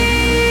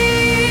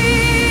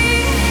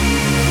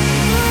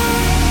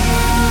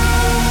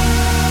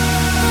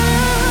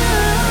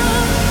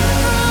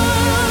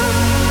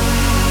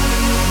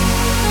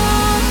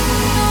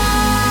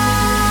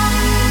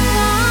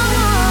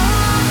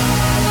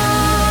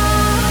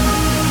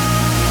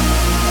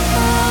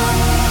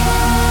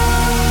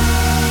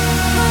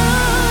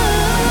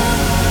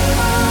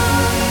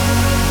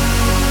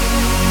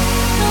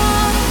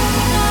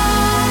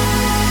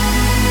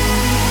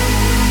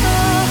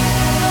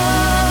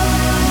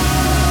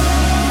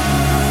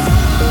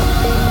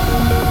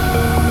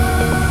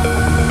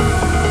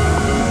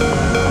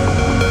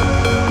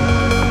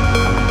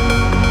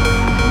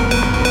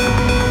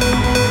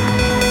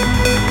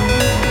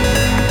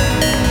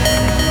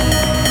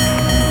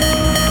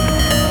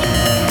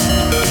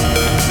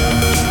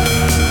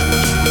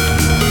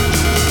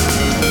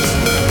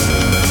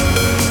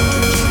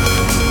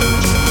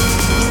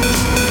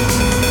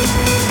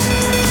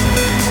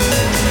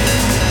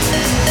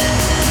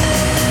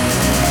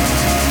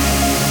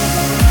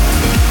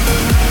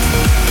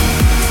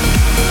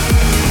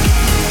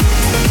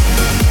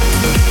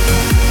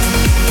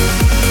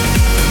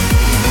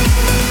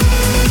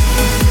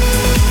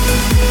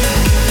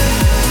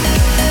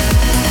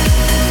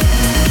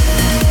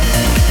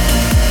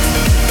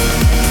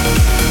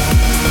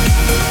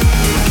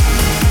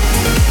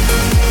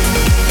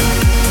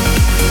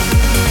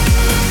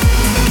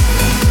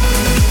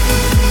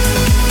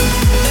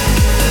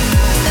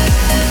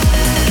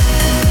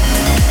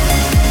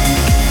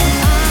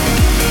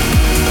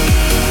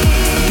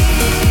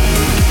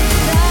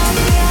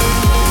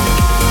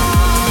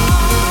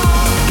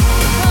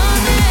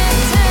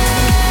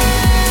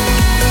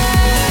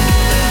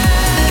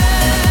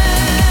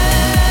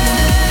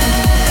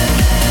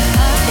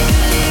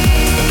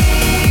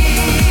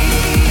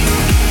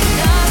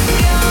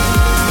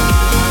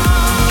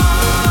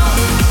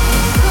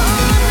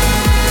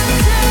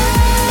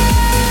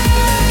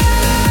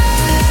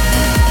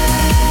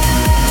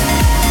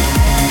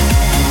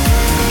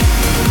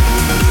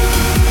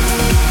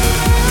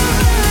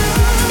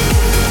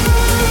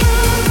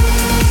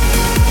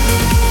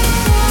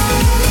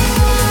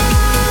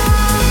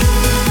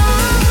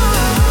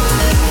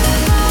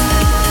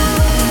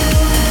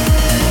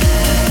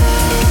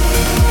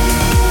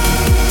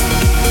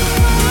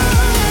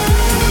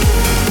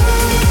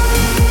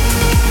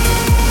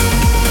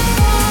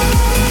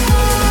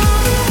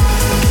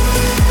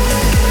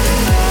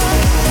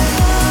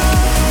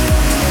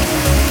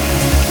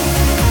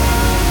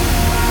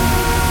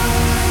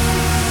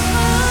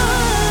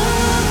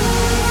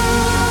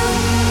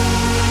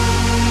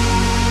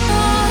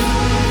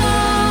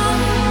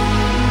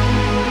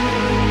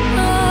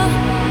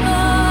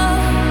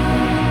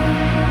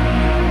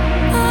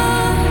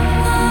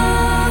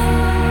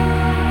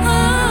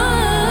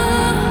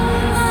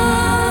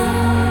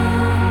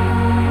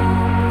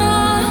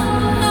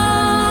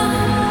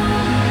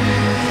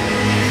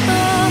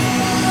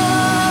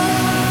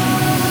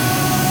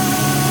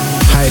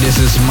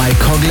 this is Mike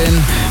Coughlin.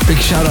 Big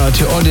shout out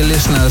to all the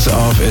listeners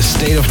of A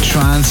State of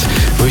Trance.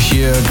 Wish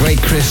you a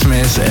great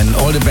Christmas and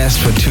all the best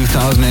for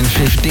 2015.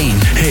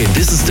 Hey,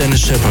 this is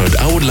Dennis Shepard.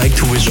 I would like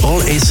to wish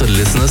all ASOT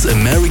listeners a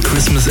Merry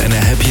Christmas and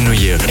a Happy New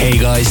Year. Hey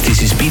guys,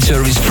 this is Beat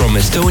Service from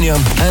Estonia,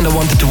 and I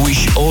wanted to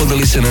wish all the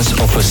listeners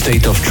of A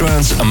State of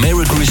Trance a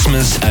Merry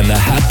Christmas and a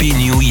Happy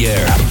New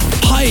Year.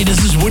 Hi,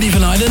 this is Woody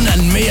van Eyden,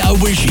 and may I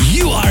wish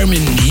you,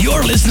 Armin,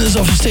 your listeners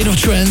of A State of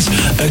Trance,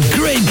 a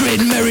great, great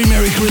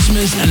Merry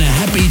Christmas and a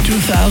happy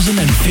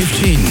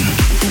 2015.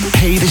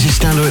 Hey, this is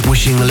Standard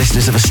wishing the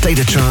listeners of A State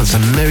of Trance a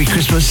Merry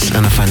Christmas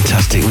and a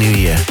fantastic New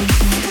Year.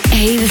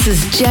 Hey, this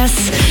is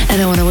Jess,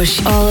 and I want to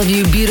wish all of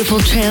you beautiful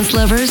trance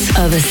lovers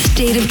of A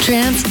State of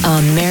Trance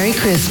a Merry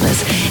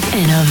Christmas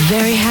and a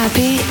very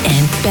happy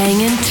and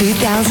banging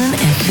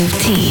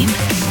 2015.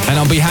 And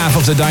on behalf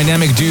of the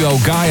dynamic duo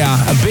Gaia,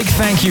 a big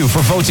thank you for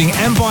voting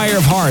Empire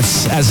of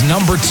Hearts as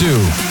number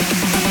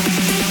 2.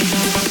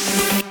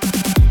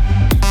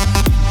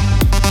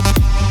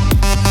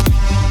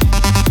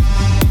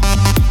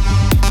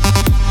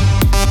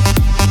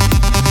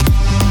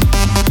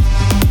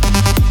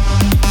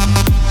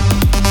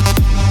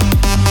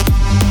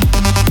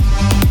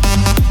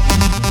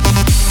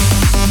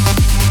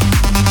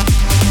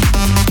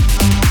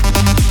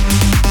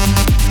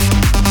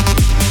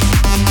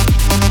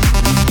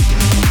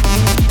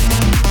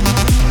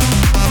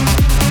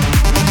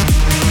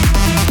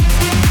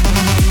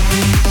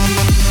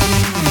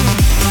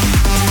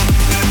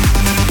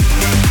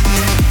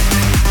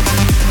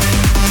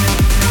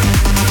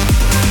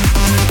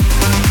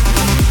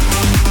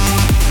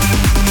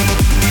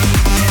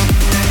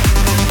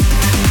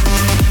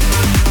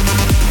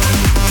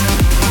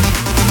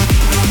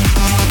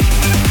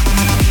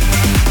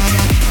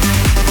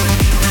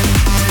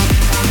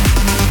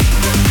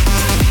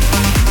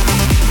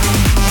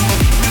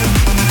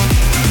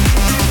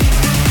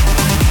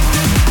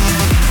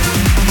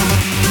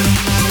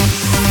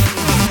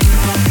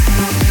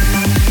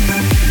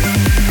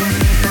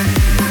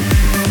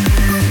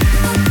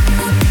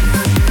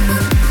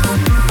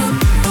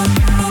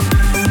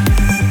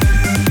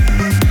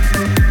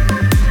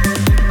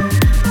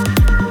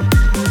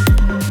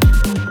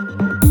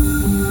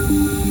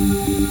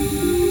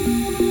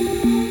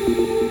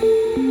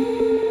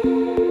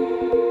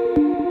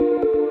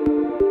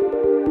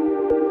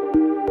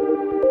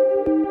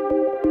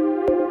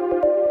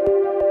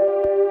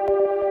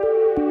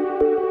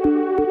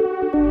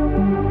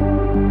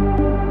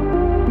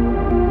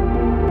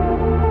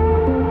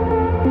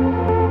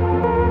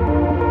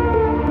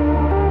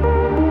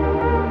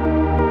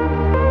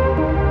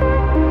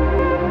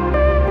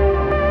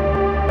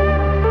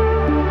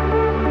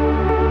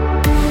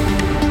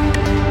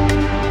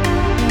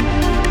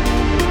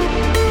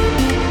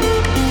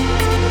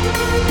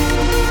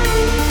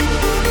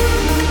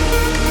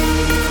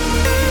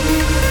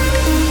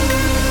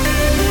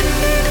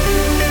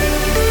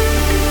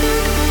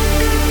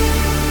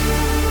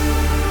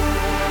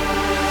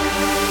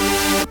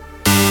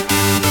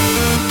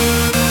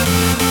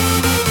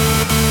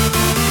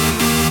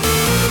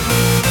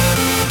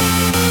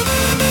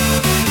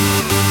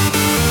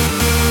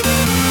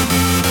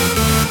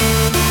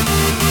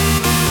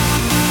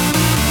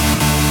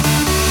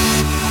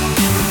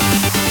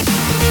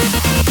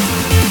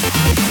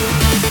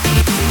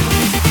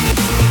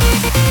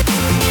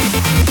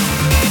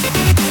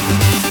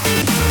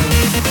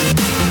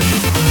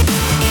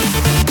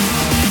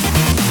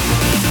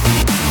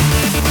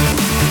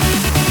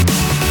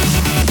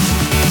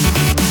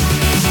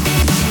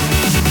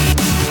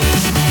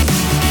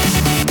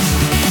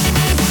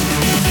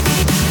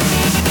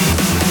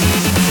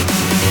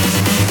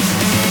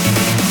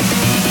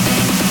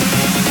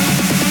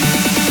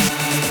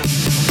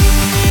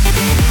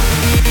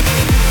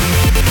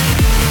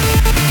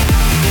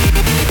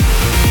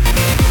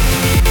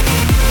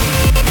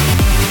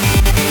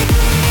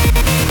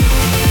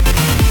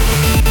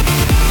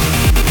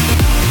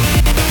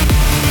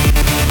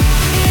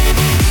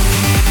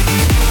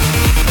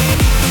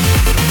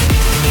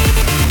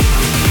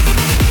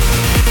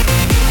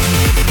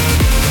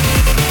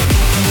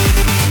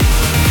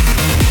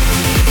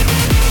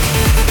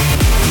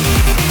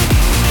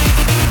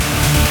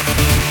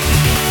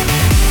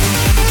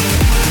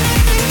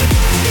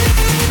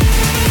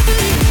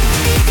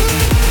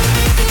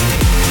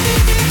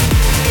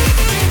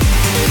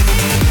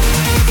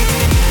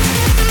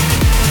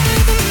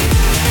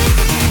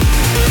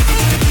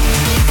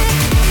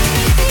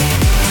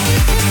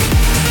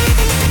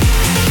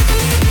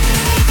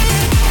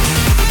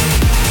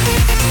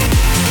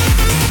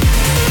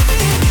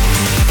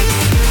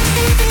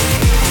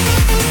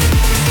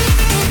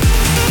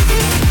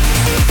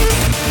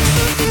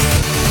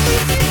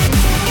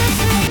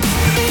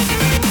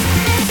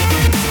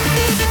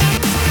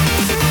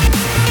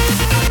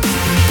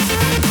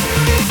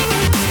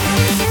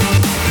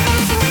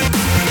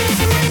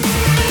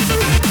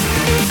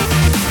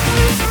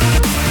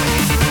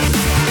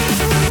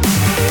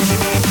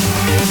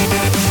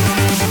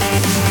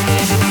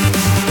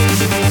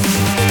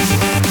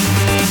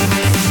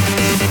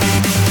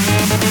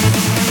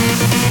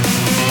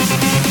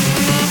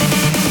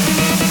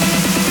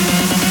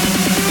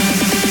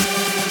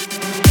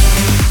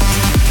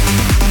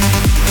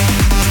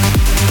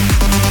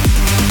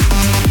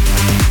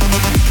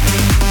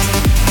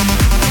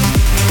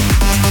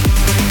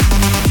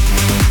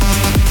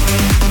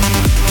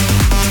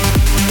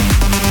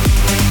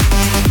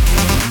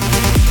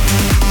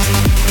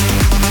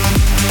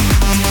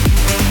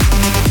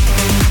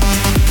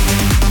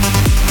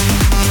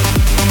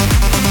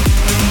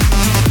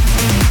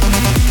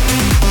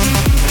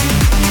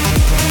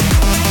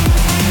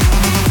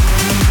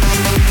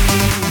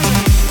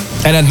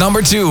 And at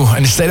number 2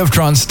 in the State of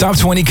Trance Top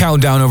 20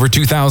 Countdown over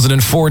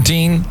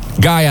 2014,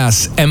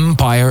 Gaia's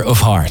Empire of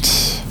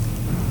Hearts.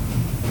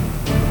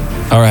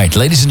 All right,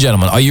 ladies and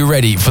gentlemen, are you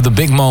ready for the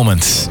big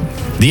moment?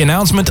 The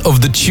announcement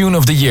of the tune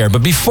of the year.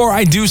 But before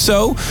I do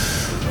so,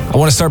 I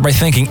want to start by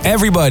thanking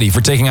everybody for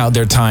taking out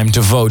their time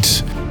to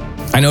vote.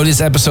 I know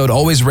this episode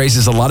always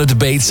raises a lot of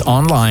debates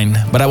online,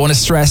 but I want to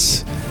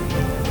stress,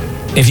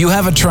 if you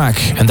have a track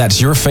and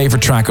that's your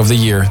favorite track of the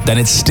year, then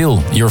it's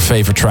still your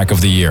favorite track of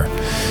the year.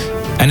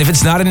 And if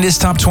it's not in this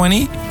top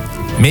 20,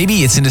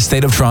 maybe it's in the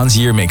State of Trance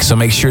year mix, so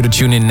make sure to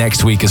tune in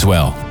next week as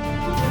well.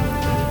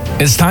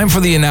 It's time for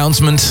the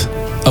announcement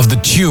of the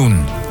tune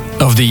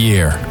of the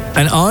year.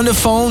 And on the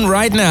phone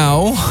right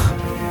now,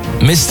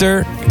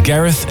 Mr.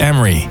 Gareth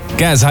Emery.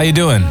 Gaz, how you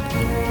doing?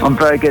 I'm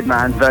very good,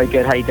 man. Very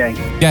good. How you doing?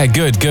 Yeah,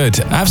 good.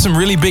 I have some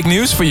really big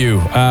news for you.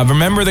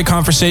 Remember the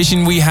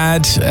conversation we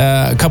had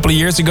a couple of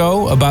years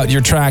ago about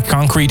your track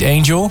Concrete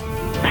Angel?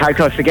 How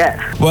could I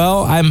forget?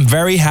 Well, I'm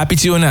very happy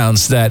to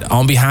announce that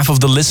on behalf of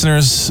the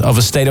listeners of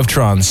A State of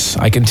Trance,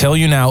 I can tell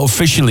you now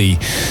officially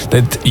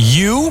that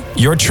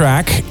your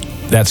track,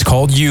 that's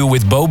called You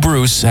with Bo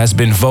Bruce, has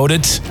been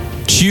voted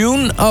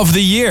Tune of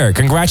the Year.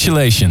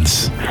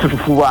 Congratulations.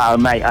 Wow,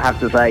 mate, I have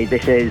to say,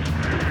 this is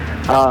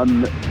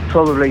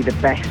probably the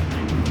best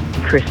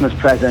Christmas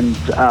present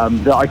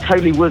that I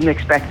totally wasn't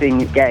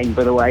expecting getting,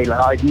 by the way.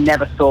 Like, I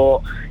never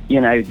thought,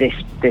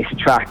 this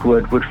track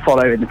would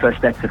follow in the first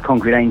steps of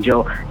Concrete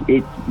Angel.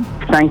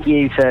 Thank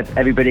you to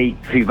everybody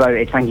who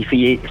voted. Thank you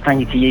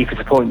to you for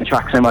supporting the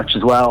track so much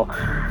as well.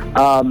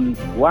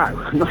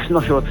 Wow, not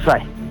sure what to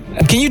say.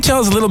 Can you tell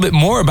us a little bit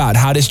more about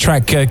how this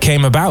track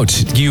came about?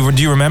 Do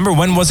you remember?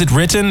 When was it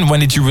written? When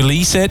did you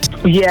release it?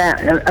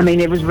 Yeah, I mean,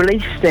 it was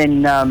released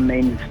in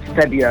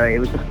February. It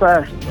was the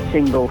first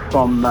single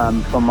from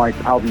my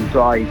album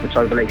Drive, which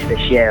I released this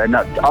year. And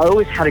I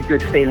always had a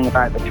good feeling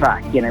about the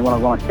track. When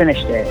I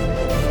finished it,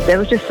 there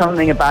was just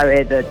something about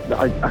it that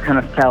I kind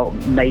of felt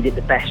made it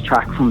the best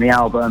track from the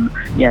album.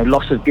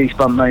 Lots of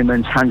goosebump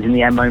moments, hands in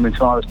the air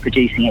moments when I was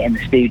producing it in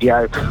the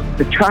studio.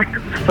 The track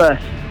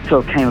first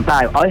sort of came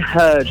about. I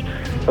heard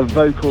a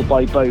vocal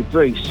by Bo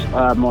Bruce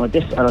on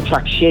a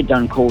track she had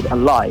done called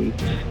Alive.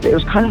 It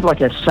was kind of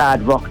like a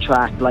sad rock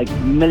track, like a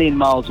million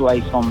miles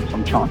away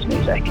from trance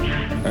music.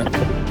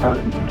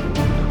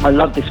 I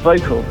loved this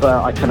vocal,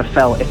 but I kind of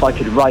felt if I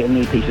could write a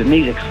new piece of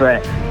music for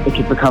it, it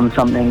could become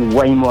something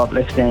way more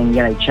uplifting,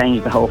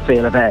 change the whole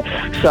feel of it.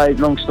 So,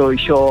 long story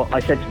short, I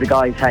said to the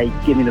guys, hey,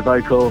 give me the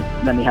vocal,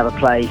 let me have a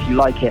play. If you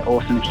like it,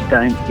 awesome. If you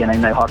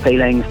don't, no hard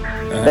feelings.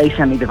 They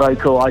sent me the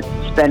vocal. I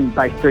spent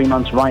about 3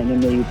 months writing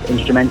the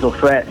instrumental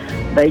for it.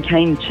 They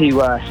came to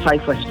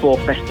Southwest 4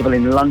 Festival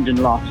in London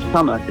last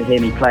summer to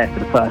hear me play it for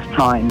the first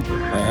time.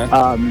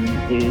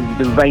 It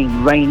was the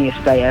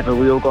rainiest day ever.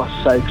 We all got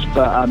soaked,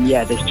 but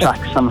this track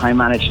somehow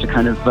managed to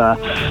kind of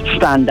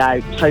stand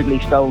out, totally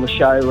stole the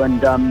show.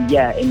 And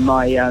in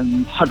my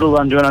huddle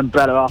under an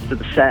umbrella after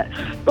the set,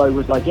 Bo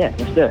was like, yeah,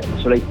 let's do it.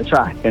 Let's release the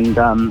track. And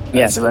the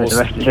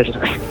rest is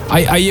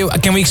history.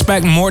 Can we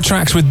expect more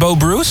tracks with Bo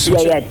Bruce?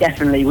 Yeah,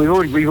 definitely. We've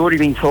already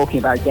been talking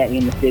about getting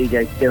in the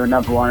studio to do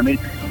another one. I mean,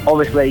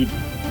 obviously,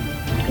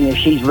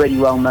 she's really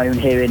well known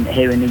here in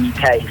the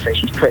UK, so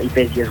she's pretty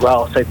busy as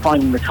well. So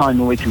finding the time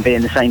when we can be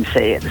in the same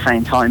city at the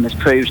same time has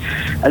proved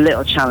a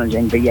little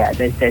challenging. But yeah,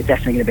 there's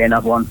definitely going to be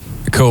another one.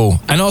 Cool.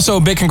 And also a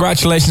big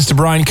congratulations to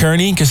Brian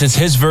Kearney, because it's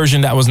his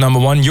version that was number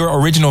one.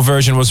 Your original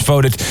version was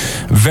voted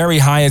very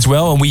high as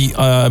well, and we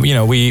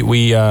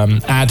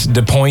add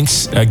the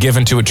points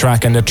given to a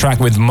track, and the track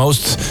with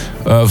most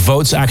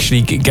votes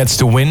actually gets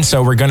to win.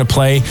 So we're going to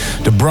play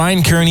the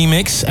Brian Kearney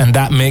mix, and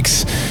that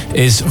mix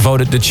is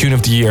voted the tune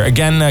of the year.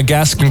 Again,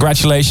 Gaz,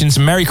 congratulations.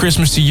 Merry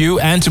Christmas to you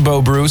and to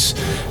Bo Bruce,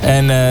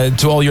 and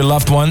to all your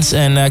loved ones,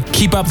 and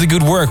keep up the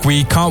good work.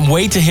 We can't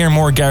wait to hear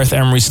more Gareth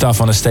Emery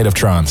stuff on A State of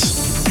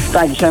Trance.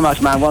 Thank you so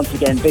much, man. Once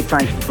again, big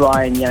thanks to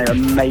Brian.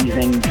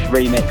 Amazing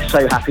remix.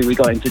 So happy we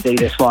got him to do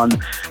this one.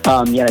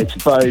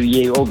 To Bo,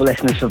 you, all the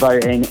listeners for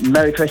voting.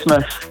 Merry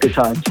Christmas. Good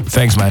times.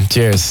 Thanks, man.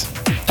 Cheers.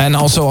 And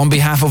also on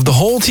behalf of the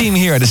whole team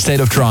here at A State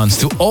of Trance,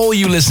 to all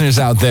you listeners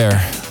out there,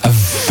 a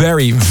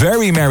very,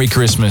 very Merry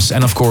Christmas.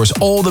 And of course,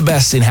 all the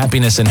best in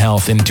happiness and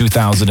health in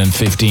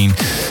 2015.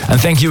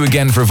 And thank you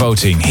again for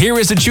voting. Here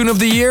is the tune of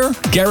the year,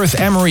 Gareth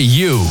Emery,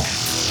 You.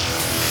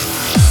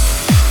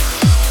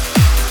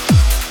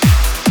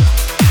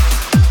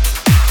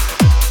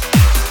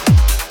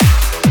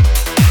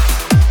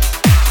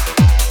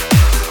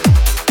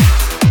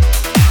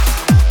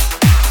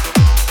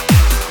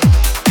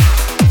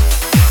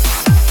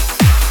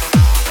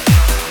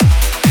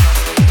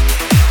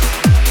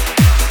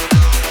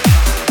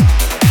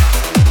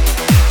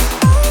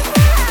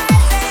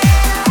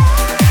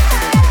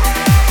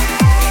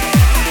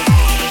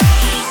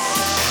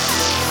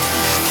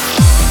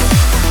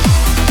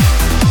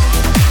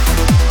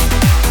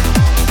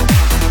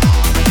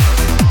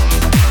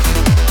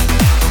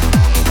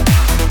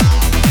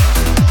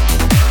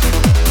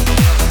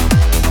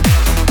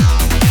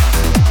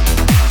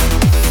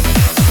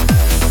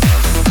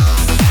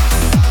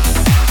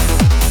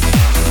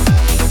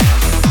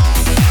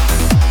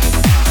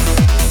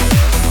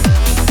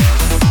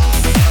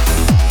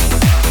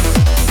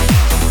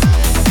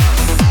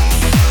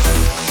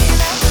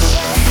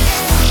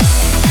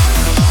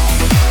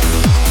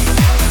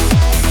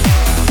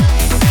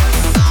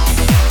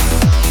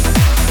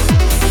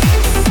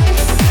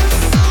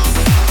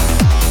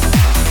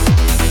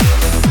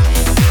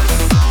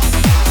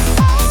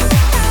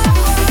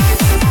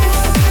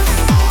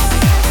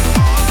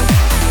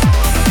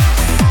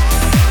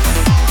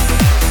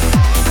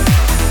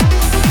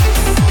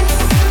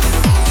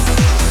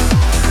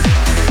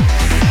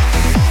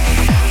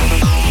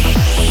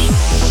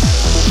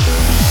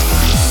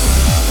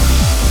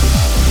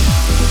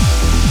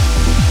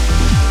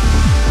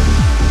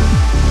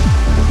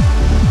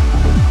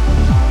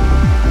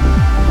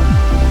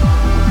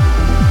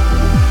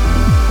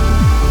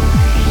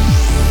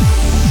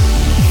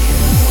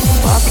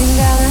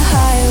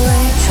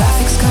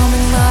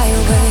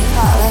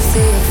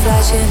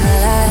 watching a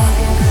light.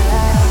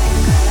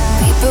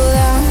 People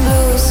down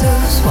blue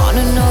suits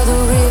wanna know the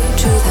real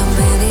truth. How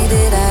many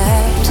did I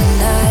have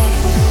tonight?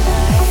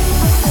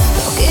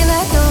 Looking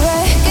at the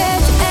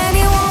wreckage,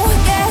 anyone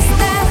would guess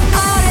that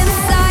all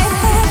inside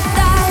had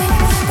died,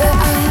 but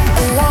I'm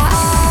alive.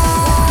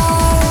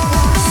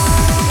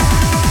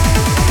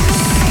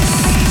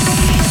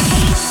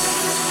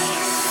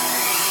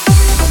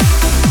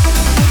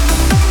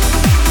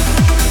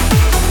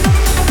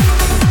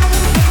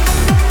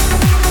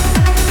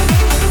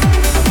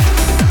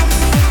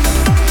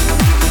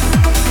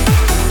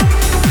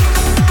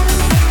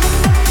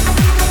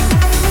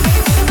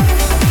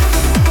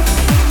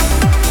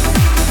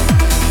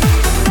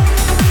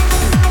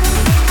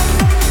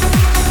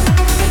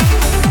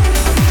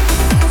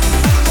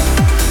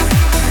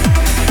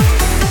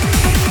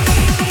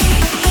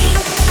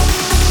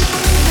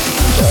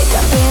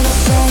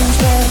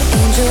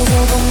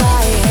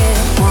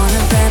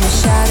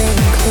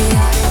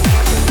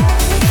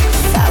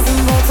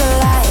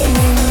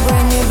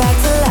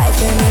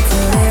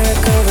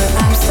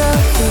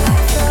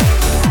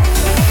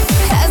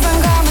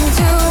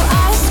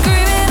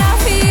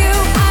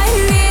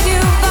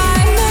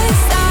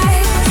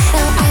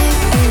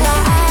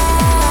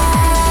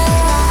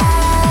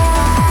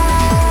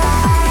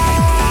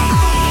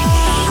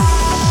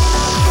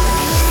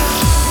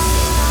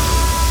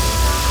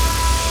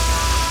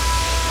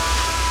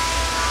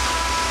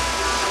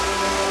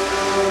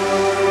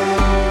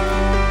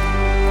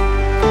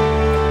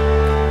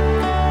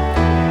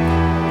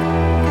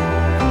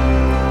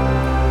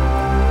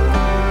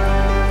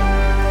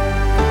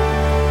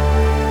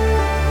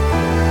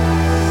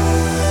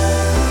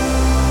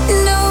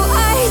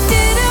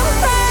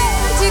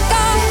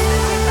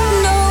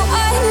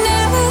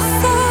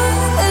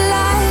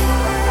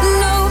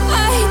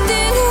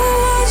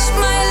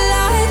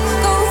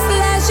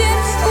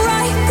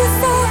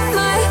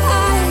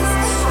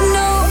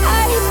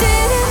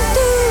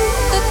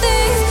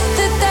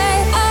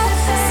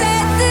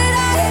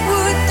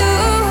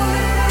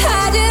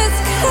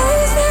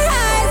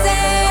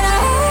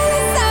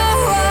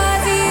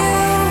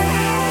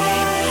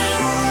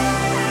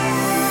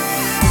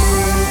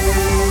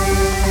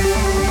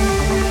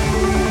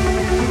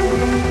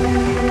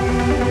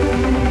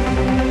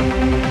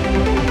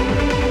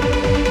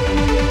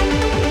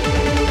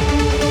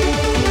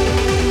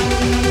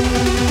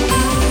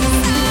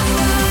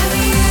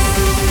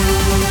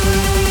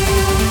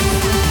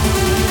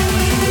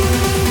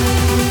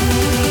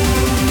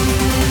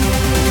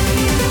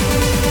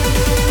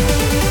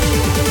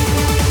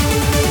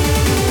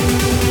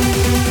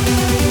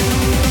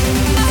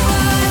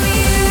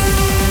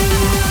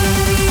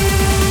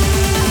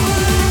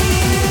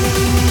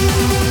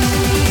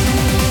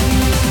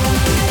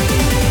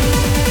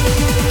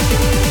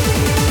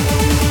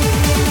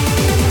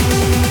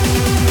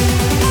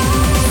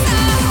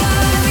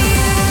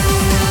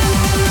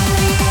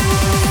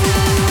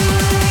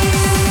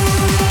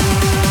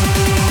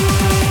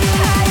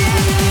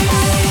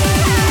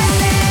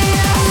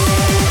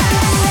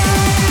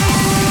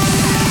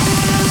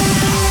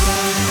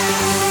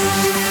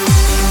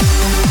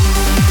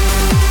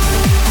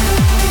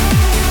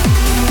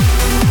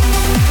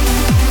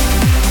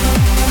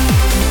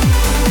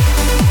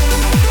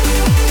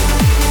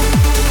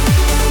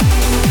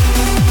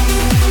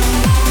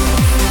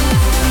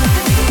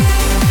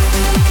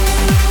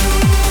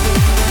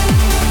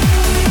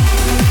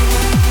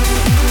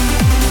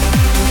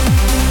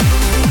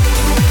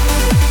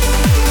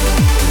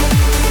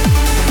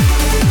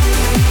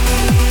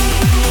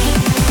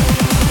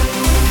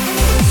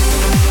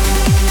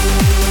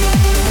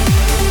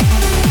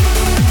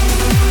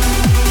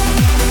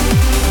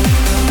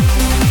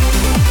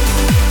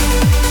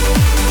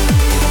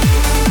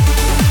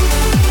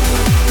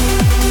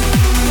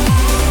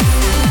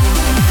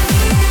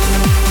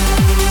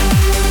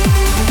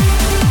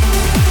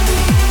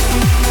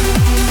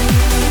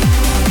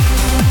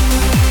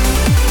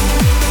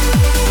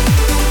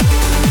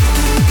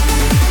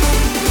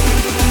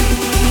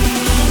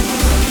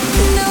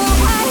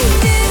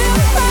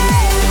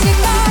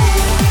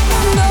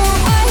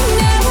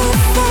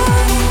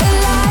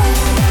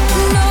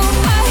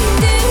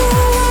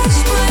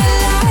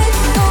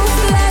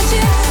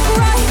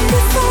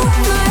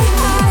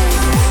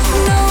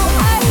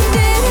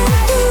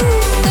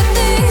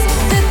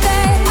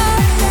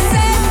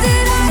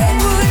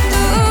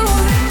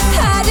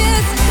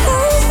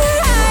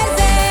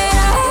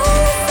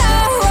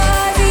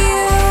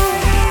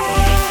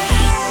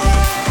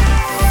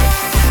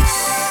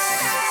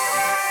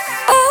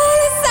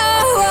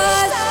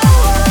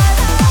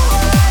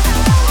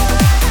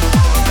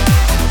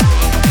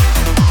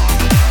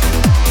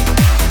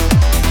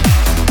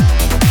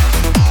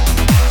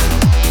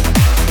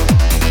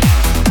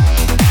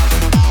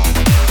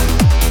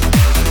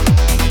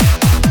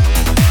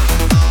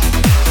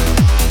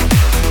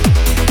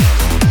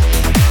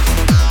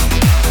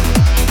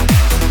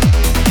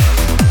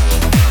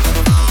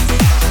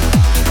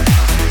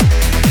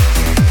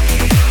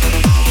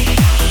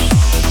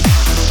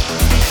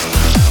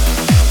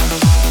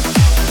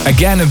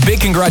 Again, a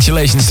big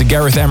congratulations to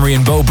Gareth Emery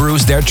and Bo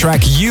Bruce. Their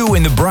track You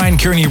in the Brian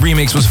Kearney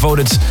remix was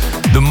voted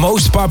the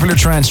most popular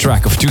trance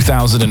track of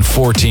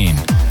 2014.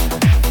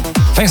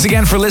 Thanks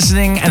again for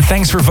listening and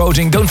thanks for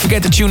voting. Don't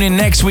forget to tune in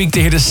next week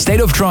to hear the State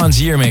of Trance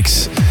year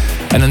mix.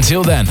 And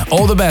until then,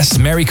 all the best,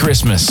 Merry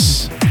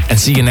Christmas, and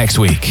see you next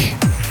week.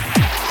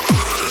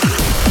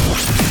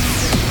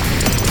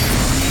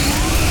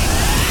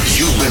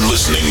 You've been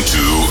listening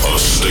to A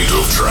State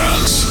of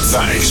Trance.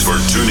 Thanks for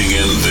tuning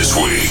in this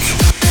week.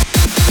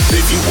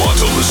 If you want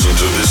to listen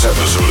to this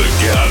episode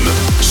again,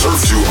 surf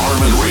to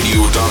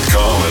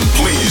ArminRadio.com and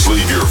please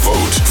leave your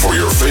vote for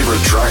your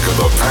favorite track of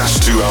the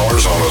past 2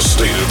 hours on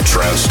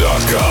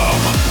AStateOfTrance.com.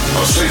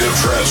 A State of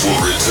Trance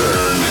will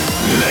return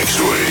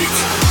next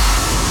week.